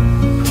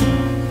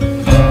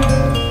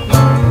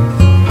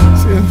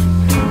since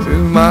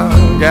my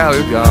gal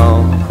is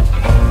gone.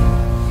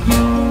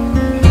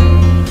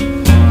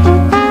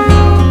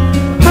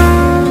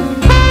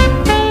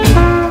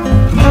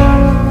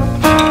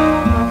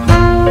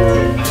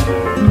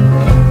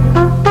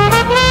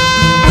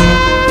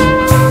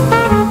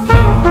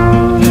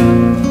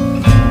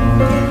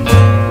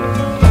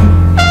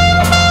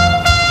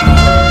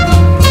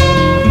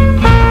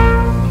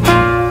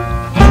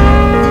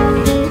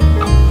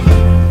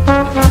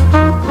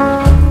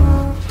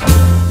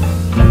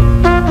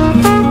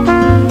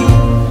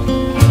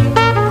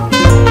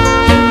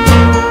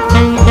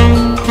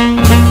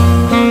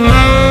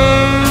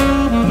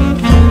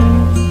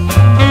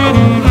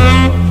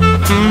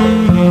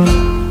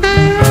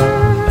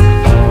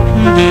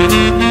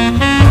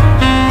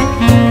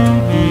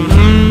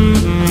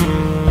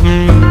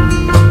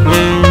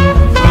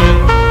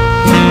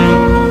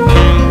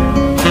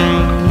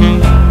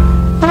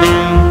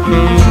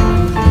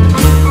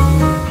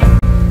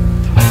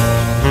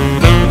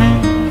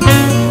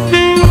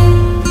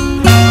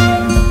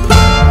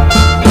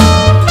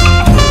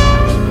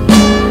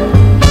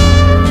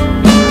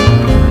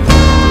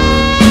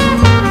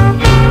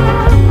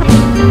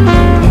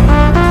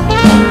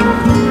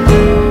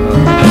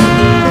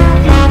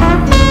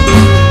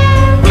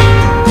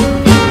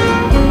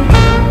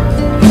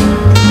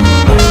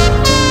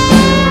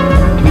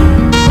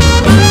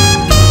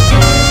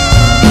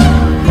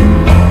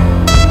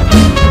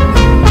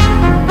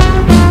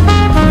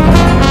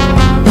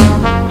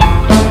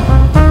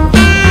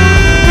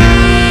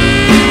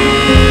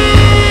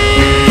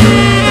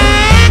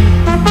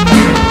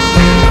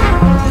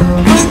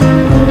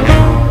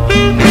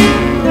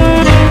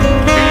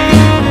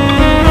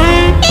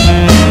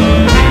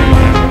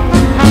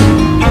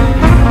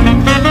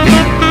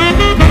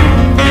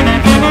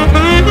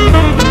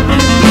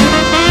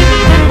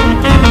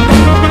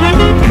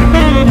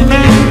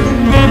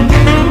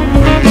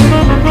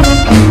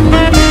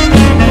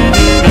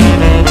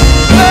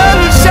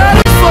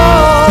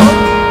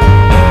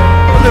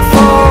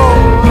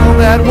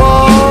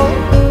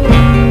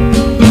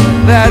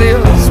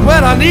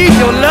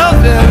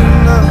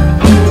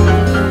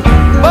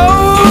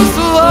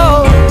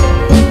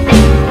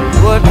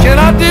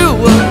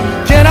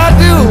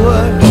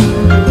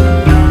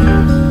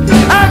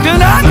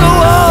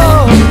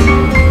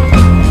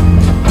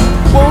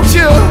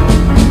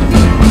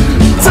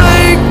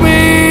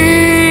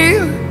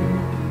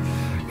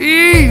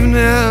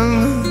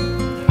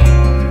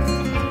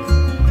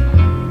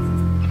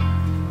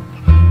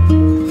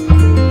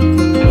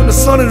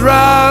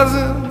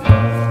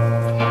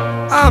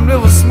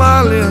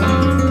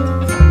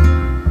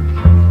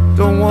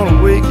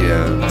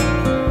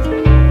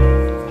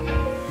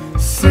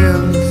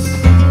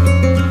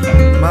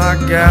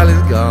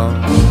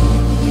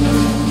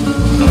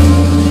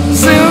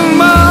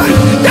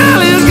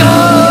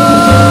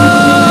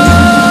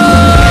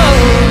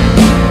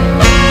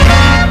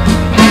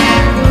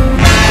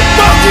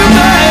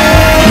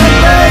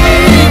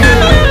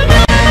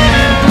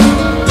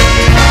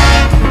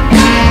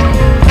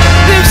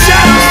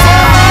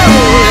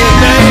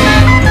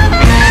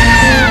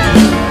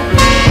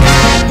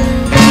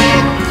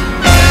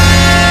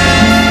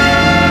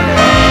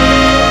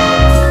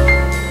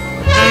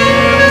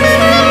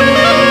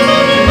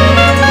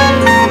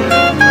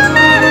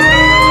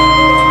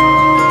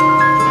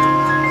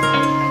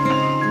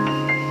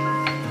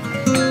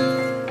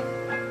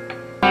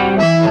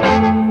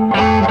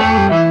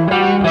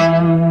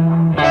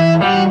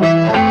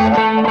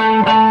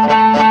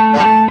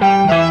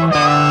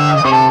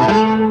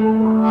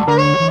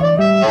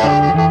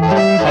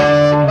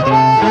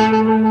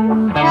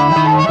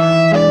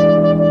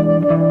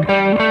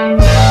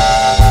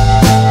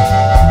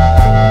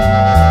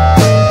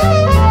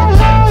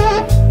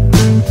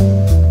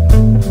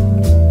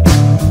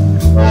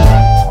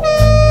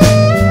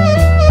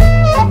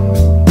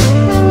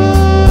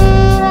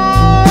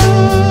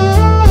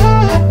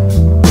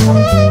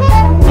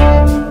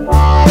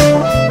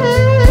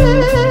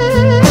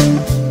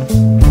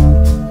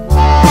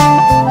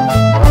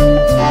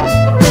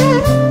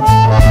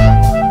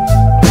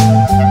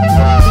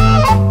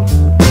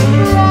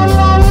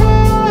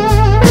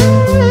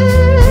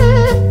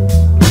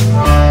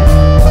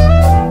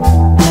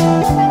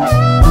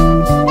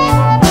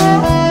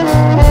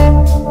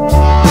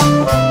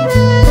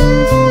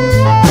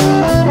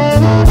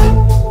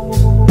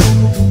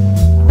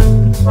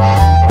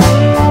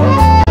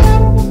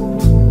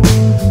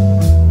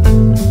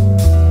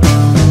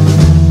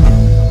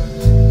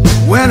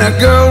 When a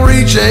girl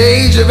reached the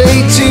age of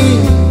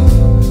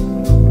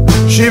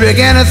 18, she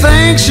began to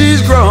think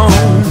she's grown.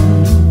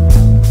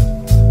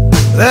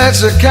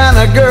 That's the kind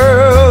of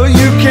girl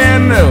you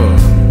can never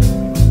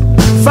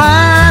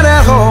find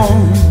at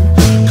home.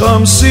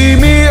 Come see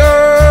me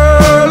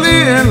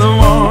early in the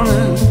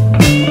morning,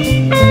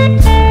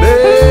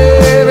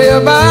 baby,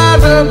 about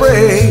the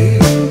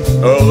break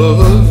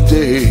of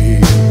day.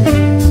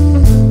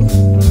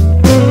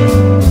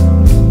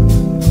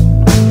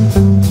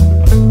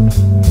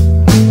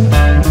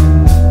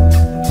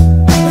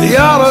 You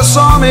ought to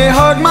saw me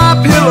hug my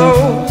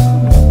pillow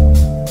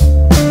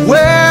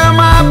where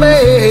my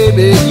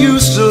baby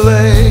used to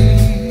lay.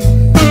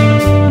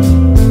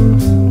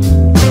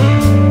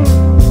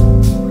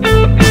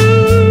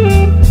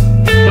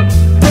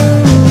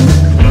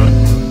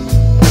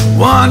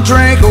 One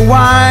drink of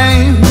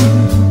wine,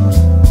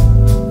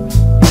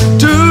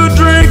 2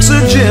 drinks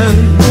of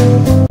gin.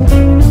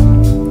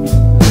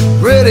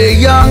 Pretty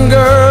young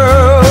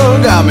girl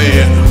got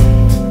me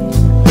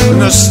in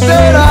the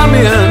state I'm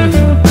in.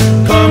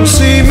 Come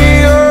see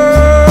me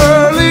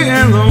early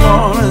in the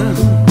morning,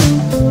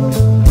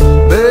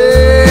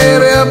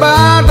 baby,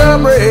 about the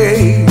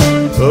break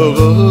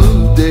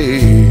of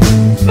day.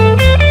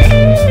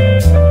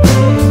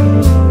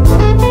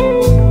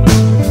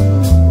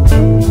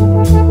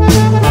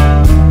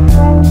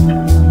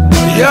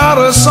 You ought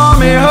to saw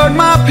me hug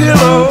my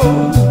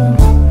pillow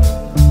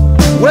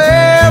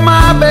where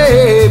my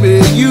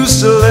baby used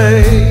to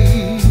lay.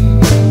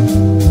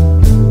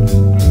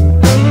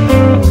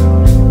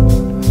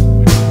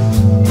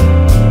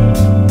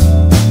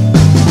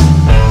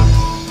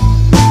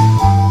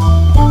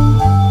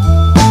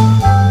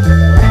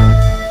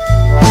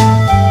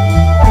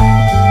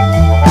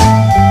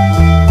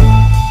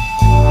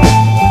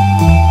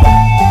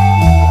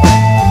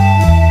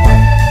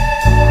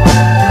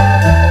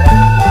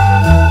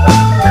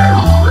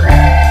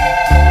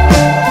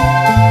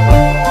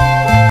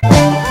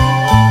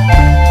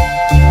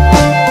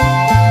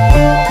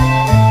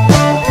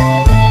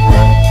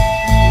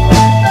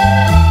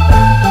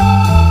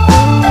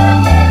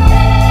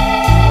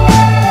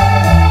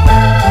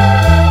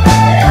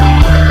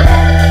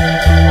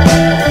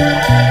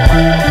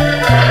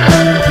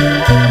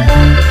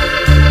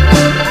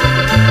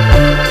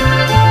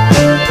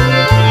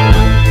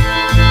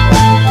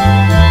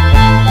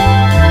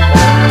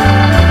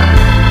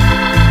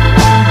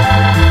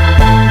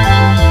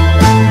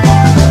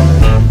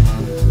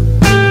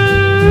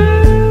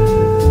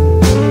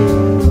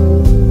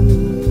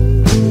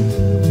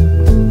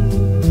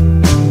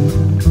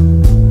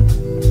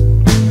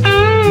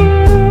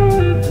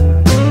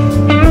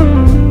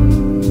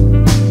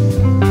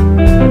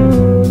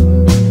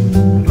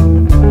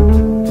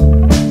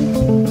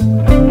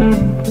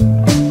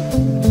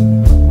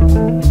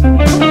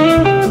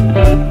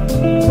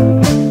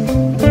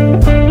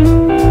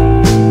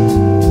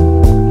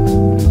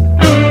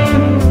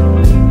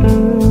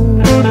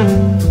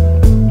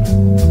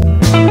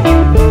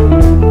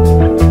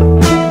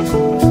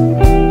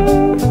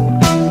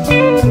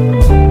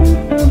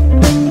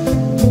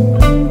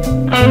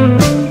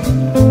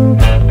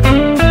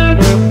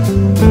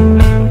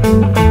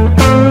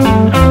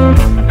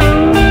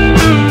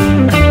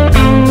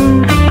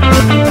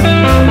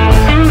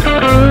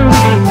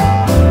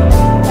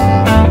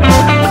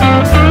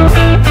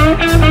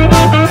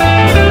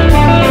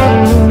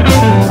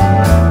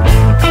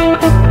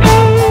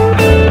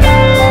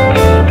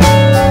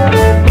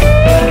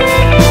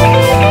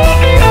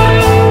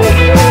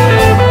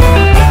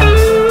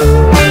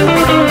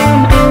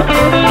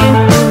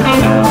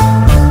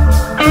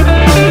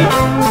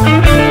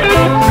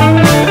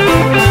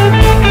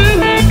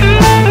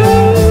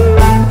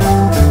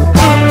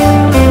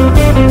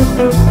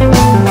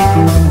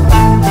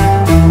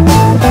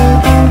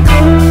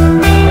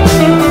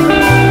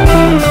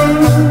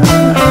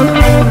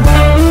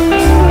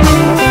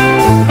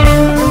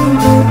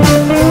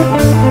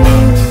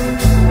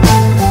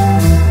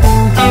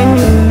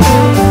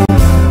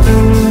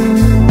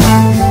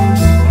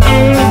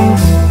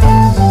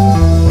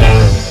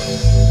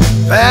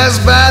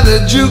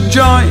 Juke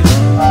joint,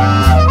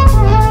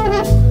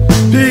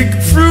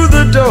 peeked through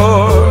the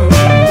door.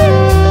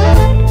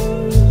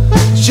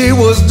 She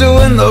was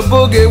doing the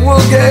boogie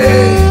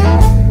woogie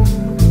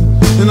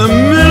in the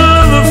middle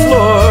of the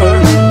floor.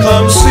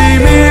 Come see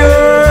me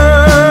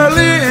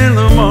early in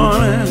the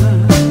morning,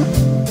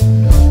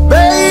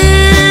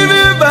 baby,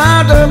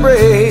 about the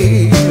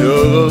break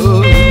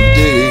of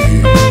day.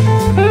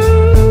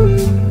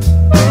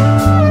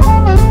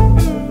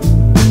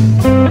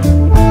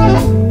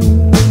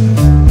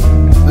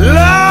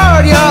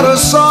 Lord, you ought to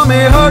saw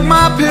me hug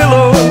my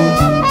pillow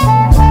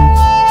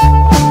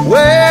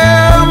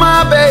where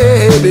my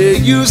baby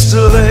used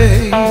to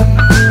lay.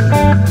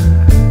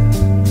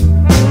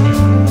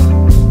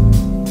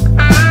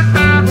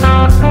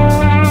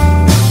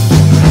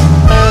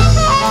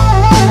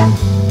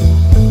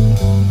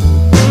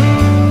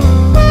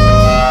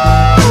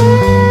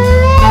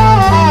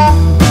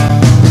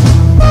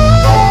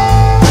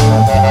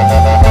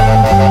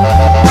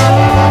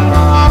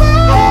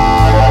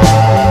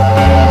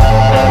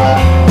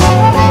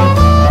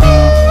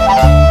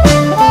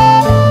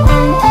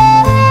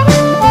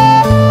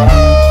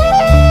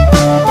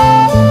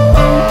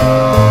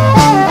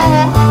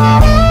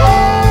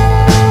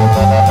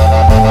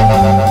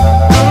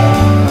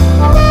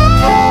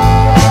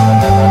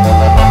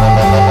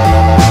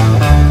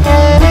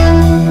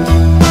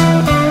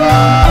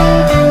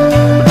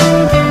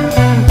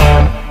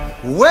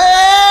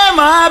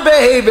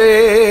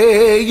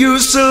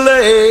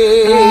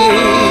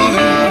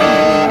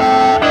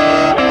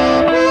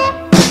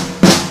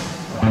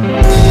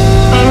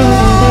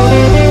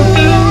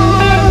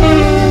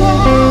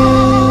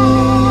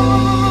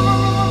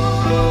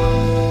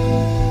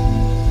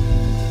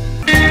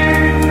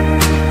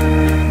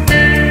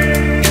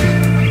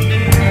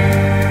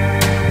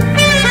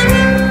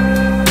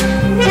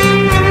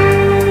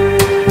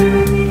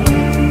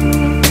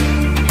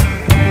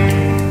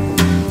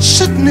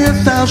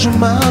 60,000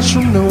 miles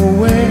from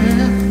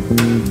nowhere.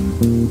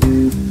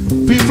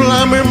 People,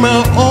 I'm in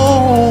my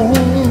own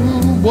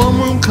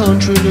one-room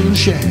country little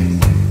shack.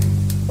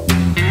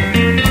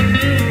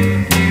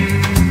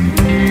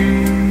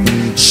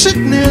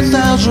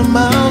 60,000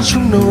 miles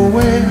from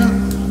nowhere.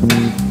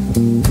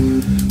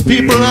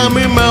 People, I'm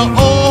in my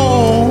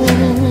own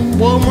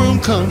one-room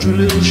country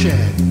little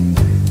shack.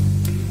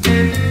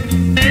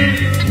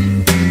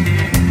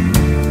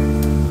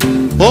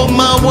 All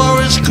my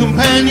worries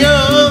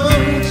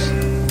companions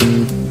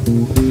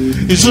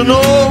is an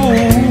old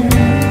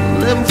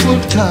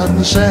 11-foot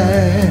cotton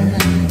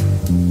sack.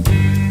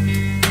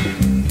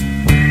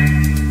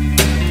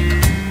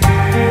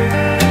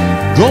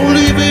 Gonna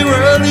leave here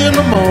early in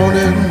the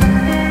morning.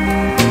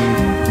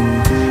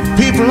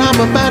 People, I'm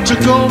about to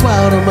go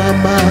out of my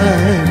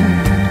mind.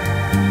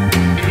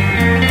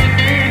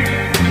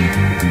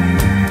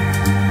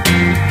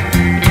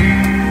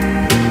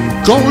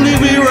 Gonna leave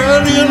here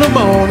early in the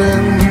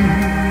morning.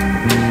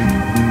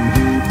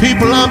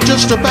 People, I'm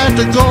just about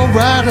to go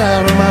right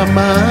out of my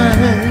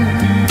mind.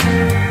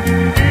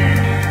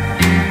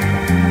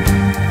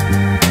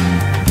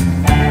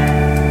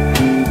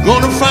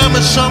 Gonna find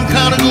me some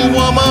kind of good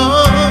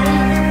woman,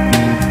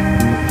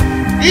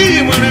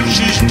 even if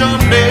she's done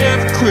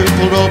deaf,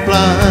 crippled or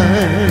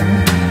blind.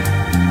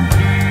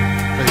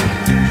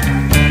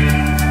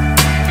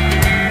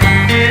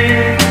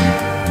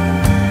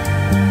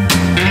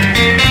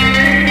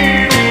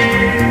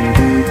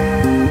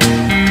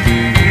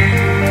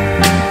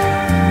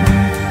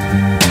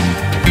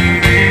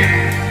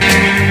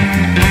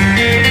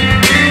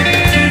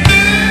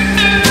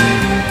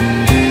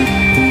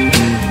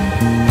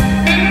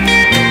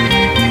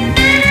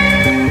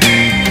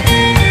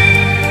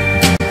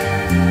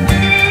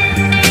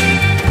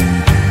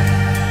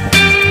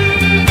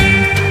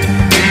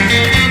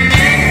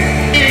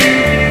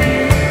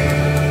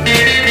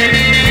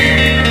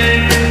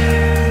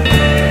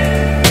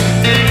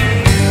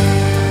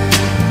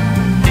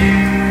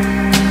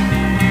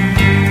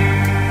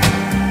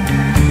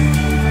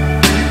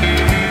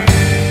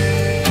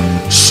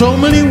 So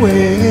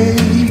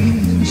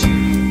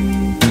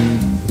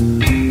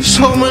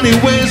many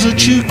ways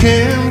that you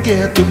can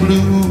get the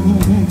blues.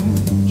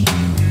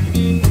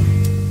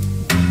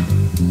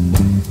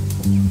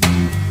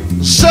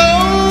 So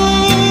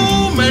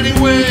many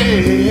ways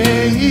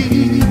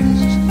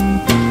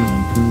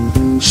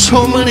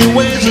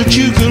that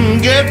you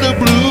can get the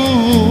blues.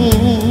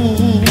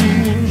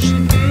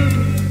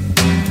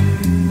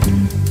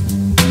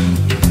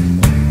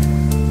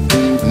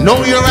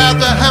 Know you're out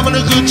there having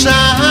a good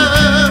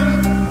time.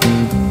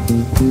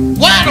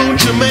 Why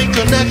don't you make a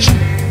connection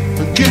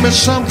and give me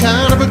some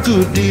kind of a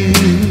good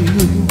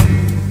deal?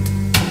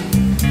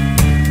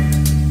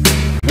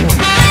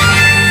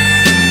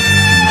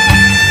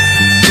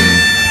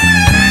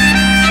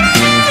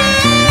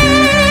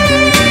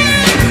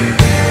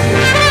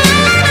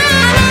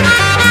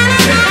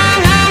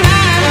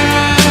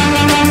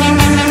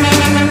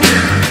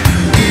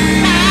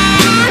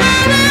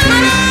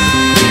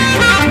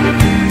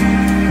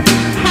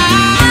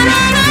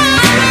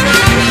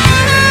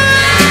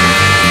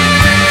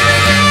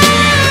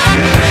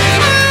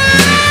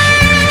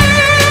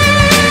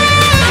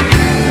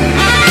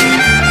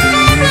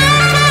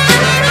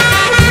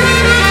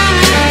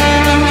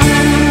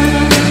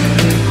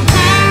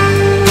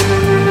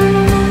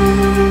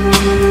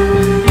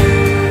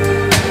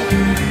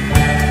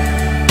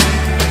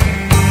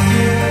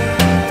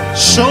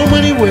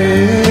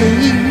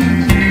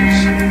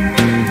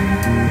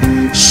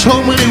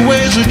 So many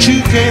ways that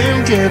you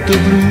can get the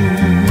blues.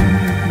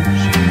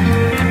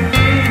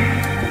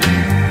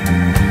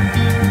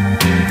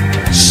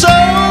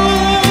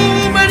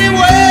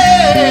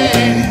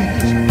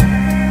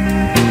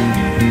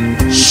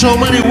 So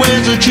many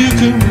ways that you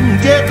can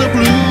get the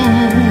blues.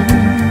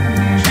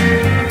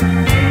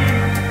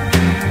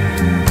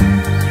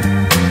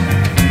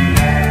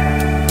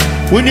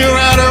 When you're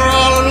out there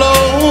all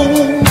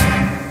alone,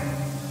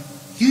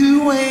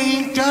 you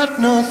ain't got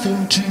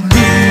nothing to lose.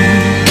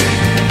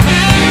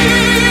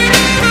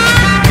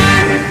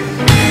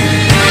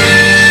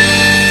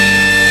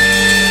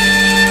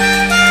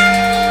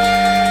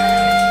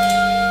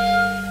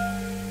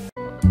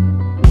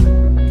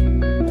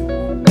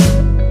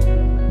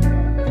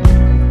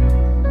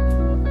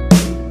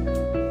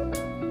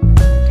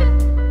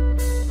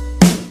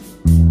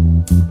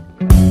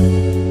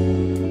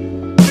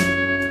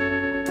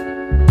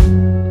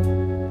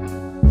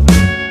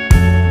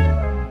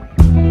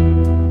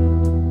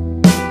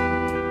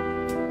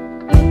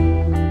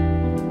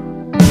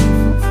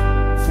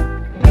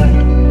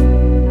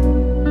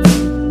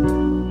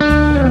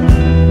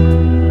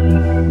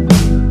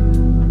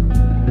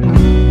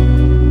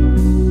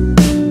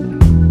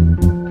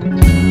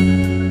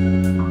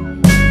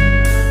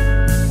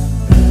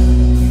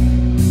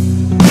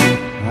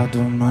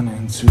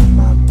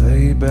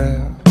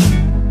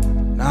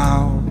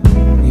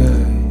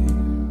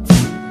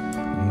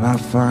 I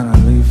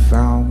finally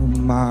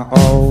found my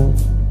old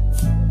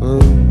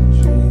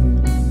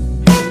dream.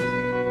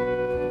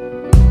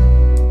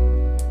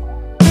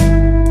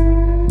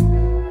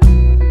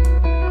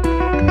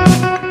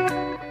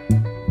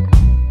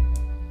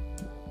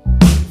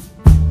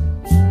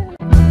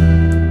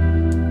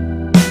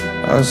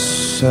 I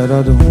said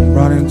I don't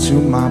run into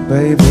my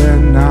baby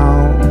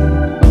now.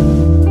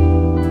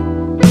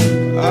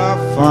 I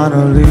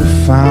finally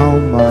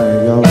found my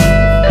own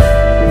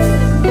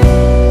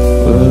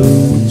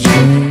blue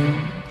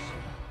jeans.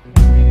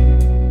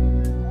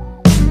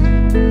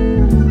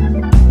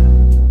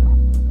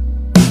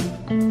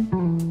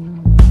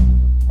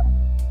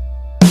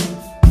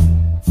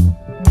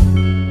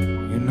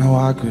 You know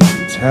I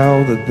could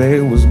tell that they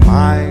was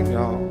mine,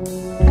 y'all.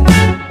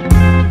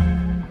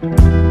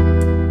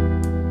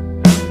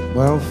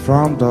 Well,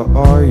 from the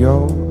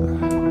oil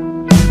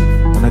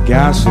and the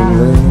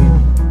gasoline.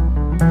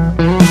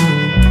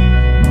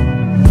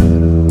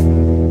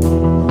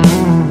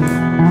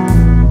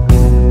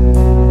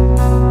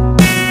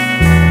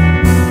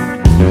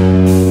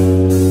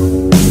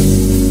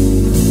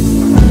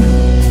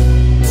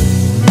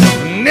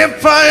 And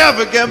if I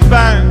ever get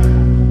back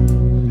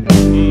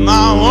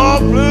my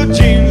old blue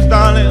jeans,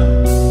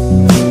 darling,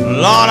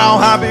 Lord, how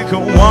happy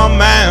can one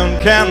man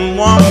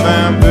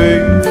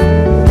be?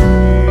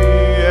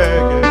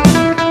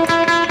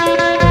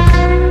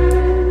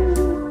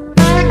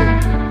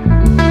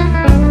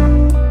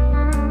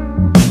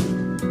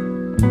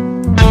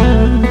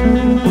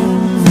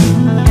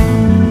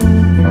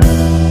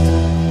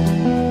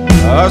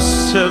 I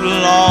said,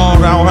 Lord,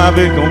 how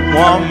happy can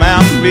one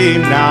man be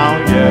now,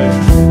 yeah.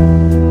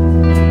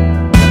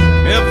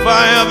 If I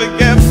ever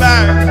get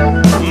back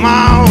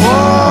my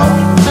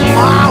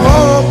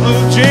old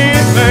blue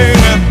jeans,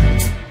 baby.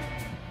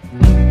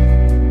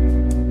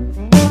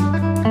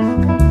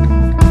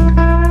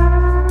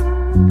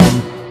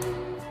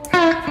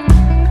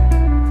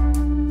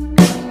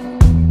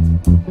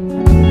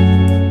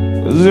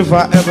 'Cause if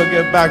I ever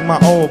get back my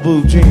old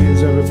blue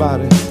jeans,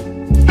 everybody,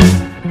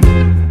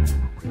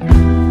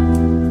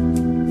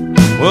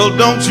 well,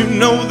 don't you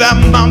know that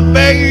my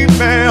baby,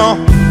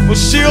 well,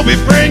 she'll be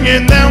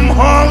bringing them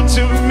home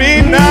to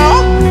me now?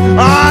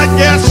 I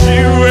guess she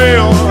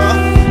will,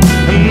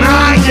 and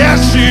I guess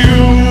she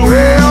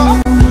will,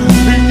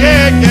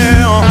 yeah, yeah.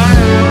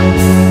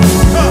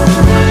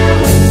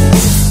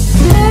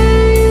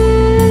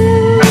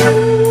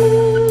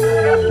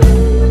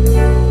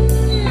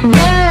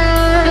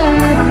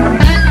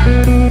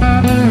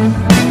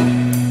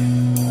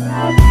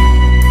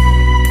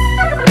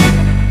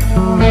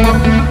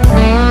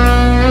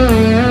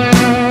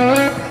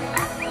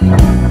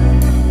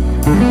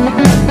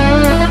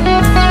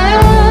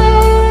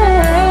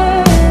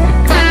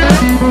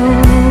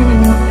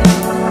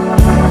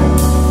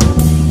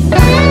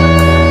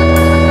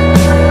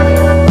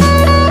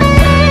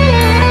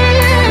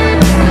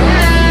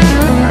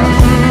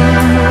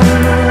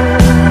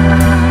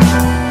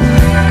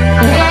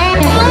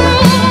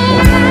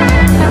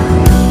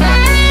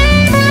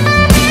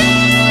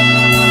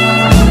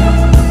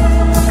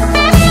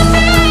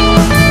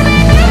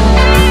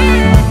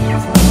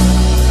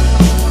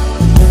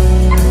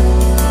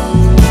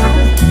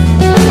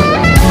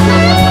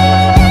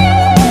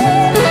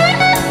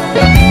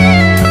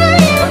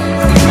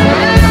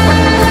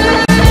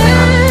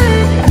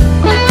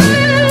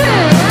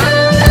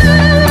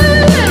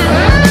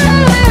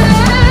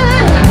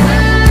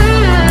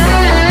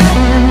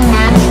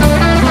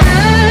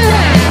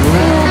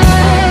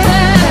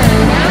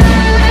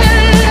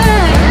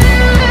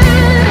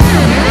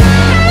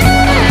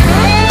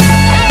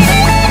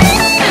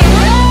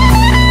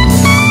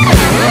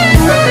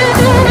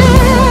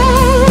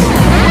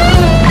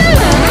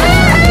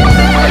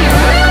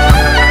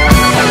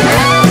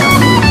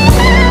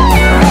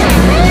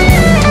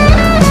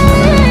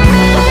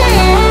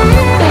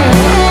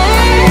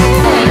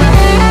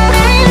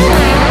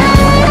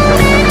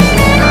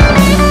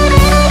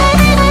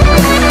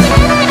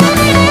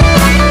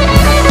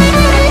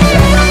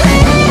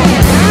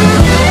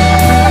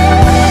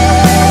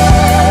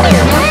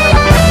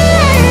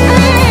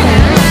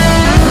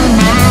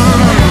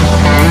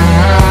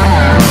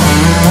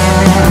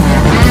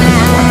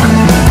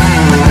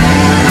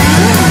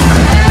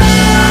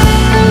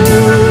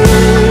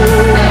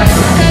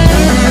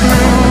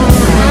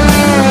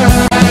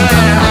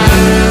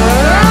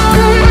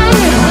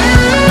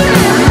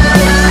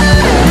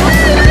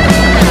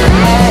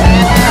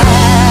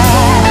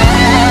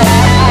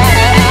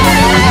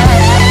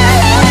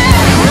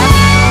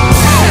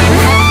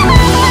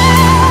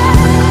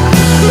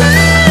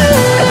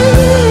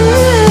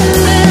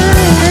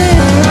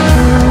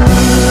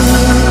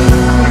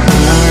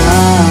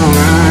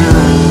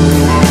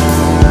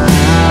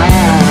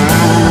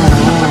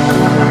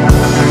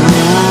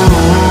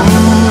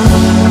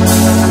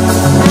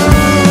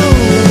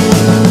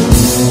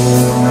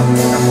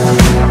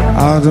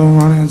 don't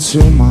run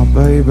into my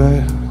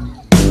baby.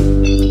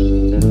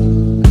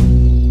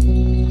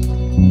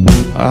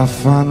 I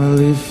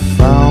finally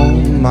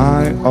found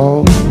my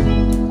old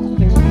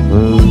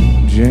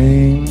blue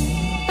jeans.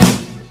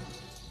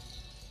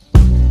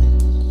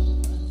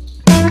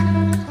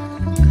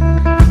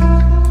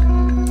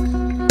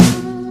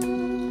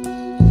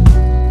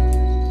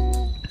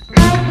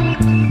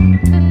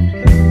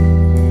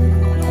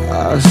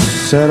 I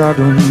said I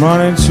don't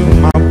run into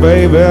my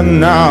baby,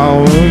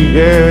 now,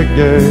 yeah,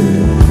 yeah.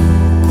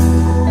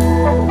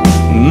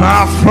 And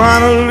I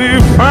finally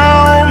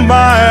found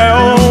my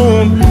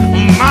own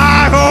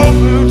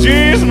blue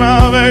jeans,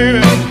 my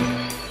baby.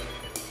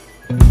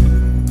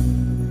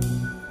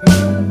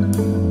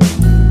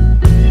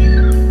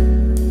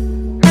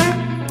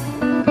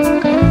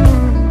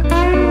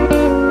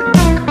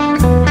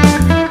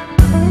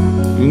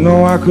 You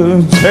know I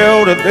could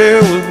tell that they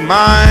was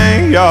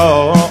mine,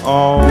 y'all,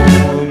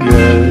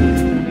 yeah.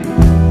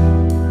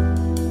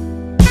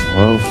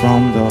 Well,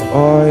 from the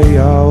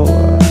oil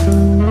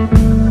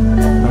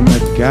and the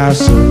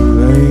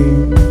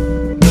gasoline.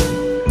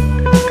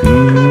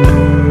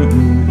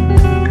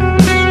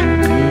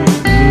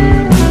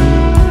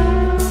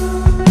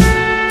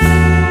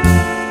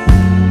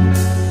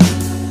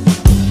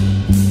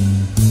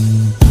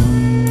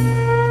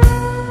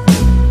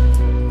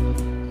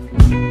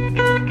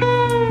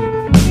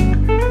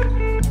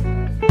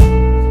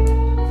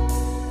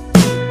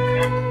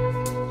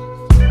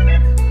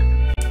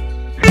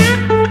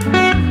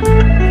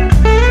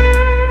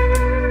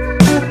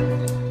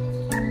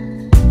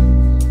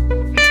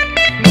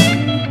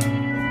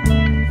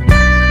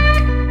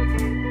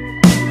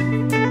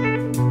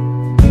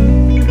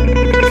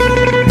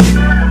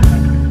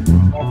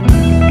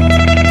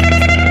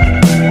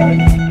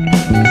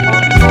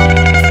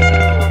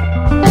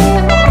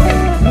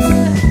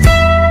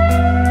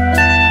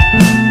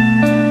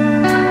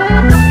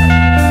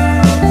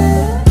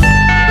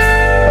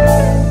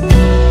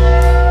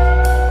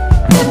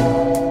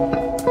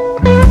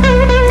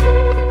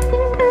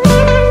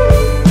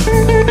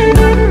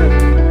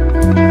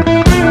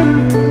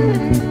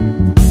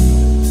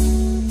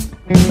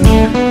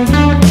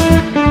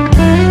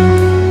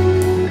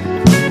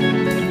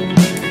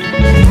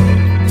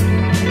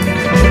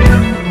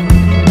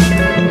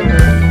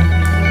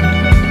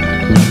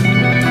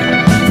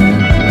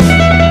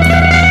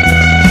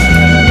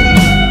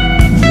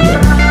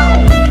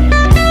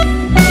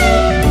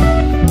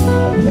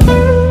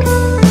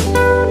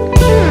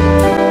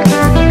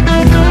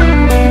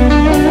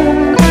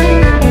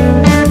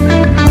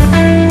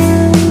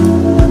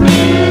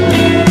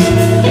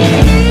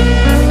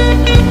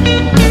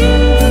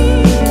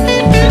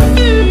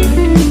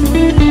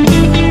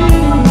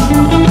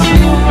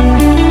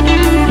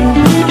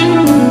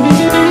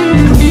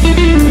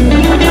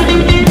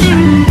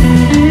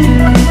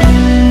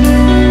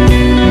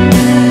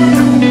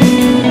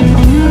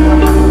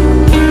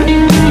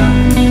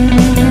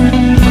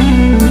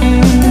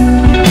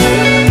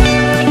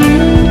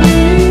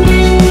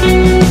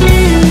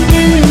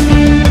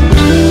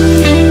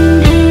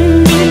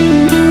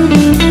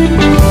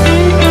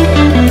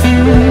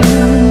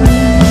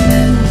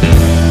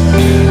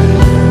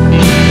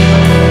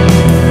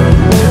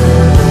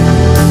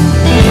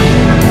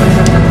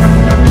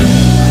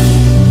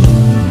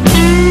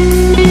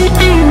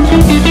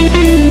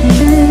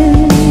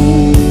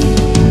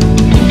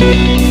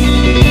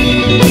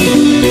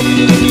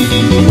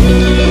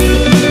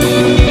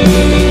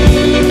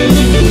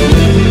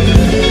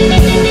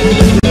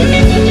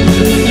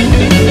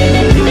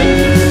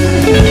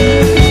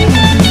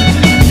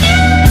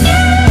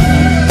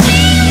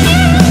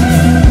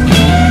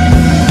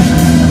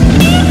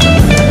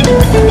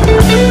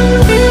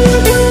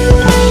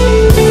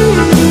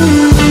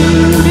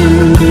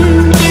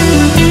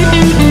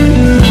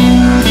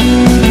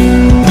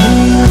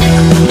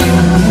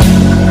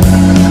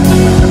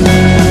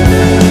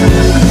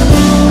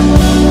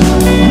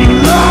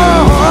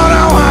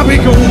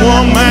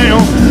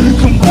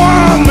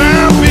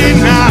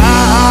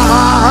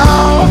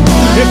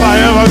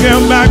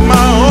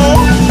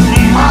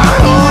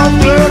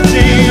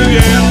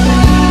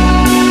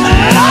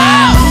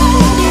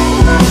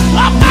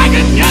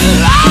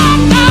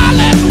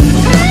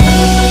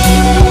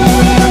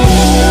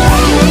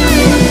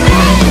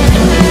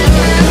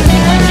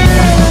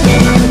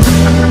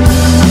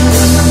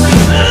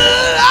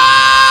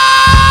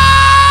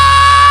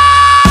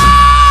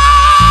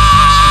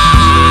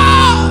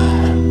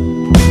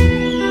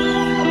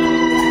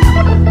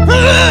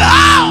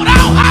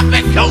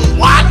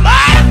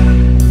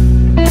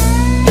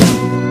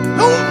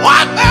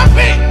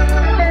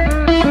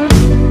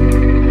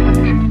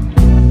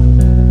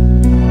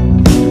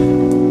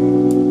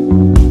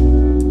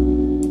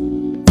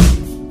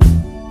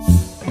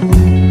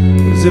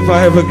 If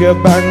I ever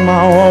get back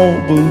my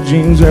old blue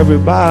jeans,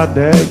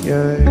 everybody,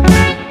 yeah.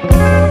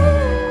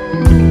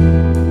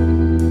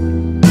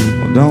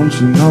 Well, don't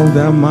you know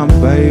that my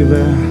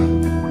baby,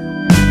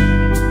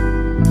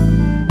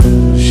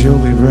 she'll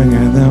be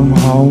bringing them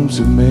home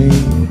to me.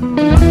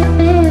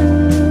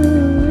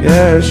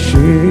 Yes, she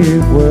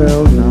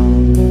will know.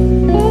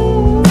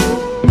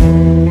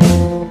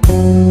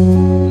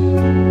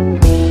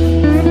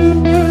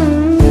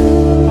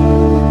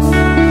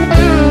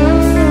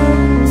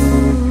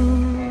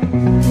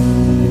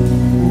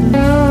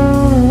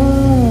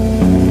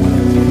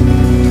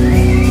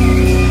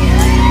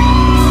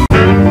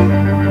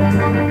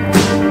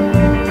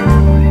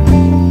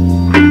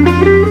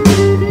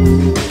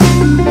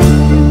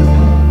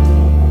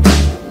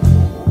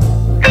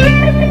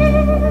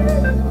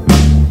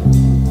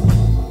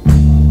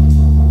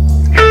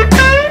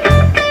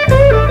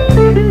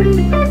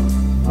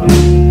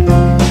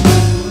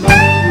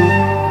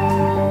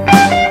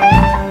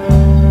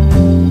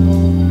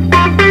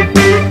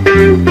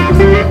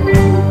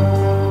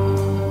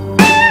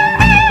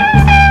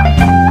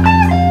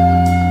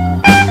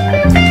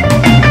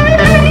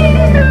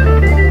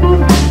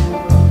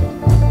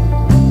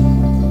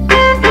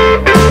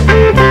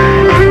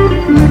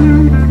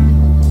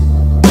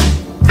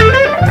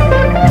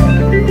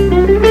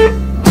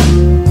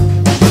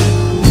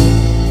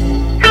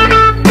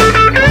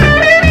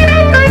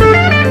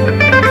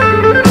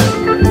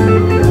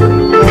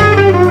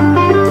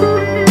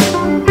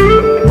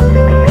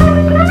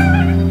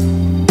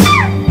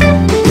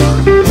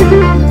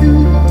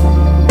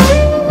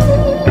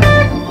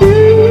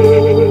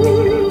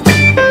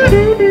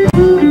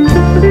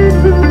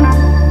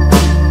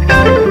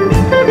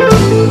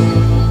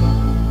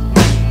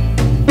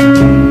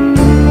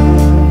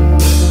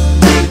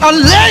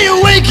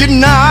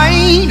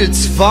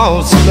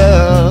 false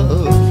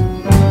love.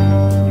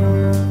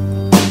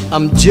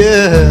 I'm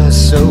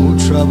just so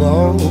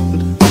troubled.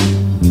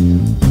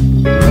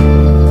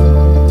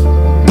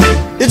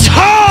 It's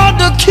hard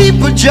to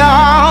keep a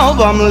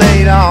job. I'm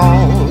laid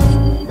off.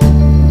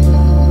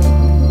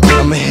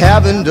 I'm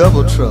having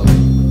double trouble.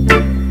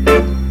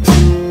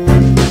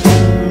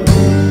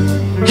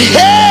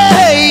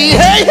 Hey,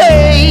 hey,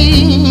 hey.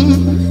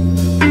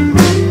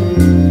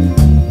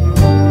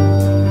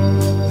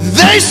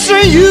 They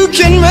say you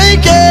can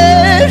make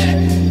it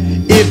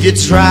if you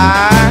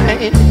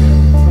try.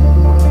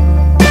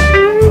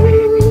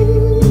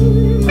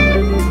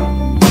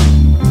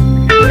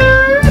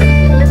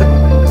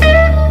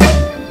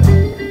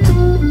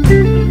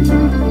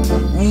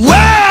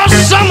 Well,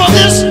 some of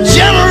this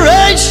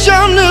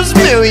generation is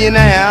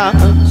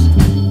millionaires.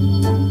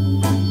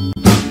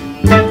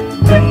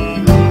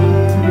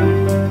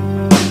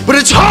 But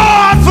it's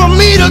hard for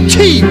me to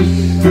keep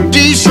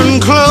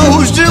decent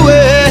clothes to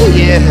wear,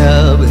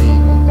 yeah, baby.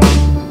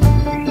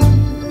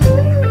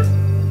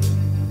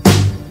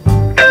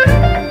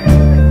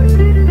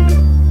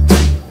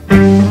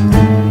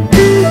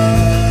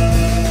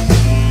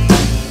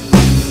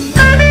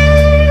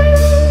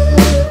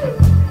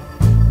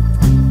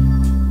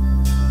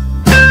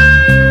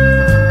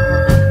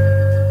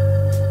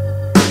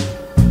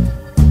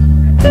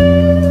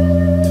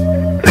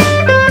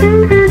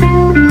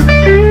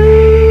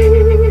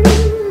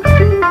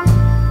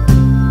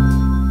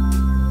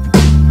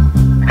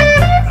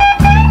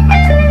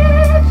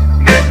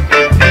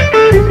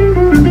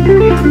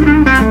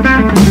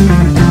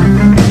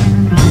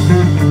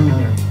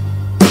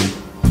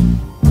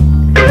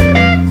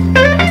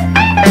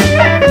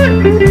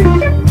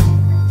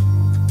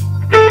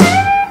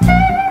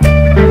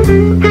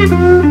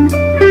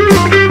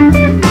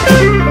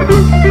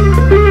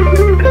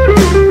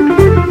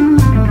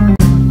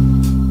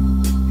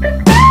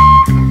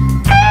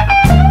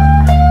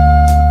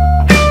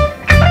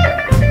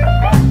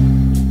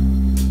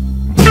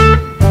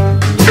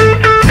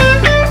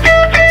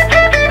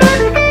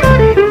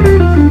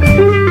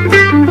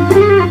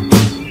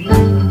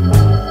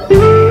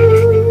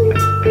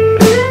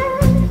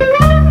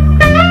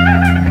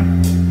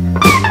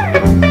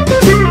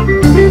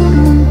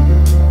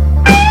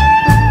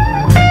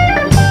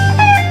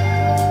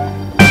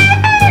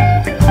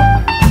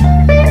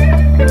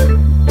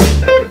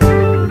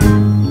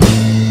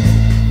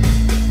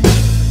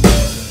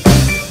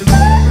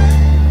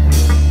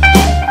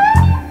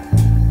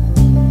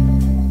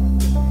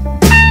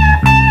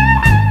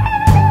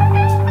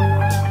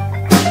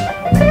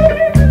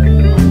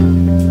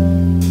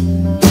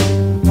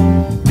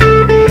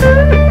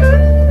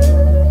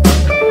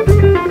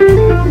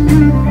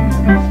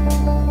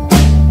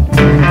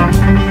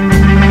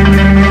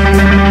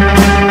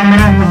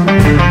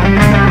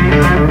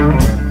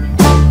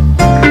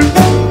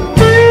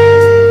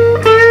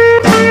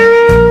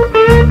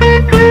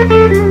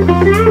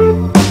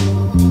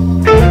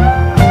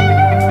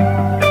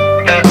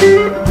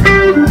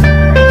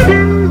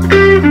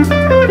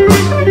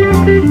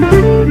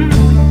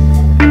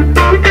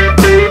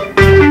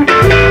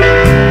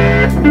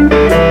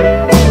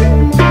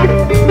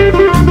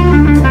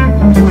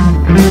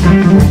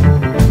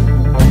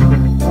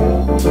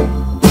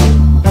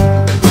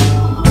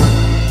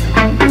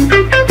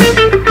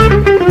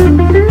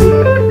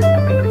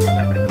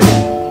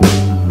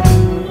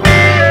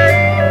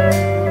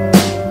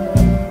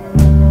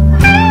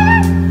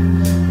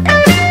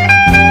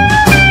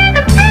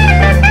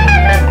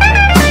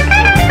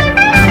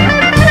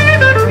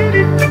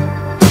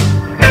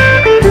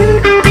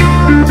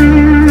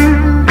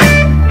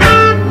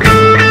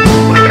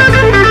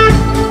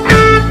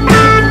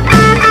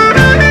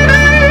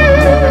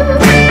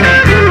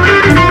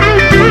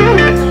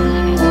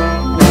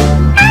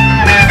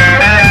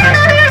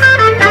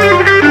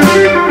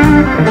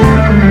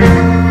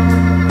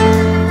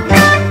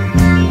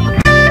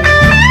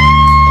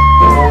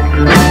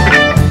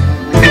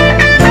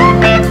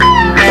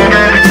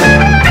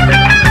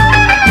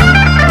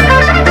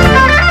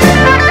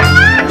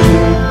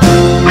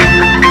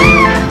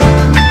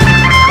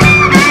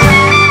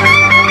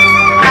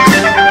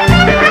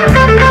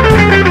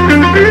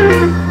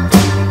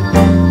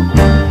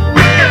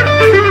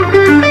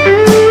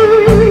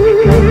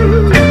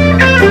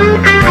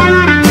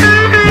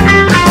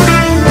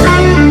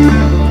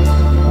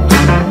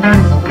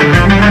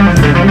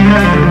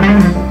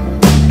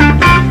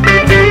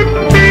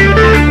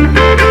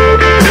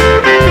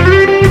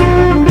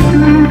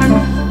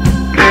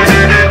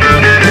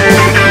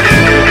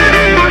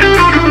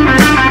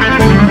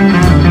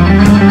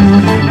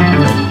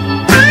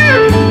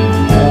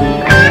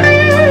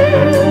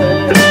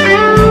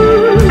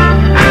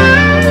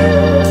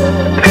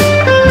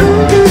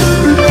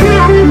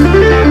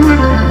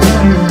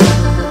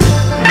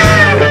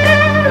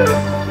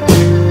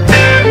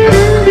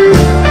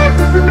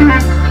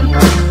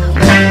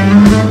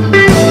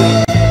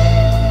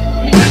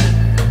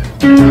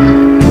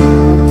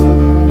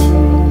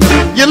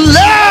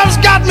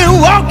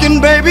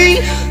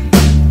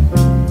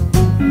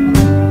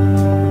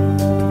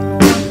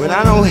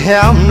 don't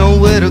have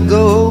nowhere to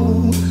go.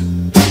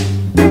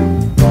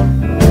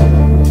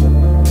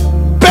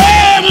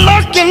 Bad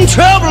luck and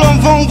trouble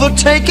have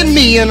overtaken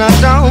me, and I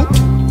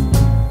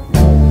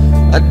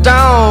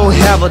don't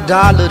have a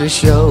dollar to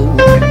show.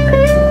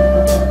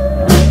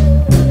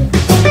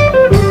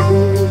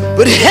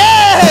 But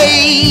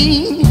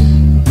hey,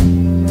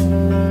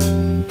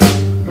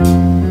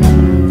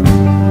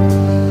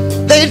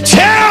 they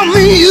tell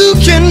me you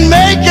can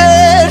make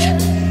it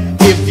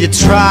if you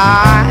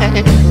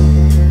try.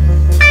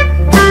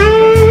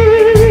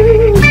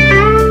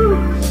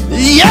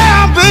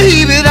 Yeah,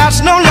 baby,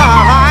 that's no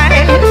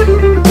lie.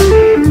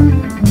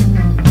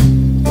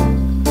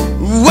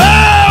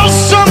 Well,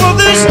 some of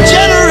this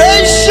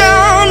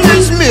generation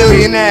is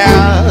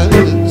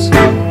millionaires,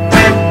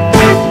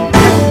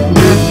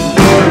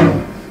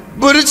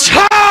 but it's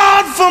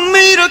hard for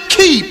me to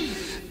keep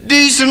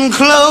decent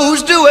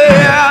clothes to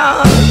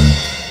wear.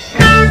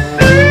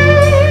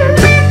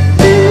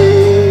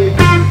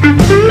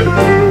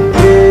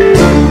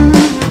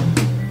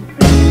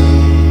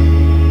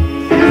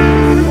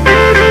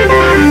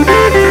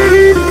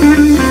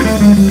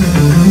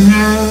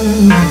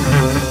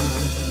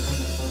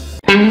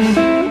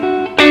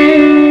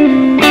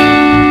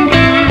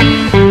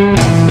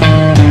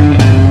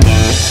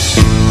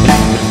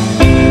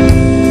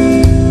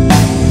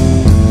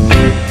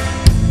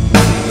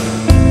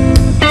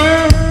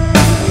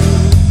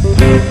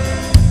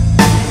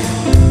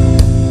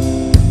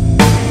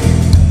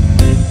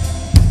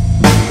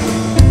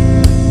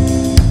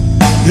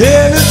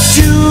 And it's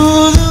you,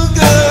 the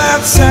girl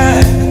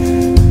outside,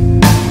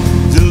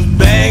 just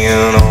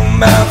banging on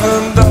my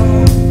front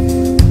door.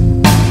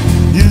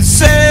 You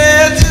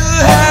said you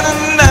had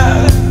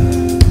enough,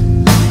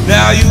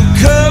 now you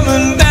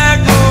coming back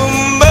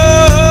home,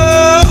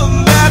 but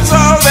that's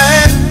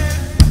alright.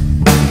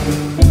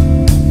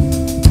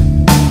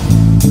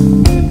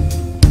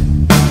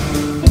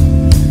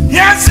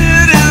 Yes,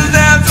 it is,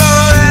 that's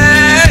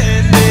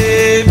alright,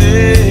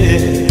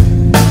 baby.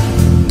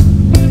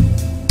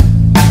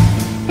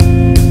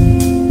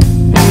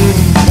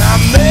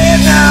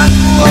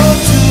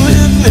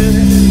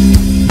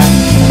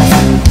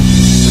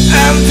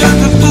 I'm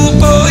just a fool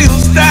for your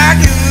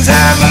stockings, I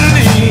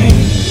believe.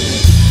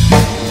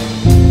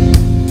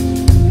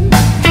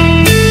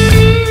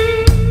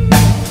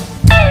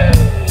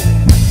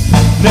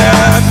 Now I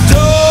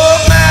told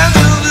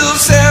myself you'll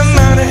send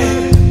money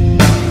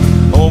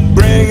or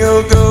bring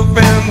your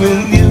girlfriend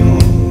with you,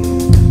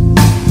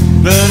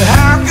 but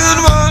how could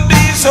one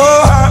be so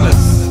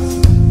heartless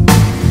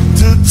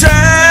to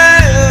try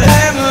and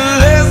handle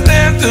less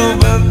than two?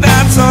 But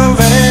that's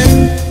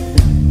alright.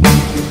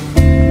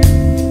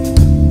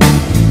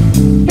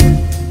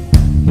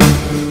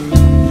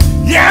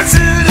 Yes, it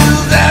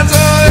is, that's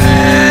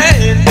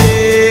alright,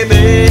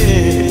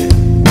 baby.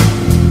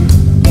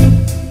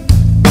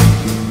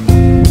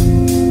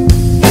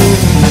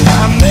 I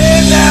may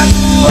not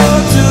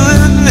want to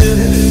admit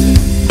it,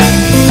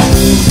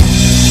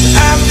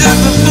 I'm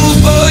just a fool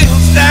for your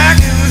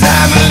stockings, I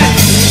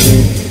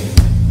believe.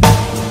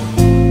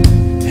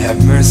 Have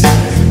mercy, baby.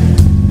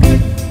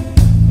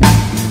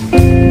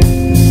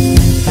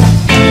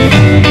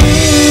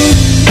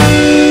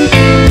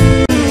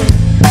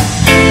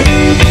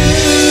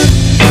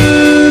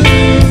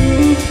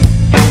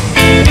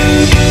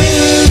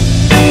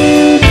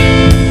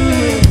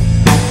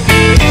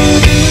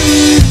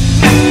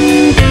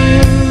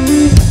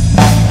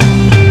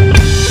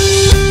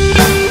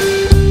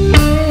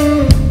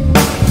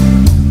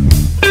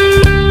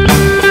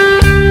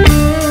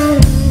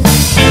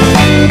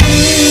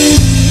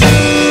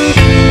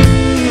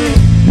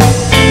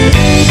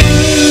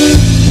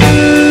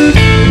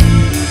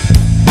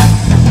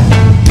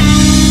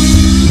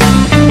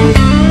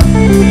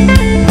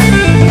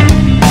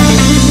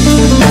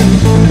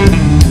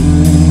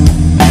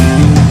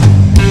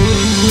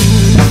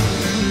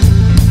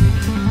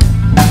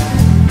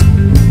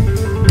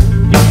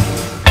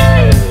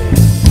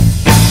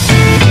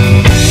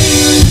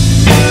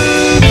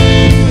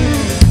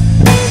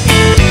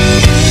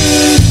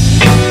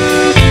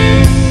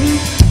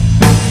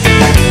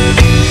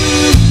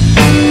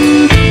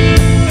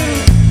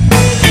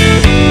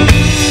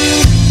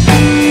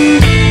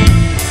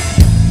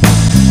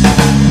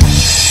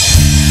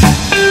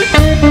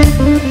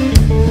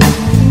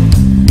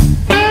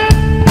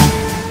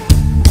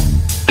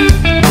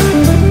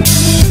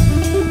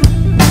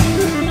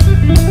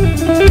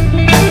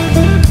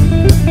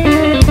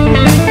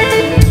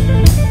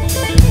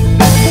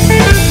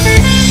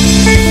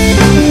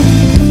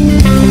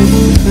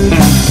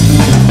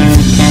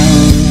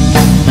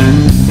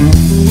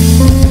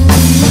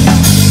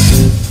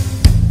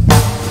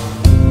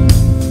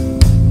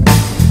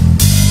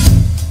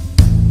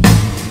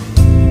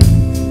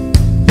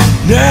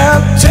 Now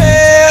I'm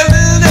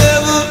telling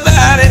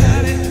everybody,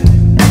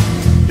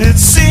 it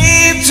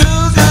seemed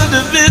too good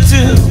to be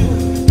true.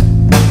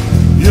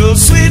 Your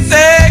sweet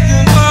thing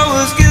can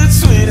always get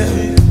sweeter.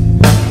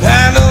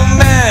 I know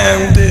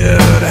man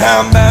did,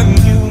 how about